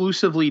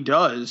exclusively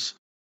does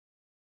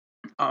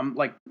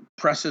like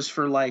presses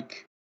for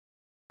like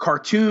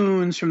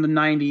cartoons from the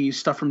 90s,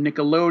 stuff from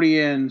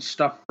Nickelodeon,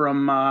 stuff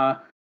from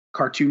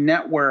Cartoon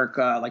Network,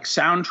 like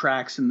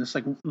soundtracks and this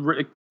like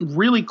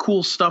really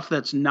cool stuff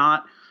that's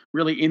not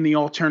really in the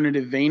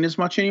alternative vein as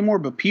much anymore,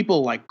 but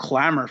people like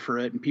clamor for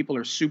it and people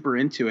are super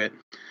into it.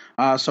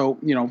 So,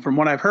 from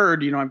what I've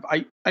heard,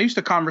 I used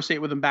to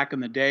conversate with him back in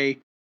the day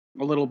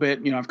a little bit.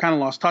 I've kind of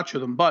lost touch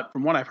with him, but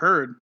from what I've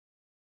heard,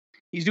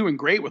 he's doing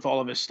great with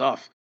all of his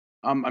stuff.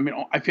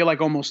 I feel like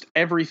almost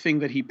everything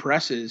that he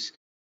presses,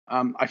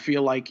 I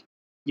feel like,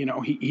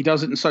 he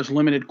does it in such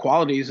limited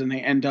quantities, and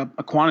they end up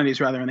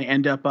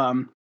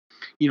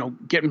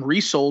getting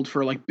resold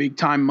for like big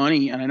time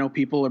money. And I know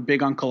people are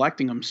big on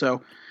collecting them.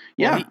 So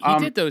yeah, he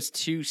did those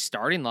 2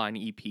 Starting Line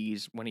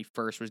EPs when he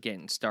first was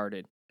getting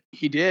started.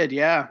 He did.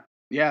 Yeah.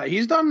 Yeah.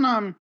 He's done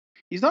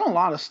a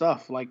lot of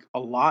stuff, like a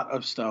lot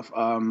of stuff.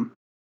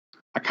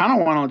 I kind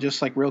of want to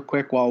just like real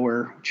quick while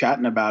we're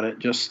chatting about it,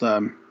 just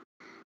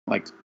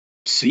like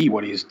see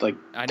what he's like.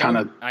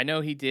 I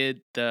know he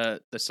did the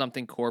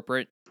Something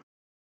Corporate,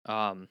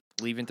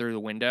 Leaving Through the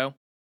Window.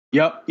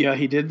 Yep. Yeah,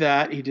 he did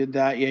that. Yeah,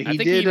 I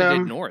think he even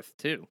did North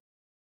too.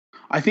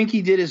 I think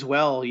he did as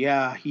well.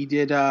 Yeah, he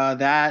did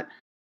that.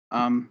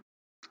 I'm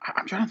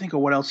trying to think of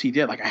what else he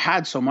did. Like I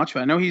had so much,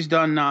 but I know he's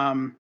done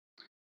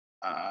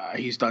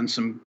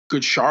some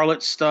good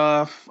Charlotte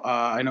stuff.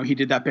 I know he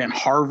did that band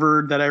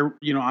Harvard that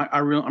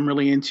I'm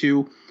really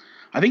into.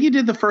 I think he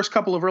did the first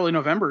couple of early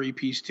November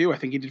EPs too. I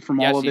think he did From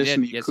All of This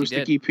and the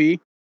acoustic EP.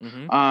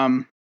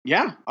 Mm-hmm.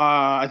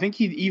 I think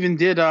he even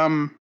did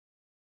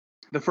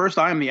the first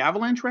I Am the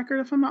Avalanche record,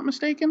 if I'm not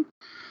mistaken.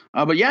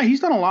 But yeah, he's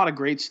done a lot of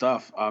great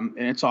stuff, and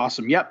it's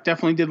awesome. Yep,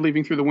 definitely did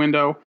Leaving Through the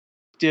Window.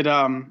 Did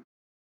a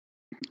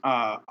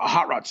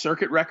Hot Rod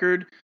Circuit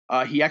record.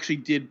 He actually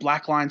did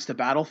Black Lines to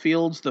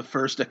Battlefields, the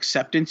first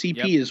Acceptance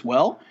EP as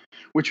well,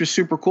 which was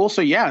super cool.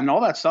 So yeah, and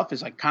all that stuff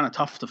is like kind of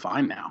tough to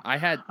find now. I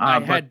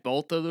had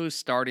both of those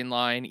Starting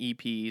Line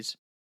EPs.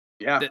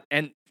 Yeah.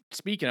 And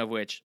speaking of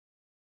which,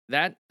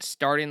 that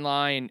Starting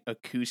Line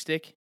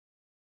acoustic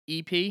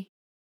EP,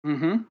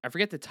 I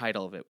forget the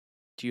title of it.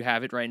 Do you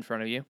have it right in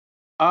front of you?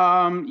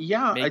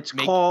 Yeah, it's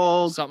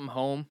called something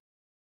Home.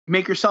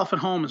 Make Yourself at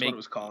Home is what it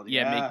was called.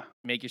 Yeah,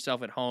 Make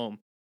Yourself at Home.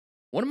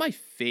 One of my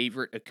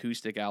favorite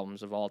acoustic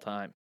albums of all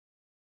time.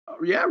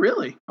 Oh, yeah,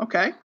 really?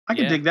 Okay. I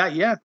can dig that,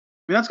 yeah. I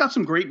mean, that's got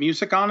some great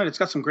music on it. It's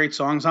got some great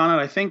songs on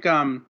it. I think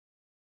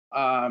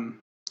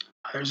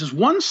there's this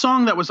one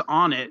song that was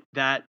on it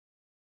that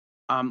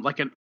like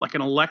an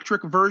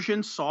electric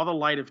version saw the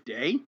light of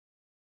day.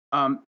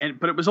 But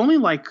it was only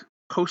like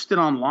posted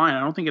online. I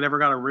don't think it ever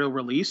got a real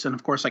release, and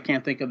of course I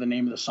can't think of the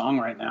name of the song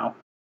right now.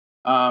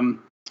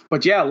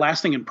 But yeah,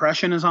 Lasting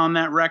Impression is on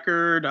that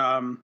record.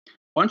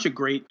 Bunch of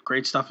great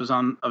stuff is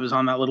on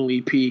that little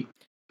EP.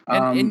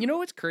 And you know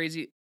what's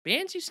crazy?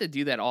 Bands used to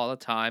do that all the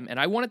time, and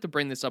I wanted to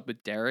bring this up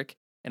with Derek,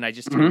 and I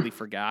just totally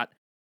forgot.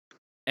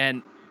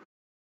 And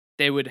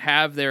they would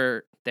have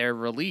their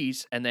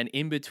release, and then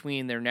in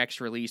between their next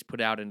release, put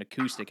out an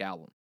acoustic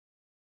album.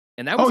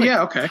 And that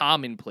was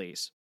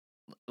commonplace.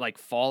 Like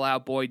Fall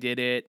Out Boy did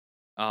it.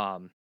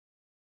 The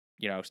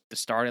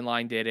Starting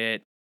Line did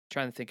it. I'm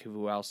trying to think of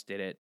who else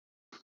did it.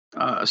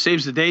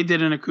 Saves the Day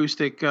did an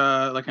acoustic,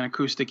 like an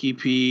acoustic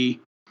EP.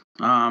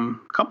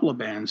 Couple of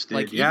bands did,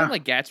 like even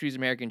like Gatsby's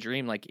American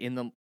Dream, like in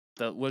the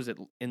was it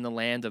In the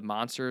Land of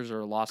Monsters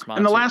or Lost Monsters?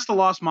 And the Last of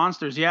Lost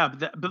Monsters, yeah,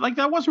 but like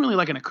that wasn't really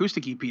like an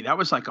acoustic EP. That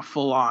was like a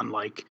full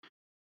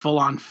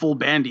full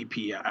band EP.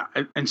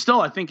 And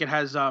still, I think it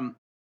has some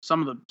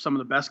of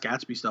the best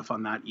Gatsby stuff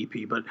on that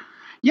EP. But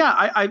yeah,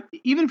 I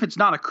even if it's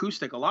not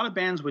acoustic, a lot of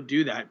bands would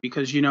do that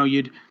because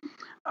you'd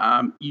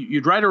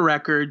write a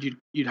record,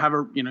 you'd have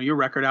your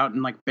record out,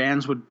 and like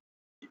bands would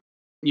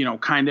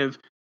kind of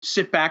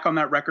sit back on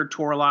that record,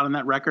 tour a lot on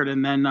that record,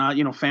 and then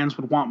fans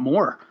would want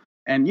more.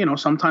 And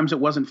sometimes it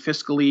wasn't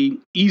fiscally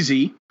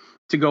easy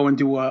to go and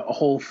do a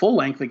whole full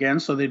length again,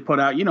 so they'd put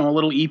out a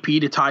little EP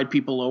to tide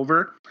people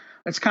over.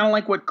 It's kind of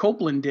like what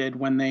Copeland did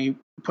when they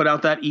put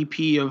out that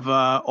EP of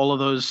all of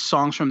those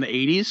songs from the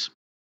 80s.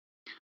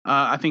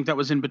 I think that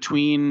was in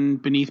between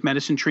Beneath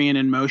Medicine Tree and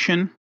In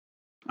Motion,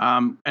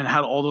 and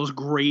had all those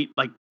great,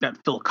 like that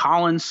Phil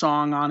Collins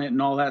song on it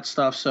and all that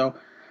stuff. So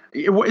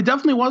it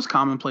definitely was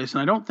commonplace,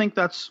 and I don't think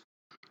that's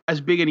as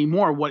big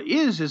anymore. What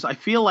is I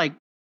feel like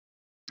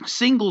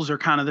singles are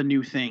kind of the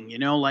new thing,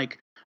 like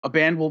a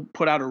band will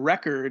put out a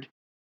record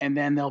and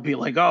then they'll be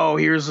like, oh,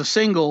 here's a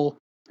single,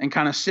 and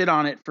kind of sit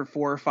on it for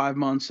 4 or 5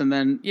 months and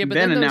then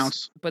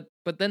announce. But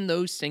then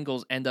those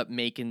singles end up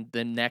making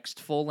the next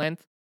full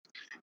length.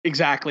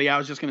 Exactly. I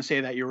was just going to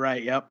say that. You're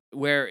right. Yep.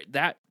 Where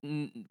that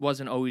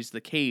wasn't always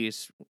the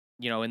case,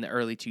 in the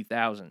early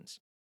 2000s,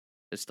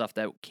 the stuff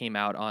that came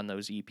out on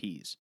those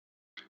EPs.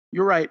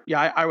 You're right.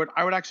 Yeah, I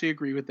would actually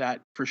agree with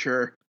that for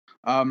sure.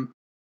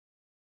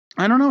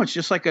 I don't know. It's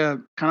just like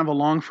a kind of a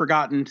long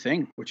forgotten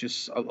thing, which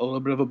is a little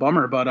bit of a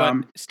bummer.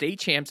 But State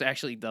Champs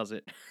actually does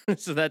it,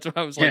 so that's why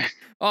I was like,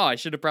 oh, I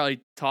should have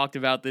probably talked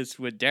about this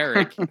with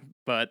Derek,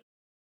 but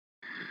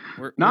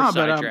we're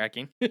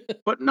sidetracking.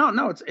 But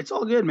no, it's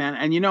all good, man.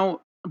 And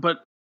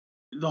but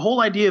the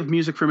whole idea of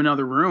Music from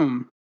Another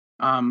Room,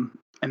 and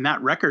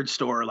that record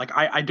store, like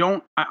I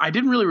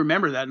didn't really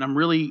remember that, and I'm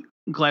really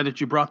glad that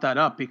you brought that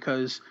up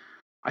because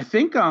I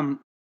think I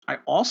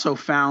also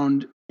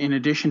found, in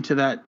addition to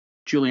that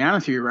Juliana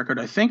Theory record,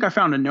 I think I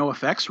found a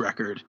NoFX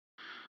record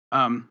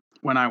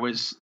when I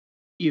was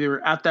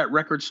either at that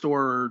record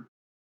store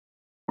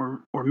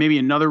or maybe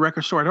another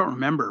record store. I don't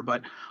remember,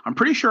 but I'm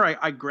pretty sure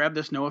I grabbed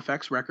this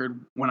NoFX record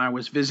when I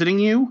was visiting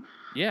you.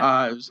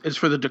 Yeah, it's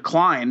for The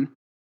Decline,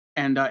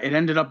 and it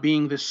ended up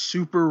being this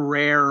super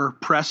rare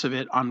press of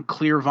it on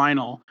clear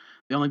vinyl.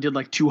 They only did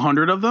like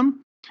 200 of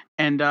them,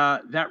 and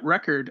that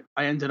record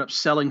I ended up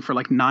selling for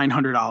like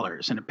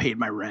 $900, and it paid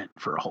my rent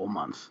for a whole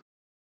month.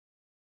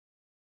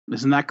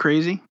 Isn't that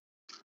crazy?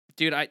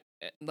 Dude,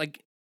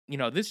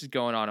 this is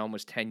going on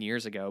almost 10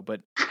 years ago,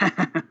 but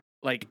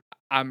like,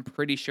 I'm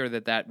pretty sure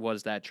that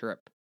was that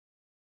trip.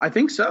 I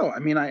think so. I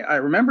mean, I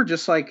remember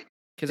just like,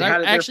 because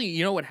I actually,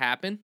 you know what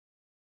happened?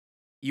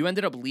 You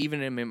ended up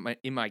leaving him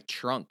in my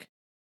trunk,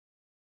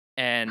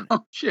 and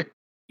oh shit,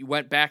 you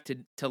went back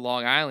to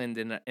Long Island,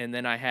 and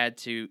then I had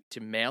to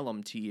mail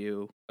them to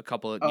you a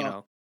couple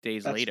of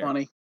days later.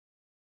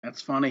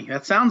 That's funny.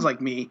 That sounds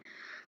like me.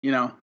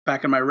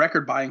 Back in my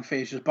record buying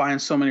phase, just buying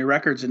so many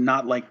records and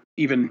not like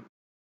even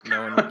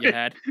knowing what you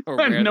had or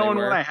where knowing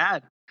what I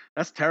had.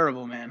 That's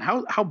terrible, man.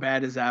 How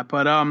bad is that?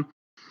 But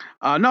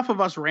enough of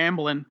us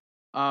rambling.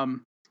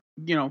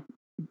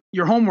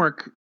 Your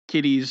homework,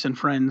 kiddies and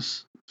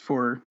friends,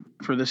 for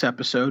this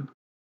episode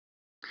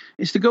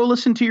is to go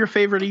listen to your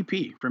favorite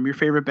EP from your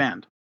favorite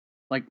band.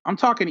 Like, I'm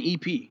talking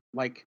EP.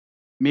 Like,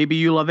 maybe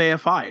you love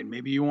AFI, and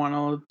maybe you want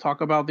to talk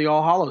about the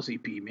All Hallows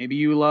EP. Maybe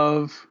you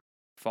love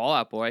Fall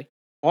Out Boy,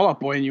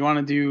 and you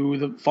want to do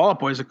the Fall Out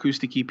Boy's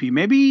acoustic EP.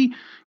 Maybe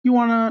you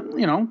want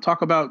to,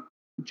 talk about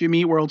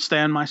Jimmy Eat World, Stay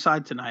on My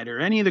Side Tonight, or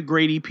any of the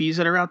great EPs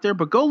that are out there.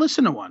 But go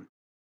listen to one,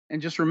 and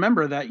just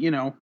remember that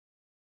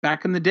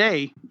back in the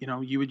day,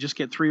 you would just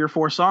get 3 or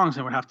 4 songs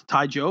and would have to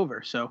tide you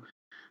over. So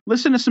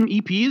listen to some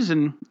EPs,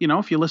 and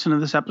if you listen to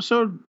this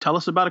episode, tell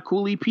us about a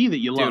cool EP that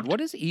you loved. Dude, what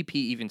does EP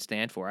even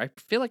stand for? I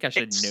feel like I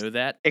should know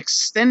that.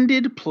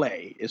 Extended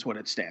Play is what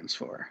it stands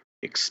for.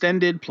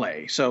 Extended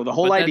Play. So the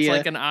whole idea,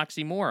 that's like an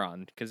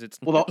oxymoron, because it's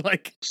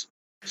like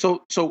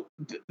so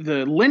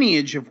the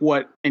lineage of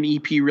what an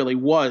EP really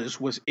was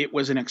it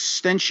was an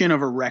extension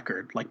of a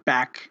record, like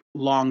back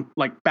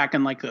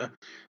in like the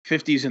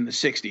 50s and the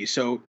 60s.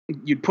 So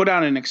you'd put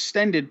out an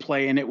extended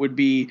play, and it would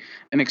be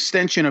an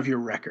extension of your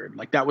record.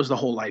 Like, that was the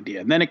whole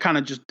idea. And then it kind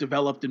of just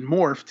developed and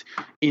morphed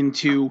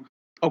into,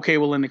 okay,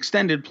 well, an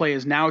extended play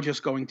is now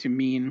just going to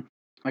mean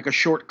like a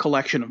short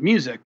collection of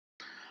music.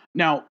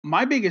 Now,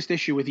 my biggest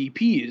issue with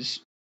EPs,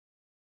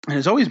 and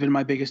has always been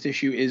my biggest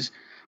issue, is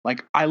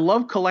like, I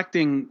love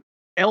collecting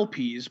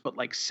LPs, but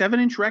like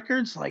 7-inch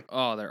records, like,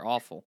 oh, they're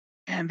awful.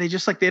 And they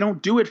just they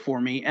don't do it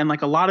for me. And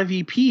like a lot of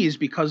EPs,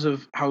 because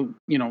of how,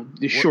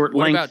 the short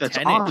length that's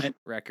on it.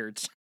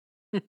 Records?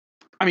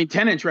 I mean,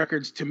 10-inch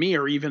records to me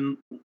are even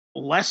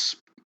less,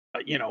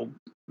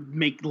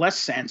 make less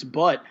sense.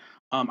 But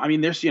I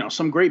mean, there's,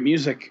 some great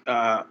music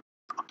out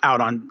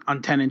on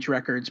 10-inch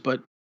records,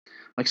 but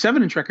like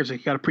 7-inch records, like,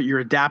 you got to put your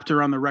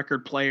adapter on the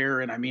record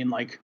player. And I mean,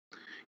 like,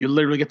 you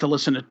literally get to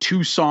listen to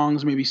 2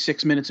 songs, maybe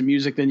 6 minutes of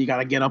music. Then you got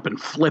to get up and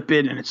flip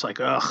it. And it's like,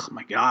 oh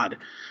my God.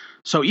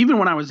 So even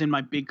when I was in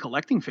my big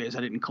collecting phase,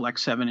 I didn't collect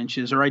 7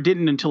 inches, or I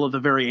didn't until at the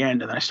very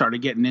end, and then I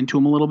started getting into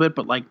them a little bit.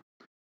 But like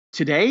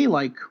today,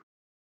 like,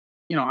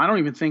 I don't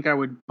even think I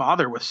would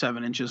bother with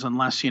 7 inches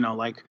unless,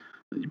 like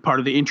part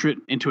of the Into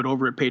It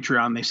over at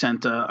Patreon, they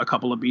sent a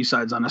couple of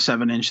B-sides on a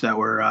 7-inch that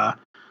were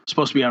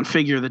supposed to be on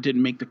figure that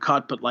didn't make the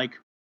cut. But like,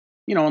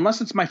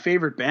 unless it's my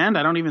favorite band,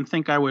 I don't even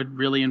think I would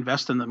really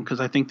invest in them because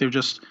I think they're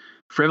just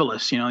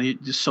frivolous.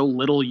 Just so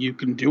little you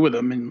can do with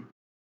them. And,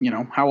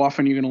 how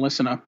often are you going to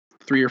listen to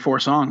 3 or 4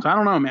 songs? I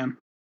don't know, man.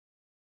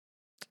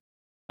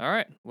 All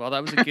right. Well,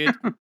 that was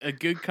a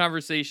good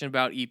conversation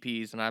about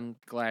EPs, and I'm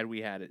glad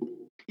we had it.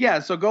 Yeah,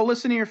 so go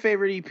listen to your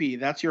favorite EP.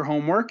 That's your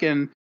homework.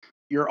 And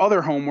your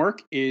other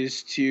homework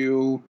is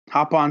to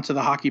hop onto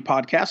the Hockey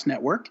Podcast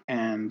Network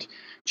and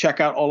check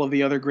out all of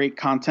the other great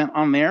content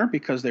on there,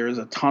 because there is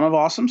a ton of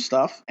awesome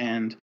stuff.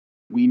 And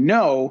we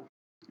know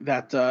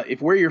that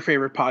if we're your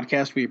favorite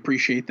podcast, we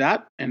appreciate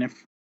that. And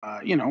if,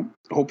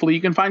 hopefully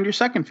you can find your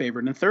second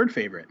favorite and third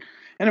favorite.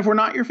 And if we're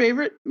not your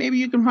favorite, maybe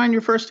you can find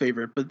your first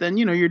favorite. But then,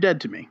 you're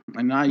dead to me.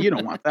 And you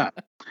don't want that.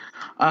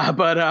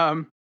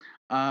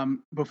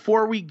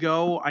 Before we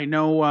go, I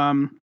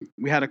know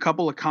we had a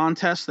couple of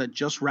contests that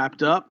just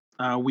wrapped up.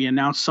 We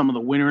announced some of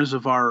the winners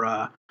of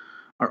our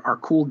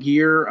cool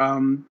gear.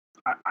 I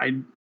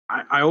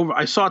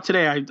saw it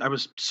today.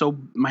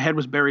 My head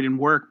was buried in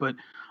work, but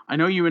I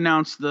know you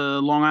announced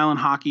the Long Island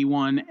Hockey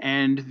one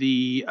and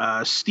the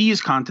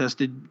Steez contest.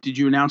 Did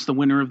you announce the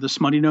winner of the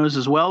Smutty Nose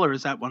as well, or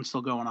is that one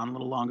still going on a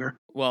little longer?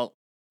 Well,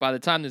 by the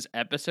time this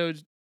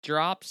episode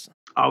drops,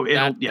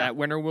 that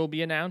winner will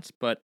be announced,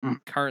 but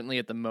currently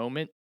at the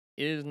moment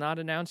it is not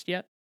announced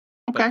yet.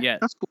 Okay, but yeah,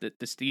 that's cool. The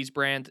Steez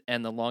brand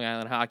and the Long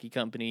Island Hockey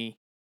Company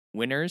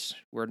winners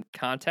were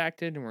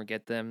contacted, and we'll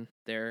get them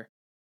their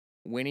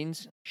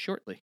winnings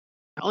shortly.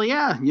 Hell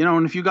yeah.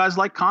 And if you guys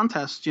like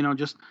contests,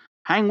 just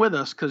hang with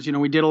us, because,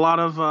 we did a lot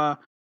of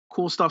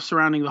cool stuff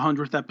surrounding the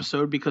 100th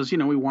episode because,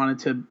 we wanted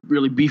to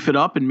really beef it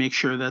up and make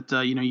sure that,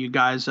 you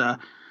guys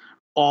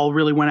all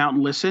really went out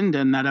and listened,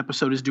 and that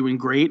episode is doing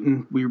great.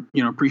 And we,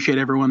 appreciate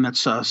everyone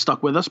that's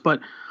stuck with us. But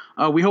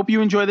we hope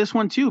you enjoy this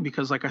one too,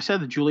 because like I said,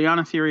 the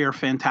Juliana Theory are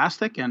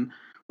fantastic, and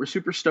we're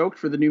super stoked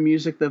for the new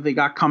music that they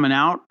got coming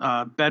out.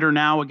 Better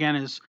Now, again,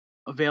 is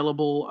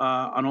available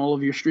on all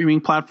of your streaming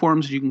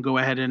platforms. You can go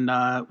ahead and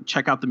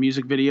check out the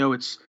music video.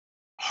 It's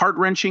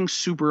heart-wrenching,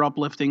 super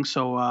uplifting.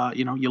 So,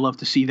 you love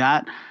to see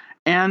that.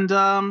 And,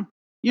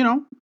 you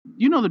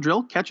know the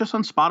drill. Catch us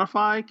on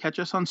Spotify, catch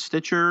us on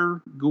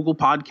Stitcher, Google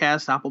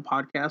Podcasts, Apple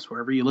Podcasts,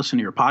 wherever you listen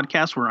to your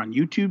podcasts. We're on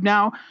YouTube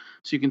now,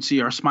 so you can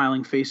see our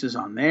smiling faces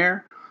on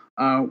there.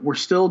 We're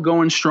still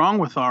going strong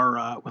with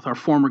our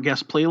former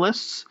guest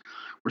playlists.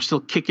 We're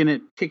still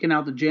kicking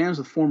out the jams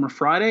with Former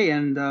Friday,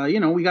 and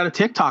we got a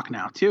TikTok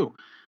now too.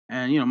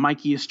 And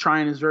Mikey is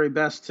trying his very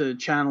best to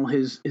channel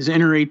his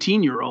inner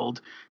 18-year-old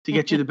to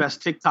get you the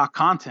best TikTok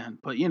content.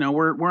 But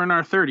we're in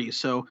our 30s,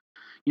 so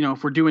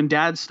if we're doing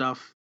dad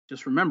stuff,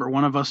 just remember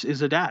one of us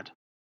is a dad.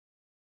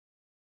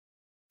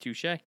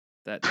 Touche.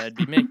 That'd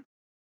be me.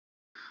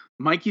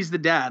 Mikey's the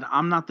dad.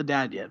 I'm not the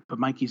dad yet, but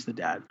Mikey's the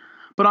dad.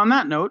 But on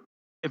that note,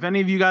 if any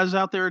of you guys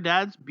out there are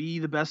dads, be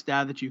the best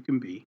dad that you can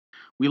be.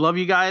 We love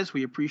you guys.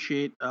 We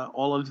appreciate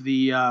all of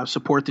the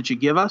support that you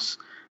give us.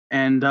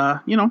 And,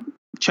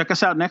 check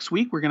us out next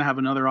week. We're going to have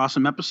another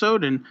awesome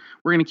episode, and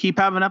we're going to keep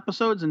having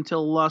episodes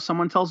until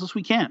someone tells us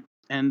we can't.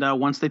 And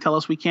once they tell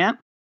us we can't,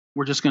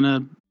 we're just going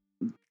to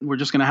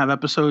have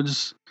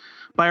episodes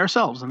by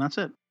ourselves, and that's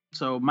it.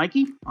 So,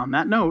 Mikey, on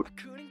that note.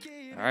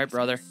 All right,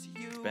 brother.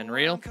 It's been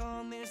real.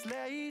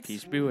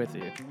 Peace be with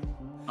you.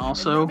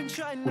 Also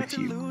with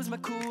you. Lose my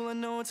cool, I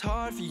know it's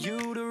hard for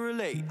you to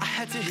relate. I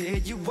had to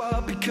hit you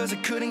up because I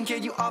couldn't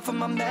get you off of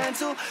my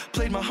mantle.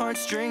 Played my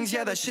heartstrings,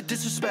 yeah, that shit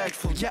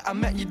disrespectful. Yeah, I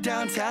met you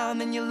downtown,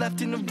 then you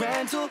left in a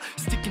rental.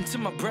 Sticking to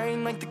my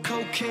brain like the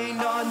cocaine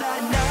on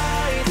that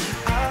night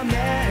I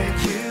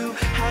met you.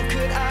 How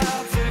could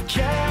I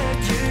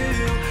forget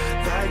you?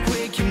 Like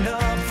waking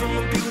up from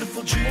a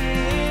beautiful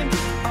dream.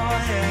 Oh,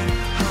 hey,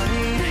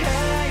 honey,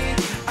 hey,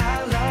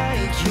 I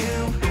like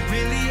you, but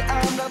really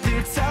I'm not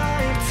the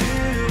type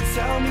to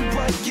tell me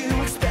what you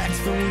expect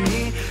from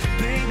me.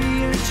 Baby,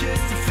 you're just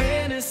a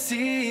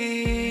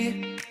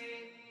fantasy.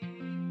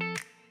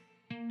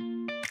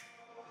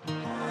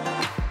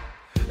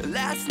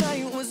 Last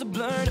night was a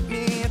blur to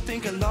me. I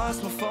think I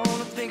lost my phone,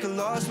 I think I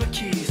lost my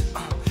keys.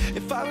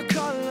 If I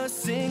recall a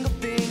single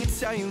thing,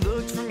 it's how you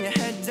looked from your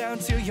head down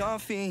to your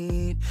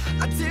feet.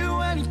 I'd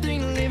do anything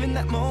to live in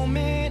that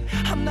moment.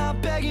 I'm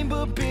not begging,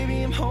 but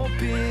baby, I'm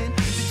hoping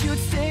that you'd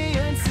stay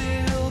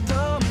until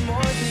the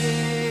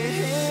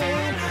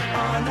morning.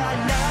 On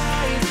that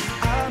night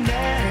I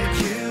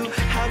met you,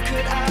 how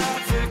could I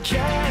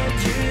forget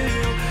you?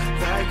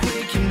 Like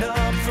waking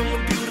up from a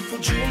beautiful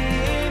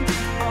dream.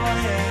 Oh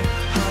yeah,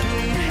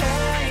 honey,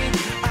 hey,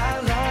 I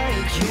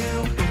like you,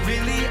 but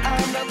really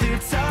I'm not the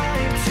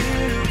type to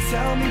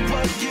tell me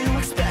what you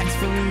expect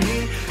from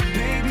me.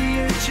 Baby,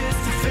 you're just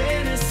a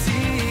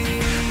fantasy.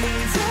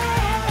 And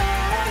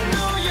I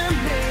know you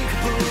make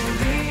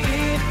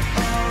believe,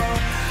 oh,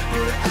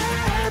 but I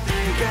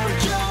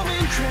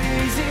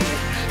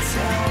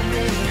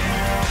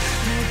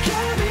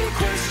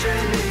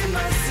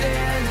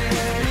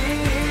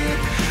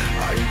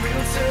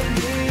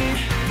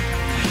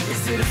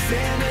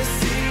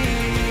fantasy.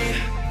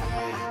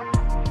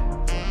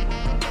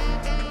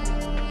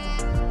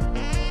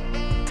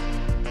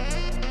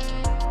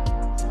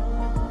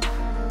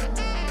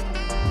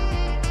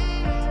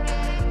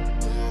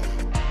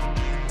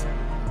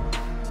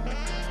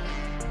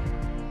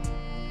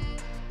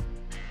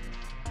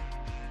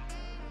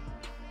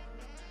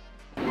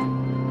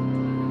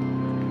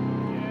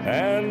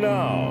 And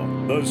now,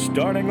 the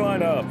starting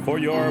lineup for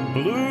your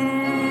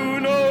Blue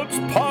Notes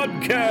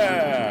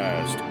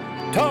podcast.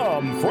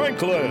 Tom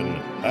Franklin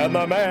and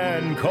the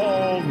man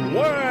called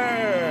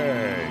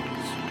Wags.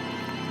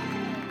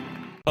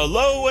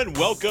 Hello and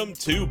welcome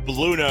to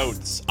Blue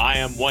Notes. I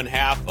am one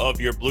half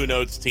of your Blue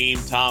Notes team,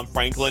 Tom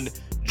Franklin,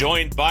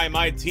 joined by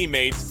my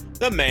teammate,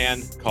 the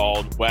man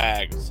called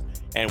Wags.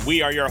 And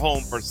we are your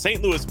home for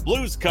St. Louis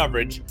Blues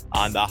coverage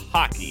on the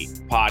Hockey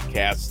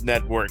Podcast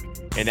Network.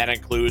 And that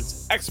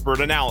includes expert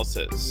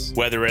analysis,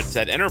 whether it's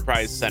at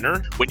Enterprise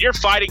Center. When you're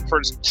fighting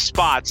for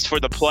spots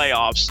for the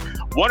playoffs,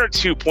 1 or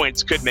 2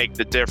 points could make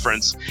the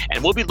difference.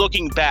 And we'll be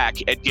looking back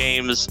at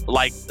games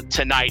like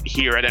tonight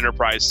here at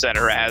Enterprise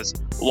Center as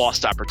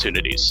lost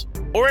opportunities.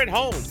 Or at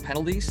home.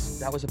 Penalties,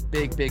 that was a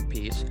big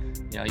piece.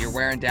 You know, you're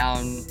wearing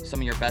down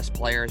some of your best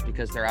players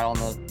because they're out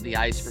on the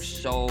ice for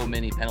so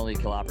many penalty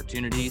kill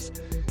opportunities.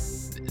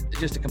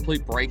 Just a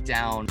complete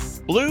breakdown.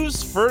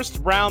 Blues first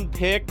round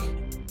pick,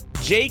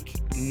 Jake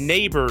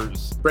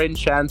Neighbors. Braden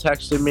Shan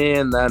texted me,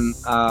 and then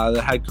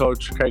the head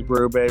coach, Craig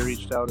Berube,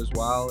 reached out as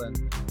well,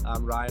 and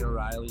Ryan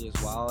O'Reilly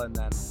as well. And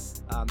then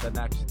the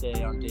next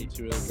day, on day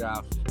 2 of the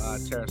draft,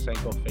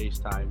 Tarasenko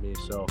FaceTimed me,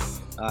 so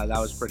that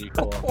was pretty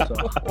cool. So.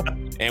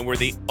 And we're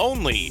the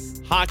only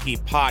hockey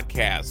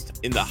podcast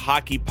in the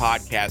Hockey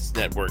Podcast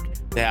Network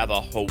to have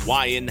a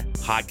Hawaiian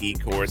hockey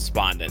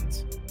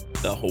correspondent,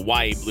 the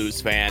Hawaii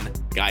Blues fan,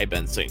 Guy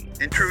Bensing.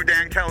 In true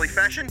Dan Kelly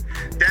fashion,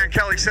 Dan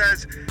Kelly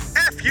says,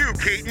 F you,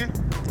 Keaton.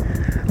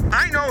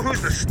 I know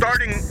who's the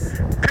starting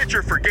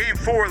pitcher for Game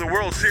 4 of the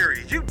World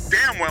Series. You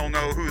damn well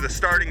know who the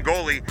starting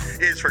goalie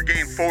is for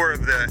Game 4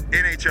 of the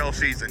NHL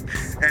season.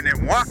 And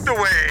then walked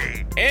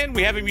away. And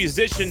we have a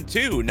musician,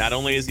 too. Not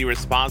only is he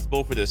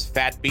responsible for this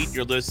fat beat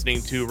you're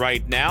listening to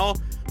right now,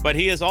 but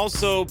he has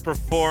also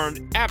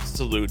performed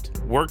absolute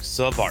works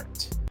of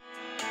art.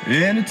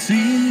 And it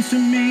seems to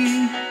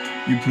me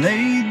you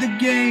played the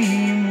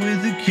game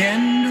with a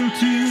candle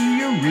to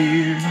your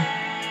rear,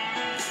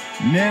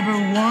 never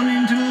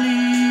wanting to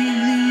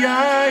leave the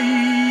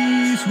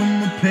ice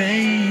when the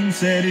pain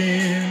set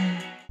in.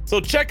 So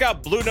check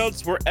out Blue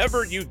Notes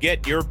wherever you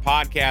get your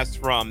podcast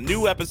from.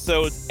 New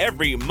episodes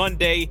every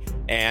Monday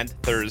and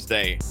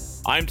Thursday.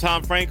 I'm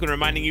Tom Franklin,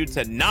 reminding you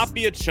to not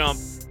be a chump,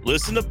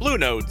 listen to Blue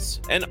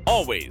Notes, and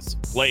always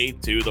play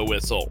to the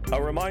whistle.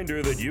 A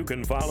reminder that you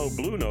can follow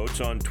Blue Notes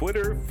on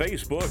Twitter,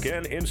 Facebook,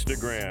 and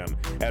Instagram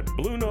at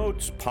Blue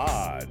Notes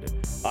Pod.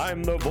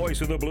 I'm the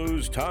voice of the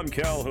Blues, Tom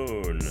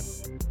Calhoun.